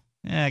pain.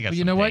 Yeah, I got But some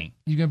you know what? pain.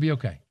 You're going to be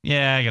okay.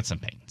 Yeah, I got some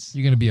pains.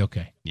 You're going to be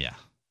okay. Yeah.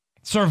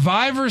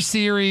 Survivor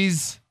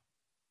Series.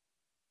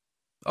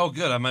 Oh,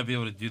 good. I might be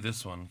able to do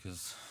this one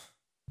because.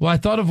 Well, I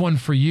thought of one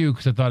for you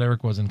because I thought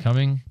Eric wasn't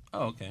coming.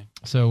 Oh, okay.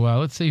 So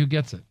let's see who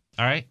gets it.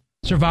 All right.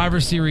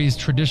 Survivor Series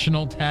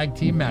traditional tag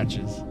team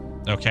matches.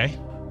 Okay.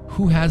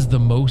 Who has the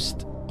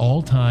most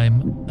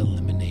all-time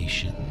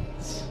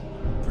eliminations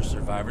For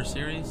Survivor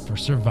Series? for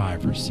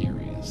Survivor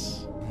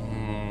Series?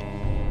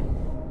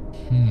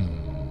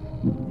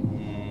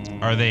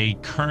 Are they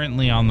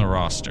currently on the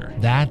roster?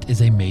 That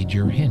is a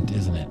major hint,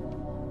 isn't it?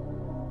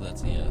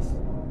 That's a yes.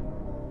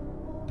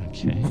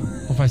 Okay.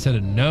 Well, if I said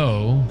a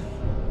no,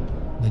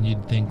 then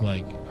you'd think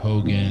like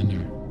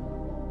Hogan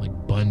or like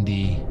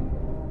Bundy.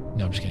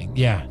 No, I'm just kidding.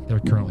 Yeah, they're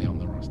currently on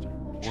the roster.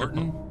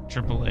 Orton?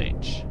 Triple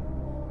H.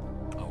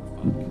 Oh,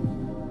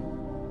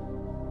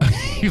 fuck.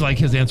 You like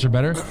his answer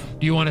better?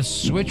 Do you want to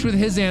switch with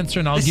his answer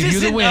and I'll This give you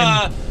the isn't,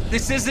 win?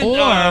 This isn't,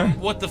 Or-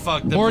 what the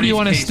fuck? The or do you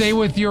want to briefcase stay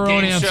with your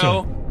own game answer?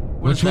 show?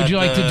 What Which is would that, you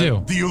like to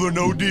do? Deal or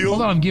no deal?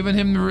 Hold on, I'm giving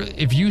him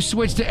if you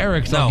switch to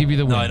Eric's, I'll No, give you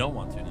the win. no, I don't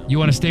want to. No. You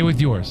want to stay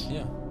with yours?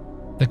 Yeah.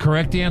 The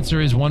correct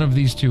answer is one of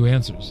these two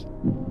answers.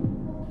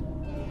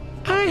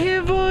 I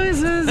hear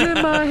voices in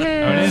my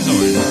head. Oh, it is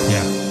Orton.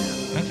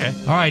 Yeah. Okay.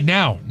 All right,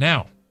 now.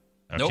 Nope,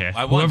 Okay.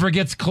 I won. Whoever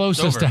gets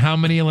closest over. to how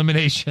many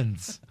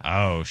eliminations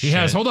Oh, shit. he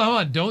has. Hold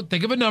on. Don't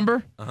think of a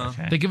number.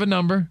 Okay. Think of a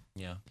number,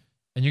 Yeah.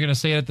 and you're going to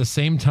say it at the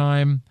same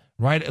time,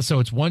 right? So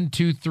it's 1,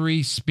 2,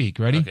 3, speak.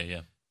 Ready? Okay,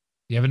 yeah.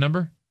 You have a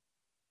number?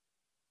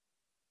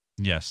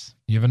 Yes.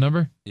 You have a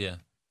number? Yeah.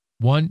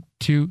 1,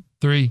 2,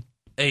 3.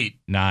 8.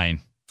 9.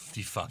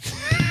 You fucking.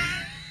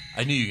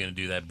 I knew you were going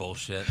to do that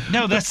bullshit.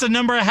 No, that's the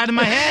number I had in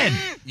my head.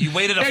 You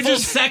waited a Hey, full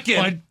just- second.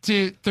 1,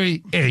 2,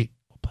 3, 8.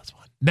 Plus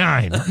 1.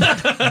 9.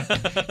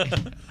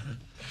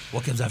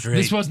 What comes after 8?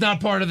 This was not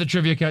part of the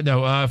trivia count.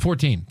 No,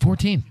 14.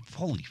 14.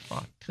 Holy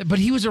fuck. But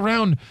he was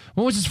around.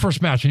 When was his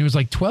first match? When he was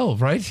like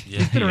 12, right? Yeah.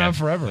 He's been Yeah, around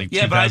forever. like-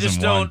 Yeah, but I just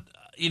 2001.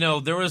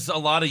 don't. There was a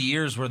lot of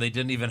years where they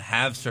didn't even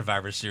have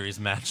Survivor Series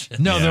matches.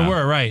 No, Yeah. there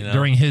were, right, You know?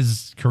 during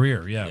his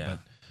career. Yeah, Yeah. but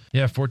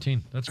yeah,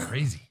 14. That's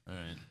crazy. All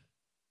right.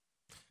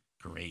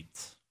 Great.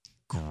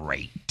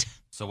 Great.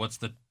 So what's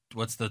the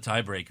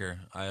tiebreaker?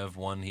 I have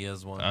one. He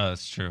has one.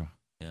 That's true.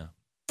 Yeah.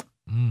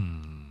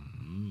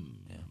 Mm.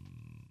 Yeah.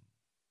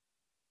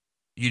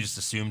 You just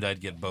assumed I'd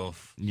get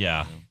both.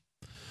 Yeah.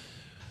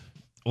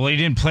 Well, he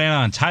didn't plan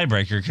on a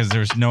tiebreaker because there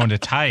was no one to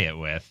tie it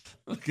with.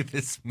 Look at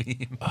this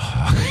meme.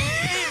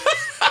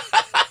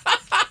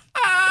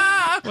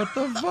 What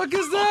the fuck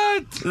is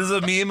that? This is a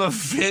meme of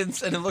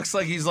Vince, and it looks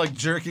like he's like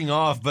jerking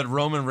off, but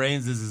Roman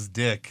Reigns is his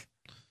dick.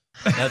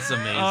 That's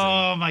amazing.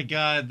 Oh my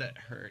god, that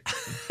hurt.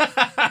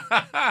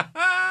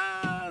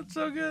 It's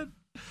so good.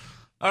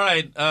 All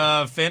right,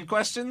 fan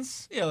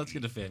questions? Yeah, let's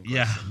get to fan questions.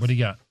 Yeah. What do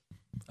you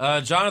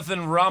got?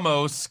 Jonathan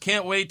Ramos,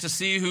 can't wait to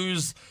see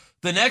who's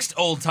the next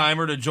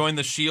old-timer to join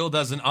the Shield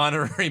as an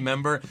honorary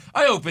member.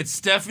 I hope it's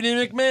Stephanie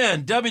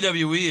McMahon.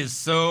 WWE is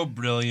so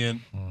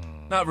brilliant.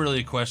 Not really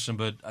a question,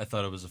 but I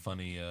thought it was a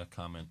funny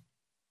comment.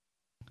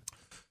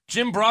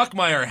 Jim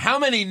Brockmeyer, how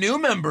many new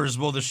members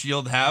will the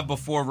Shield have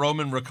before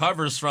Roman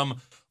recovers from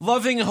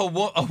loving a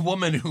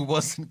woman who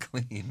wasn't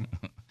clean?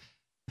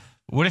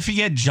 What if you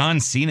get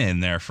John Cena in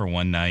there for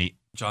one night?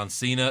 John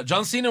Cena.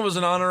 John Cena was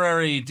an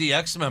honorary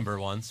DX member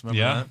once. Remember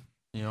Yeah. that?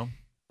 You know?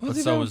 Was But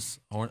he so though? was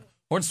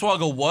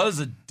Hornswoggle was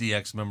a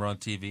DX member on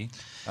TV.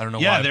 I don't know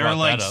why Yeah, I they brought were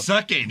like, that up.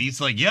 suck it. And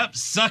he's like, yep,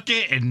 suck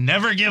it and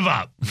never give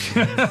up.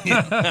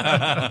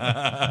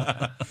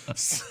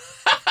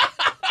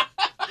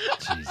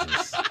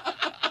 Jesus.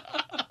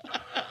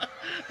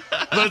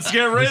 Let's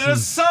get ready to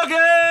suck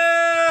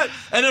it!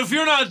 And if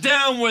you're not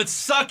down with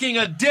sucking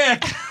a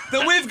dick,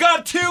 then we've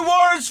got 2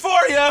 words for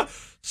you.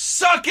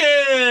 Suck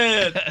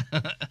it!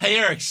 Hey,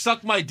 Eric,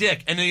 suck my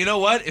dick. And you know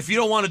what? If you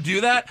don't want to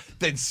do that,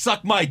 then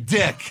suck my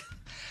dick.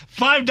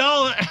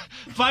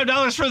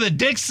 $5 for the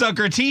Dick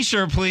Sucker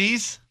t-shirt,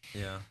 please.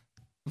 Yeah.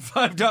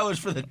 $5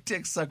 for the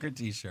dick sucker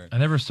t-shirt. I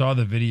never saw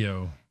the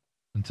video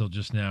until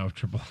just now of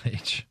Triple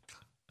H.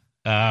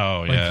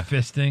 Oh, Like yeah.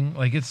 fisting.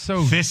 Like it's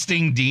so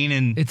Fisting Dean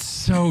and... it's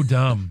so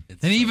dumb.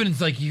 It's and so- even it's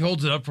like he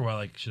holds it up for a while,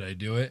 like, should I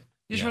do it?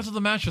 You just Yeah. wrestle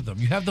the match with them.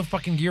 You have the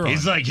fucking gear on.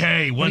 He's like,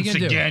 hey, What are you once gonna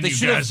do? again, They you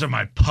should've- guys are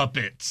my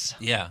puppets.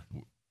 Yeah.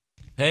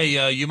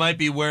 Hey, you might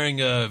be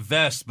wearing a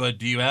vest, but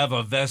do you have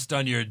a vest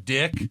on your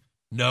dick?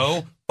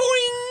 No.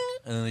 Boing!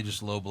 and then they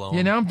just low blow him.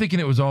 Yeah, now I'm thinking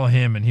it was all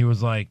him, and he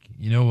was like,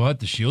 you know what?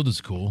 The Shield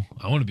is cool.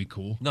 I want to be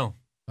cool. No.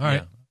 All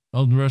right.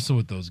 I'll wrestle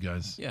with those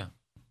guys. Yeah.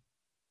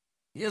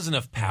 He has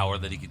enough power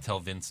that he could tell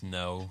Vince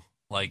no,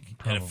 like,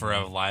 and for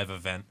a live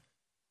event.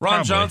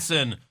 Ron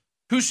Johnson,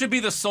 who should be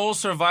the sole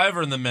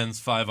survivor in the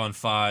men's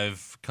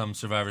 5-on-5 come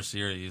Survivor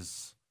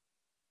Series?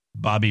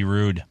 Bobby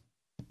Roode.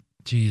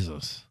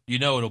 Jesus. You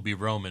know it'll be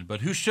Roman,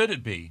 but who should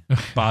it be?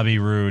 Bobby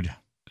Roode.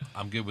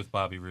 I'm good with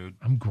Bobby Roode.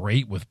 I'm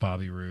great with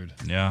Bobby Roode.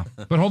 Yeah.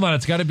 But hold on,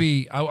 it's got to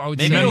be, I would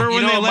Maybe say. Remember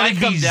when they it let might it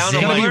come be down to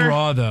It's got to be like,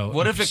 Raw, though.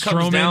 what if it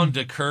comes Strowman, down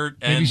to Kurt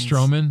and maybe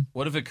Strowman?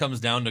 What if it comes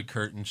down to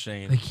Kurt and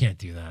Shane? They can't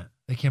do that.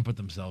 They can't put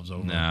themselves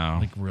over No.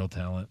 like real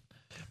talent.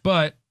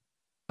 But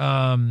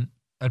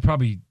I'd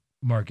probably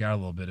mark out a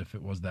little bit if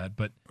it was that.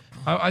 But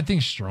I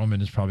think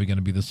Strowman is probably going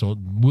to be the sole.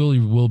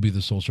 Will be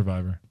the sole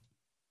survivor.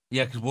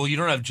 Yeah, because you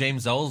don't have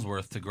James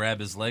Ellsworth to grab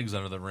his legs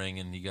under the ring,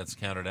 and he gets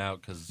counted out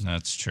because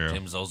That's true.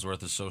 James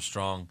Ellsworth is so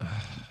strong.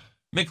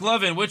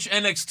 McLovin, which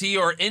NXT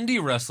or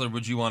indie wrestler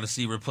would you want to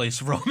see replace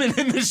Roman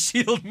in the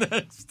Shield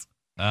next?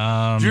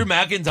 Drew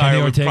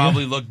McIntyre would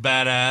probably look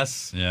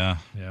badass. Yeah.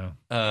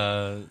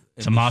 Yeah.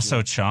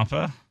 Tommaso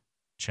Ciampa.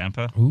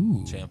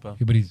 Ooh. Ciampa.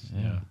 But he's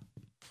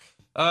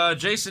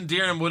Jason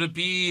Deerham, would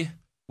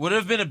it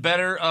have been a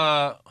better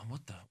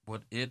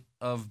would it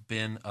have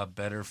been a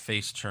better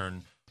face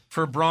turn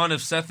for Braun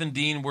if Seth and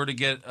Dean were to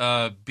get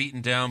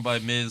beaten down by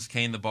Miz,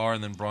 Kane, the Bar,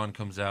 and then Braun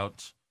comes out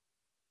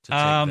to take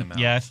them out?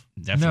 Yeah,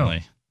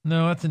 definitely.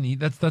 No,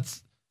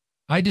 that's.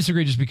 I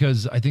disagree just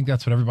because I think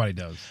that's what everybody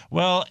does.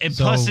 Well,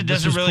 So plus it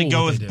this doesn't is really cool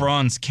go what they with do.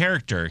 Braun's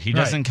character. He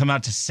doesn't come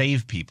out to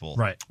save people.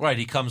 Right.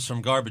 He comes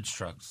from garbage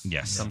trucks.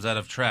 Yes. He comes out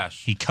of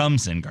trash. He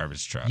comes in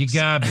garbage trucks. You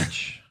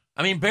garbage.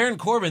 I mean, Baron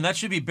Corbin, that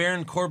should be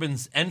Baron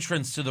Corbin's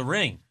entrance to the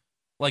ring.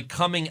 Like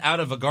coming out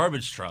of a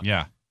garbage truck.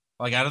 Yeah.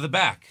 Like out of the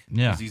back.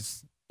 Yeah. 'Cause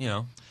he's,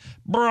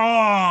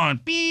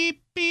 Braun.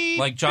 Beep, beep.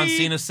 like John beep.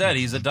 Cena said,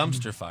 he's a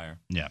dumpster fire.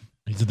 Yeah.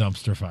 He's a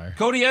dumpster fire.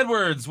 Cody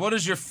Edwards, what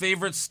is your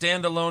favorite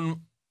standalone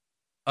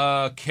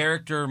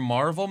character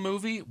Marvel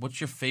movie? What's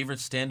your favorite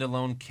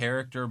standalone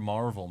character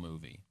Marvel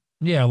movie?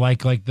 Yeah,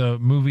 like the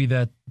movie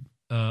that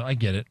I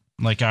get it.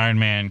 Like Iron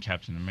Man,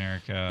 Captain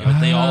America. Yeah, but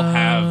they all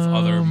have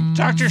other.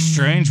 Doctor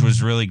Strange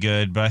was really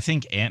good, but I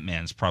think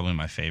Ant-Man's probably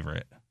my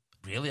favorite.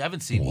 Really, I haven't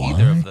seen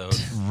either of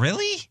those.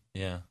 Really?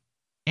 Yeah,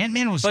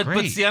 Ant-Man was but great.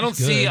 but see, I don't It's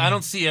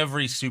good. see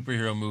every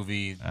superhero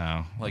movie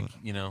Oh, like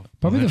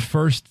Probably the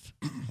first.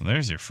 well,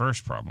 there's your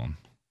first problem.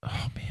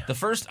 Oh man, the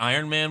first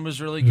Iron Man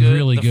was really It was good.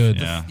 really good.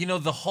 Yeah.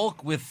 The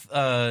Hulk with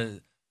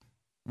Norton?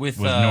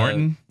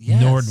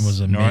 Yes. Norton was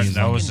amazing. Norton,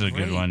 that was a Fucking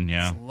good great. one,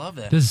 yeah. I love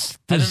that. This- and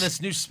then this-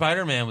 this new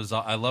Spider-Man was.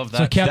 I love that.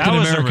 So Captain That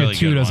was a America really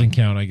 2 good doesn't one.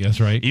 count, I guess,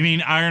 right? You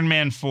mean Iron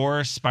Man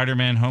 4,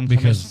 Spider-Man Homecoming?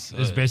 Because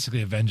it's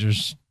basically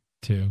Avengers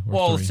 2 or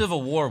well, 3.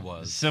 Civil War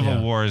was. Civil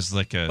Yeah. War is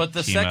like a But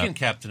the team second up.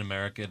 Captain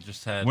America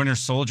just had Winter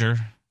Soldier,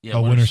 Yeah,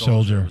 Winter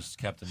Soldier. was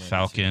Captain America.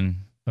 Falcon,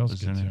 That was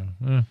was good in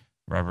too.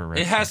 Robert It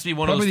Redford. has to be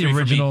one Probably of the those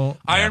three original- for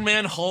me. Iron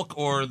Man, Hulk,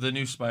 or the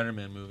new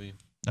Spider-Man movie.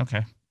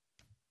 Okay.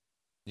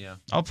 Yeah.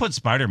 I'll put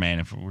Spider-Man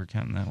if we're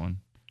counting that one.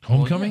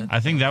 Homecoming?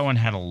 I think that one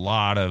had a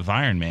lot of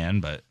Iron Man,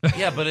 but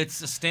Yeah, but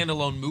it's a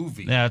standalone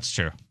movie. yeah, that's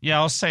true. Yeah,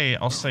 I'll say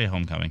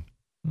Homecoming.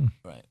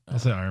 Right. I'll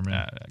say Iron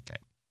Man.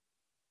 Okay.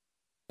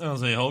 I'll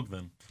say Hulk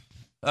then.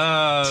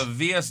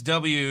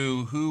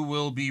 VSW, who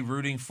will be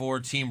rooting for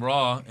Team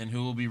Raw and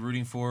who will be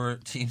rooting for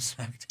Team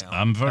SmackDown?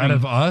 I'm voting. Out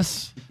of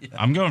us?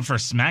 I'm going for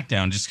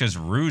SmackDown just because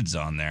Rude's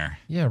on there.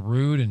 Yeah,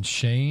 Rude and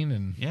Shane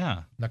and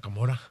Yeah.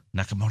 Nakamura.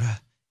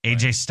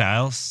 AJ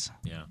Styles.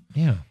 Yeah.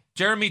 Yeah.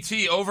 Jeremy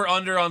T, over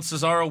under on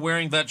Cesaro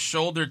wearing that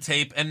shoulder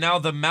tape and now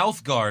the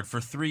mouth guard for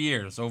 3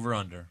 years. Over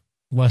under.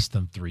 Less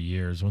than 3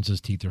 years. Once his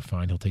teeth are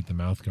fine, he'll take the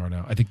mouth guard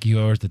out. I think he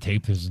wears the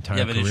tape his entire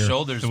Yeah, but career. his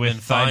shoulder's With been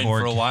fine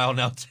Cyborg. for a while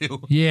now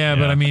too. Yeah,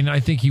 but I mean, I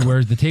think he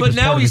wears the tape. But as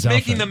part now of he's his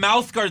making outfit. the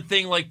mouth guard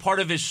thing like part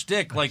of his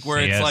shtick, like where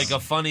it's Yes. like a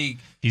funny.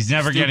 He's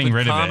never stupid getting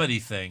rid of it. comedy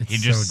thing. He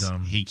It's just so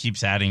dumb. he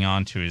keeps adding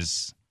on to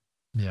his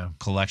Yeah,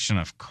 collection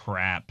of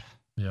crap.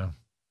 yeah.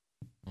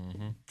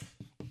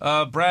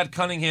 Brad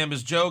Cunningham,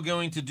 is Joe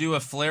going to do a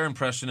Flair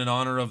impression in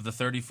honor of the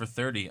 30 for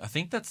 30? I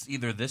think that's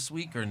either this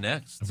week or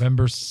next.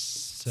 November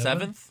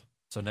 7th.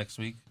 So next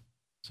week.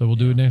 So we'll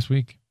do it next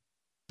week.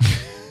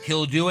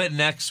 He'll do it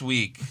next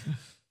week.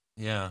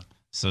 Yeah.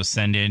 So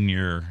send in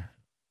your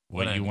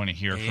what What you I- want to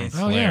hear from Yes.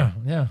 Oh Flair.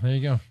 yeah. There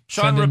you go.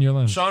 Sean, Send in your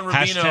lens. Sean Rubino.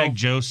 Hashtag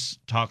Joe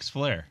talks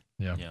Flair.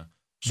 Yeah. Yeah.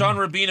 Sean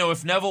Rubino,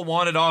 if Neville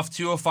wanted off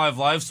 205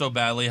 Live so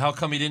badly, how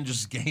come he didn't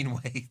just gain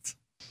weight?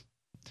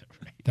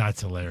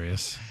 That's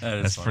hilarious.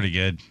 That's funny. pretty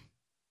good.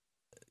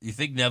 You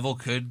think Neville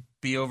could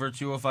be over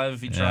 205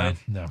 if he Yeah. tried?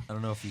 No. I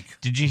don't know if he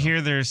could. Did you hear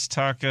there's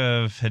talk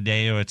of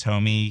Hideo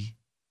Itami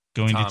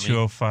going Tommy. to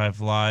 205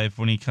 Live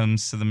when he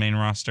comes to the main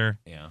roster?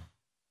 Yeah,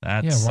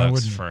 That Yeah, why sucks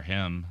wouldn't he? for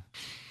him.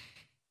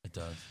 it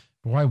does.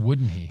 Why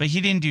wouldn't he? But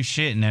he didn't do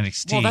shit in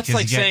NXT. Well, that's 'cause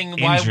like he got saying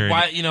injured.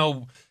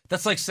 why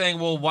that's like saying,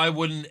 well, why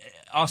wouldn't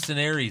Austin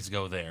Aries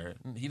go there?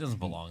 He doesn't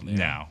belong there.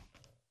 No.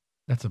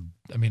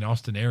 I mean,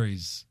 Austin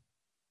Aries.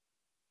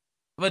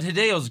 But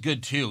Hideo's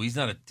good too. He's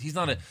not a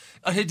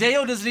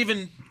Hideo doesn't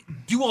even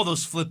do all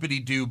those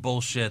flippity-do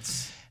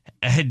bullshits.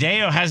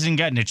 Hideo hasn't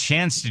gotten a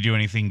chance to do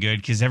anything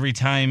good because every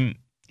time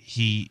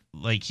he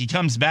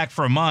comes back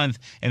for a month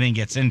and then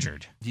gets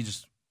injured.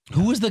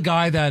 Who was the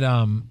guy that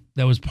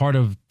was part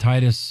of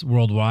Titus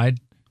Worldwide?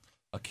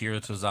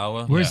 Akira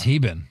Tozawa. Where's he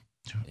been?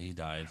 He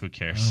died. Who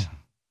cares?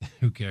 Oh.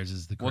 Who cares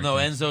is the Well, no,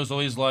 Enzo's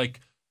always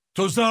like,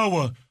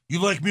 Tozawa,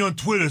 you like me on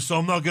Twitter, so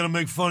I'm not going to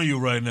make fun of you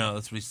right now.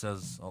 That's what he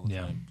says all the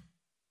time.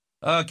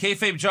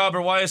 Kayfabe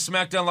Jobber, why is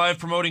SmackDown Live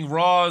promoting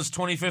Raw's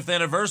 25th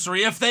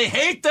anniversary if they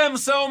hate them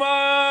so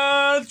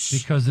much?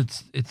 Because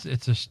it's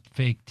a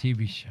fake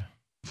TV show.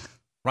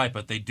 Right,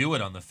 but they do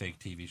it on the fake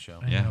TV show.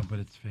 I know, but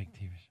it's fake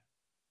TV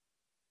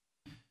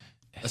show.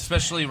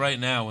 Especially right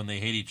now when they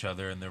hate each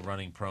other and they're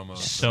running promos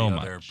so for the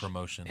much. other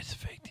promotions. It's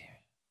fake TV.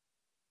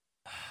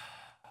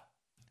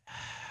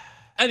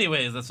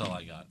 Anyways, that's all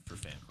I got for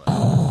Fan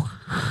Quest.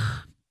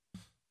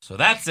 So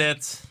that's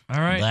it.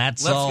 All right.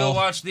 Let's go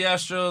watch the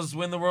Astros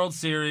win the World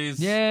Series.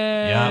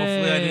 Yay. Yeah.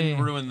 Hopefully I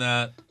didn't ruin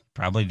that.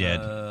 Probably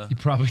did. You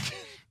probably did.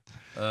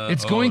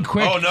 It's going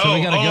quick. Oh, no. So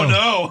we gotta go.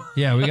 No.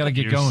 Yeah, we got to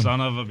get You going.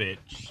 son of a bitch.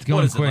 It's going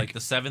What is quick. it, like the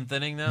 7th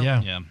inning now?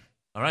 Yeah.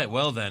 All right,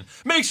 well then.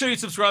 Make sure you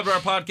subscribe to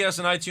our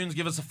podcast on iTunes.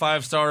 Give us a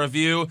 5-star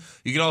review.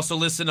 You can also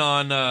listen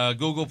on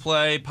Google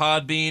Play,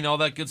 Podbean, all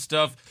that good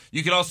stuff.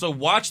 You can also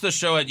watch the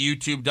show at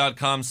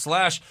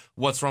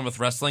youtube.com/What's Wrong with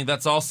Wrestling.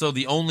 That's also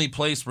the only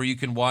place where you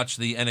can watch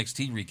the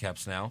NXT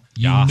recaps now.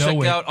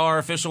 Check out our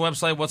official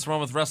website,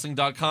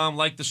 what'swrongwithwrestling.com.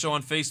 Like the show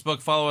on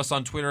Facebook. Follow us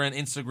on Twitter and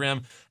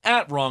Instagram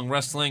at Wrong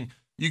Wrestling.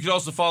 You can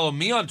also follow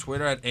me on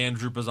Twitter at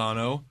Andrew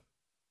Pisano.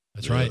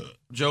 That's right.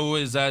 Joe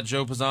is at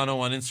Joe Pisano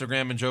on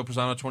Instagram and Joe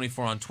Pisano24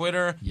 on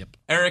Twitter. Yep.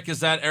 Eric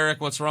is at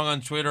Eric What's Wrong on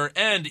Twitter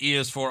and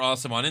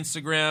ES4Awesome on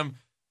Instagram.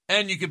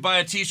 And you can buy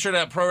a t-shirt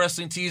at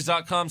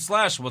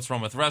ProWrestlingTees.com/What's Wrong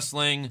with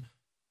Wrestling.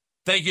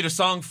 Thank you to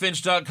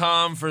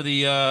Songfinch.com for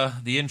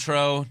the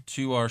intro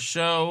to our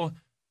show.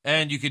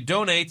 And you could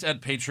donate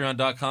at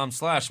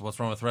Patreon.com/What's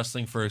Wrong with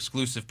Wrestling for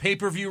exclusive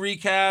pay-per-view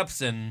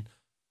recaps and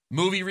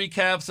movie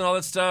recaps and all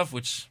that stuff,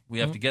 which we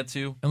have to get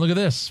to. And look at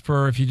this.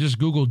 For if you just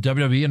Google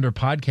WWE under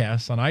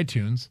podcasts on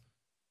iTunes,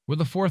 we're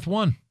the 4th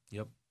one.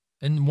 Yep.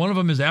 And one of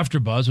them is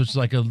AfterBuzz, which is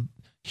like a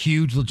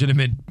huge,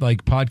 legitimate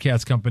like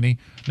podcast company.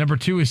 Number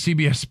 2 is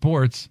CBS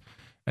Sports,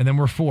 and then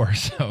we're 4.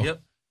 So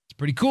it's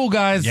pretty cool,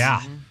 guys.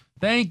 Yeah.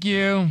 Thank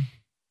you.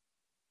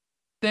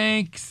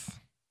 Thanks.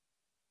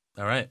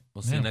 All right.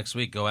 We'll see you next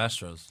week. Go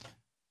Astros.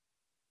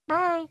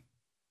 Bye.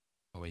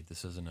 Oh, wait.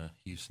 This isn't a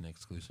Houston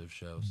exclusive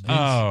show.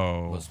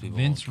 So most people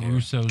Vince won't care.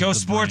 Russo's Go the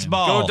sports brand.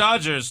 ball. Go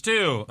Dodgers,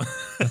 too.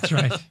 That's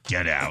right.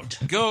 Get out.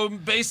 Go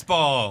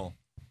baseball.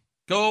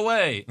 Go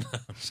away.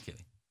 I'm just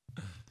kidding.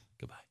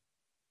 Goodbye.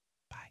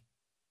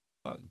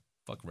 Bye.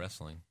 Fuck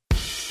wrestling.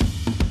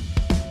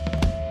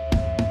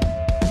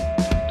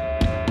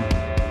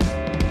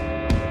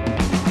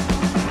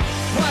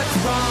 What's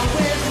wrong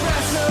with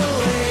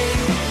wrestling?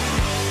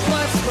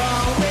 What's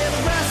wrong with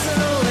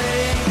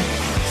wrestling?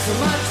 So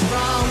much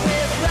wrong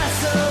with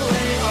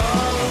wrestling.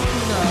 Oh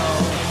no.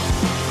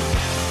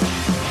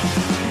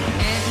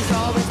 Andrew's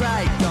always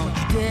right. Don't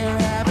you dare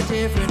have a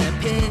different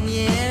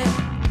opinion.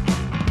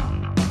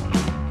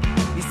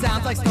 He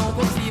sounds like Stone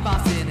Cold Steve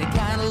Austin. It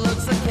kinda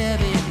looks like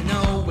Kevin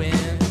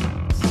Owens.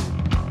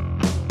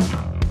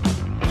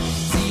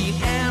 Dean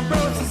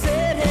Ambrose is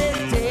in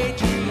his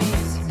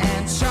daydreams,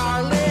 and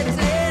Charlotte is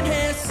in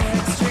his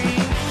sex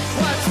dream.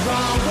 What's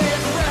wrong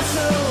with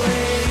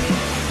wrestling?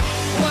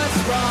 What's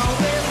wrong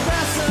with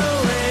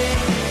wrestling?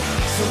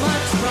 So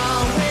much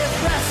wrong with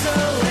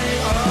wrestling.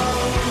 Oh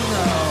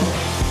no.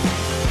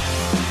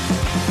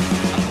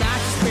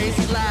 Obnoxious,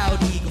 crazy, loud,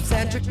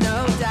 egocentric, no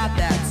doubt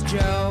that's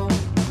Joe.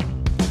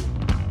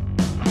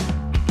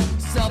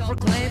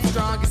 Self-proclaimed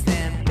strongest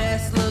and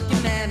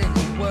best-looking man in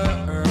the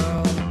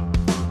world.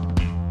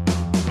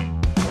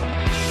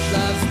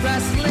 Loves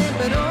wrestling,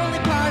 but only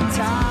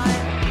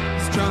part-time.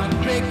 Strong,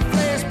 big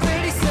players,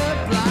 pretty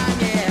sublime,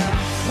 yeah.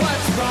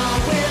 What's wrong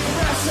with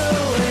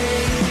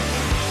wrestling?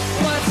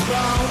 What's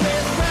wrong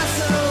with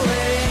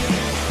wrestling?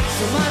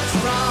 So much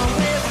wrong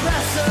with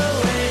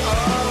wrestling,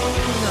 oh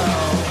no.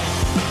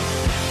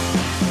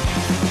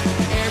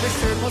 Eric's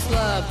third most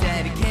loved,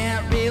 and he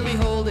can't really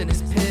hold in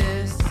his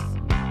piss.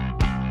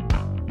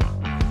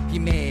 He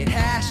made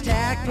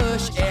hashtag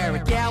push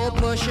Eric, yeah, we'll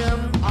push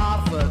him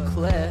off a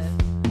cliff.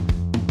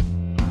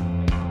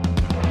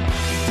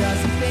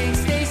 Doesn't think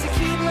Stacy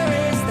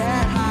Keebler is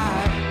that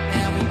high,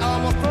 and we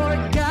almost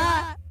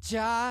forgot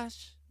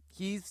Josh.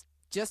 He's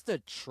just a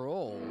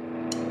troll.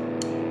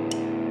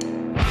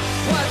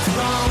 What's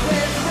wrong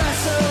with